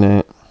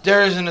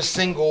 there isn't a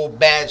single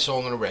bad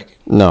song on the record.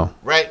 No.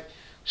 Right?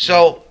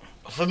 So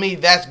for me,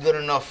 that's good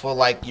enough for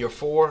like your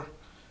 4.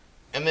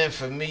 And then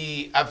for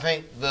me, I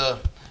think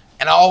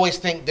and I always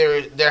think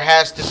there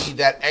has to be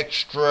that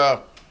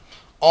extra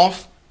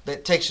oomph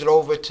that takes it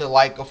over to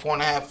like a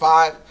 4.5,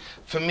 5.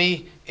 For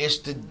me, it's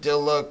the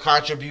Dilla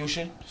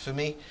contribution for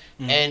me,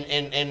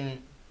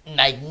 and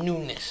like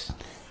newness.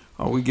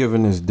 Are we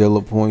giving this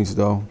Dilla points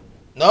though?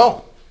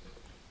 No.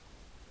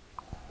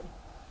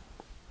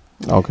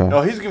 Okay.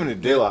 No, he's giving it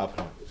De La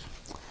points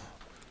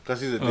because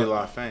he's a De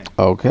La fan.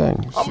 Okay.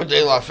 I'm a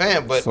De La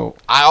fan, but So-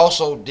 I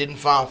also didn't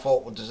find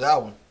fault with this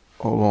album.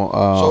 Hold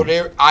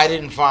on. I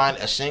didn't find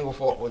a single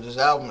fault with this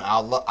album.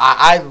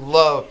 I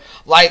love,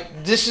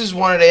 like, this is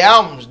one of the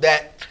albums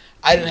that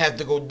I didn't have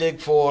to go dig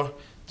for.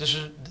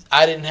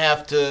 I didn't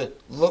have to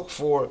look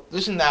for.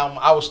 This is an album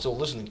I was still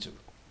listening to.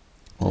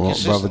 Hold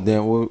on, Brother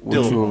Dan, what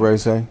you and Ray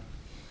say?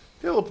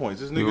 Dilla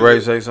points. This nigga. You Ray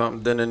say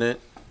something? Then No,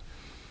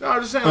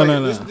 I'm just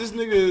saying. This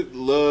nigga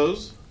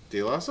loves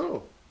De La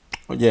Soul.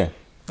 Oh, yeah.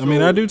 I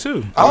mean, I do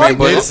too. I like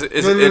but this.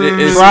 it's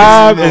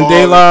Tribe and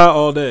De La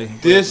all day.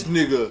 This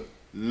nigga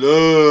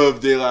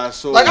love De La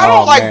Soul. Like, I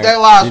don't like De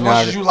La as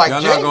much as you like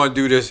Y'all Jay. not gonna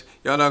do this.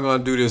 Y'all not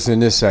gonna do this in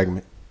this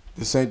segment.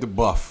 This ain't the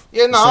buff.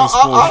 Yeah, no, This ain't I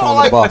sports don't on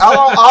like. the buff.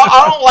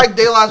 I don't like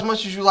De La as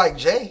much as you like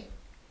Jay.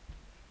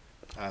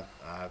 I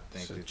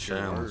think a it's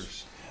challenge.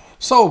 yours.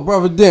 So,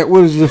 Brother Dent,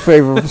 what is your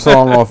favorite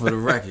song off of the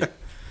record?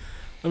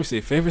 Let me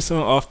see. Favorite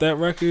song off that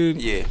record?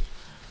 Yeah.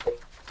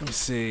 Let me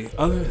see.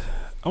 I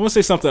want to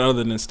say something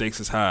other than Stakes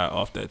is High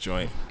off that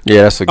joint.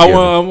 Yeah, that's a I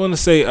given. want to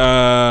say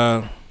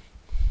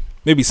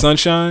maybe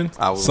Sunshine.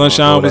 was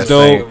Sunshine was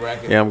gonna dope. go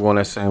that same- Yeah, I'm going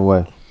that same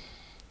way.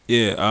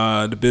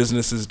 Yeah, The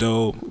Business is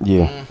dope.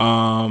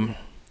 Yeah.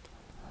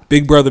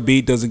 Big Brother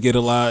Beat doesn't get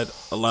a lot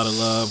of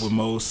love with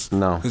most.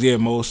 No. Because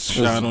most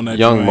shine on that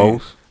Young joint.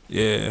 Most.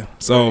 Yeah.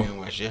 So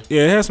Yeah.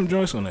 yeah, it has some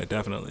joints on that,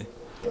 definitely.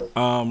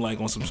 Like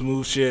on some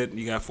smooth shit.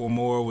 You got 4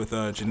 More with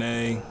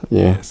Janae.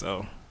 Yeah.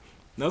 So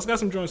no, it's got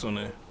some joints on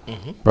there.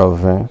 Brother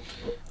Fan.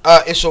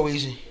 It's so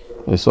easy.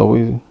 It's so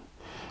easy.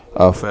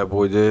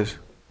 Fatboy Diz.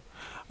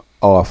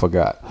 Oh, I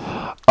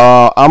forgot.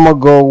 I'm gonna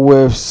go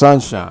with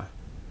Sunshine.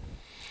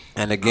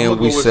 And again,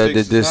 I'ma we go with said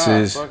that Six this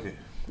Nine. is. Fuck it.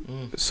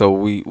 So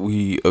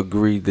we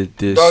agreed that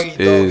this Doggy Dog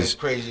is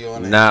crazy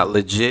on that. not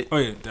legit. Oh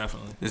yeah,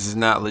 definitely. This is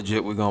not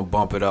legit. We're gonna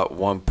bump it up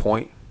 1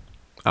 point.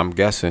 I'm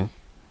guessing.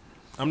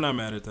 I'm not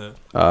mad at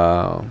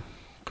that.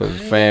 Cause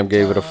fam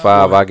gave it a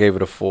 5, I gave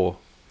it a 4.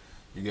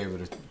 You gave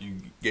it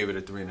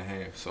a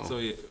 3.5. So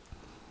yeah,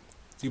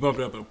 you bump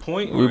it up a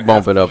point. We or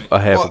bump it up point? a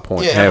half Well, a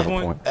point. yeah, half half a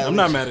a point. I'm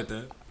not mad at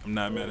that. I'm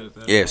not mad at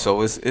that. Yeah,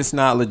 so it's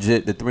not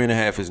legit. The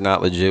 3.5 is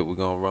not legit. We're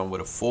gonna run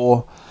with a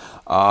 4.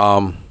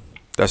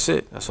 That's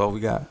it. That's all we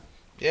got.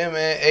 Yeah,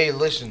 man. Hey,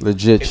 listen.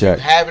 Legit if check.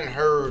 you haven't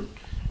heard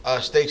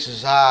Stakes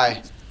is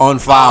High,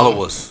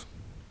 Unfollow us.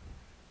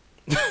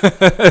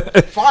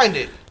 find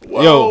it.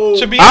 Yo,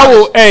 To be I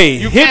will. honest, Hey,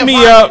 you hit can't me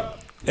find up.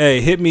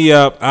 Hey, hit me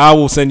up. I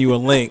will send you a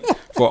link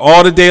for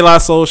all the De La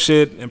Soul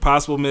shit,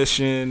 Impossible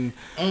Mission,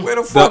 Where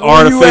the the fuck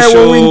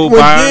artificial. when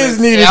violence. Diz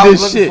needed Yeah, I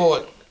was this looking shit? for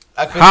it.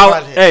 I couldn't How,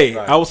 find it. hey,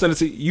 I will send it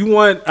to you. You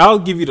want? I'll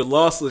give you the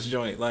lossless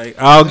joint. Like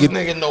I'll This get.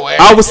 nigga know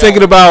I was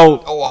thinking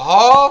about. Oh,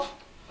 Harv?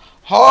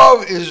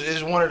 Harv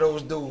is one of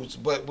those dudes,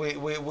 but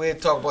we'll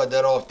talk about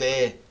that off the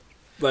air.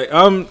 Like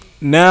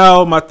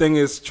now my thing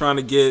is trying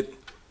to get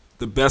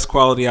the best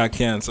quality I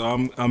can. So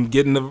I'm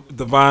getting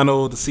the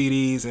vinyl, the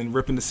CDs, and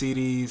ripping the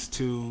CDs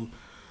to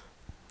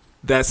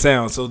that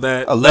sound. So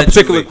that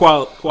particular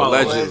quality.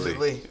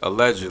 Allegedly.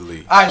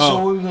 All right, so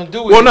what we're gonna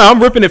do is Well, no,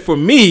 I'm ripping it for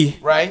me.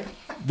 right.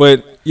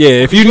 But yeah,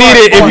 if you need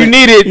it, if you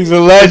need it,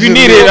 if you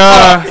need it,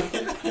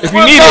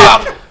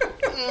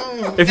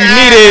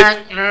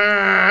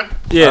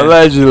 yeah.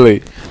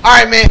 Allegedly. All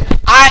right, man.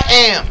 I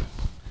am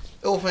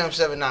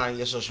IlFam79,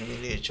 your social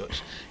media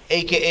choice,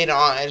 aka the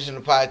Aunt Edison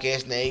of the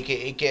podcast, and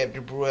aka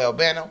Captain Brew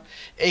Albano,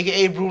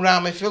 aka Brew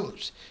Diamond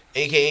Phillips,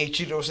 aka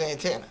Cheeto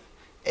Santana,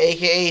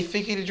 aka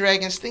Ficky the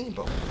Dragon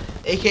Steamboat,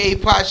 aka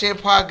Pod Share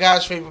Pod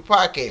God's favorite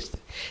podcaster,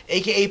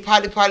 aka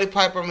Potty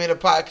Piper. I'm here to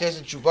podcast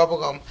and chew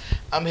bubblegum.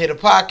 I'm here to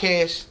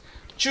podcast,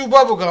 chew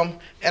bubblegum,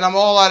 and I'm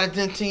all out of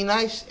Dentine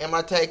Ice and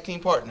my tag team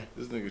partner.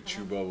 This nigga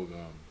chew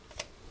bubblegum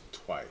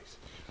twice.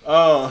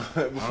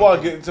 Before I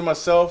get into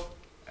myself,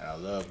 and I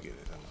love getting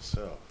into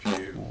myself.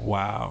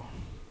 Wow.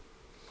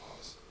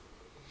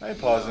 I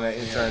ain't pausing that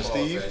intern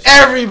Steve.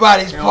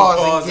 Everybody's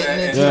pausing,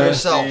 getting into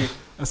herself.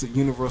 That's a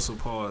universal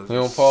pause. We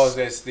don't pause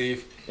that,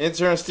 Steve.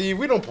 Intern Steve,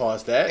 we don't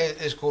pause that.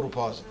 It's cool to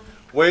pause it.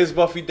 Where's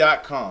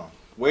Buffy.com?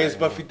 Where's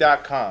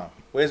Buffy.com?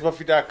 Where's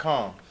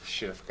Buffy.com?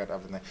 Shit, I forgot the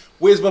other name.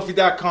 Where's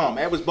Buffy.com?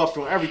 Where's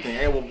Buffy on everything.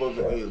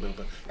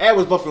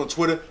 Where's Buffy on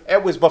Twitter.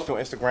 Where's Buffy on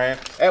Instagram.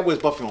 Where's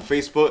Buffy on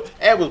Facebook.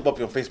 Where's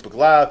Buffy on Facebook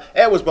Live.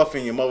 Where's Buffy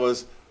and your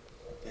mother's.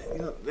 You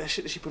know, that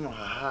shit that she put on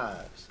her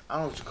hives. I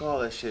don't know what you call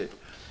that shit.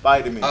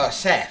 Vitamin.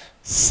 Salve.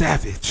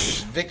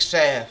 Savage. Vic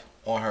Salve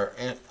on her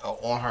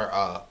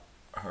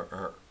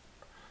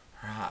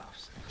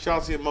hives. Shout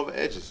out to your mother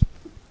edges.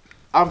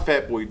 I'm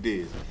Fatboy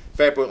Diz.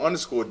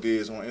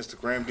 Fatboy_Diz on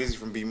Instagram. Dizzy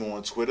from B-More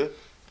on Twitter.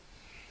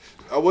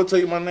 I will tell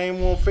you my name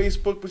on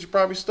Facebook, but you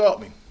probably stalk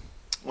me.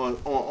 On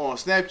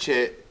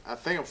Snapchat, I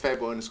think I'm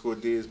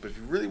Fatboy_Diz, but if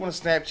you really want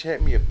to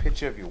Snapchat me a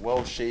picture of your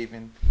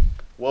well-shaven,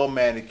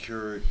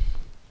 well-manicured,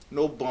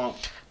 no bump,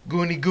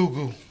 Goonie Goo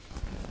Goo.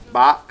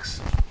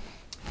 box.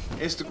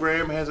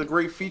 Instagram has a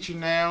great feature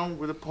now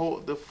where the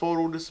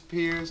photo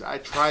disappears. I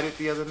tried it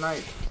the other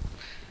night.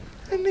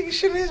 That nigga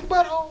shit in his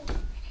butthole.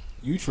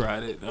 You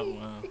tried it. Oh,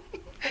 wow.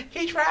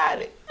 He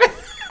tried it.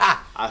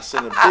 I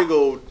sent a big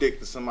old dick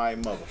to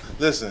somebody's mother.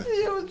 Listen,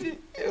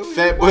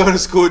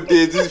 Fatboy_Diz,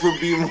 this is from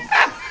B-More.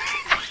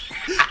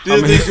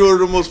 This is one of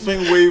the most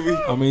finger wavy.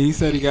 I mean, he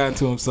said he got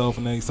into himself,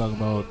 and then he's talking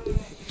about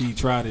he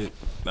tried it.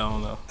 I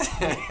don't know.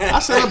 I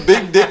sent a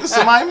big dick to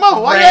somebody's mother.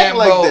 Why you acting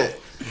like that?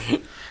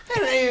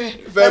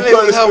 That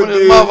nigga helping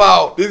his mother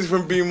out. This is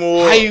from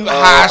B-More. How you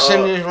high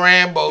sending this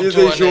Rambo This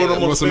to a is showing nigga?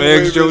 them Want some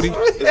eggs, Jody?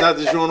 It's not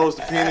the Jonos,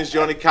 the penis,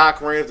 Johnny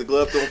Cochran. If the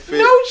glove don't fit,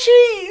 No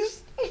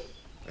cheese.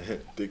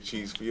 dick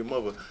cheese for your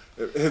mother.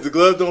 If the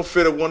gloves don't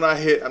fit at one I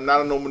hit, I'm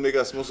not a normal nigga.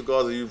 I smoke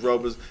cigars, I use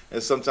rubbers,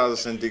 and sometimes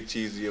I send dick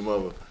cheese to your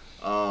mother.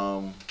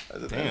 Damn.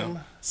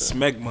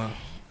 Smegma.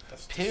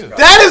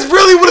 That is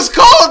really what it's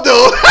called,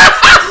 though.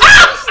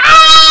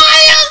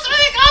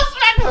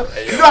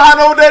 You know how I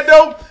know that,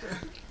 though?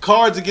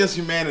 Cards Against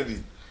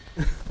Humanity.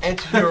 And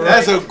to your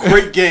right. That's a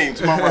great game,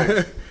 to my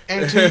right.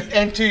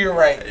 and to your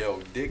right.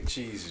 Yo, dick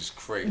cheese is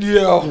crazy.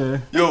 Yo.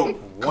 Yo,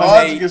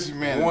 Cards Against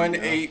Humanity.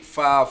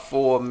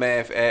 1854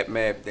 math at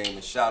Math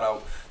Damon. Shout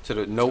out to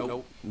the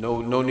no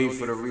need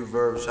for the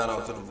reverb. Shout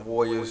out to the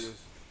Warriors.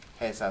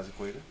 Hand size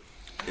equator.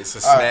 It's a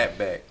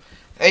snapback.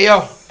 Hey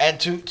yo, and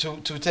to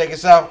take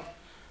us out.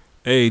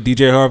 Hey,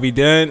 DJ Harvey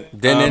Dent,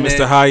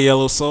 Mr. High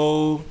Yellow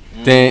Soul,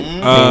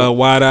 Dent,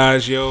 Wide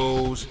Eyes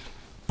Yo's,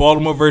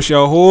 Baltimore VS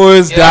Y'all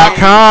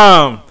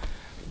Whores.com.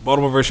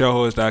 Baltimore VS Y'all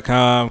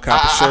Whores.com.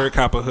 Cop a shirt,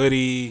 cop a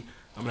hoodie.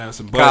 I'm gonna have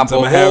some buttons. I'm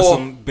gonna have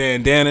some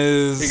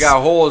bandanas. He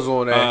got whores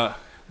on that.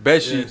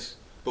 Bed sheets.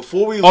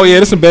 Before we Oh yeah,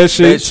 there's some bed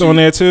sheets on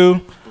there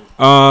too.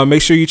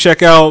 Make sure you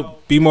check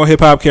out Be More Hip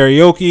Hop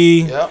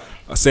Karaoke, Yep.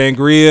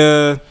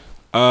 Sangria,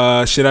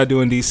 Shit I do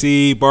in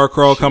DC. Bar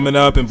crawl coming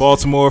up in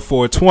Baltimore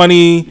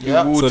 420.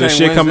 Yep. So the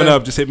shit coming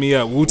up. Just hit me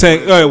up.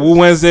 Wu-Tang. Wu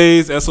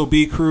Wednesdays. SOB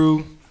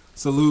crew.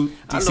 Salute.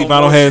 DC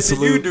Vinyl Head.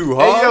 Salute. You do,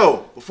 huh? Hey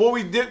yo, before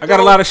we dip, I got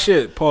a lot of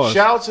shit. Pause.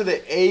 Shout out to the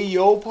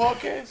Ayo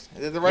podcast.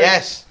 Is that right?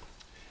 Yes.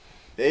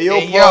 The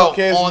Ayo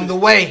podcast on the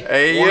way.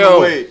 On the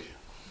way.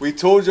 We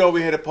told y'all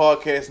we had a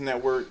podcast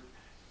network,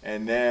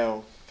 and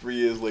now 3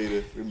 years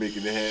later, we're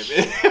making it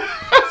happen.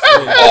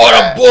 All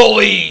the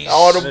bullies.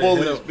 All the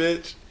bullies,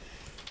 bitch.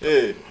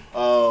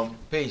 Yeah.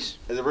 Peace.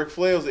 Is it Ric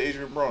Flair or is it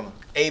Adrian Broner?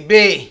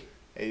 AB.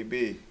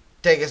 AB.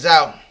 Take us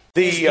out.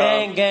 It's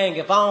gang.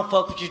 If I don't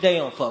fuck with you, they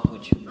don't fuck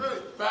with you.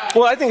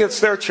 Well, I think it's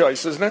their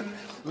choice, isn't it?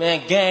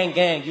 Man,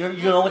 gang. You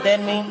know what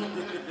that means?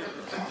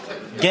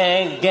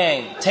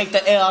 Gang. Take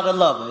the L out of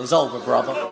lover. It's over, brother.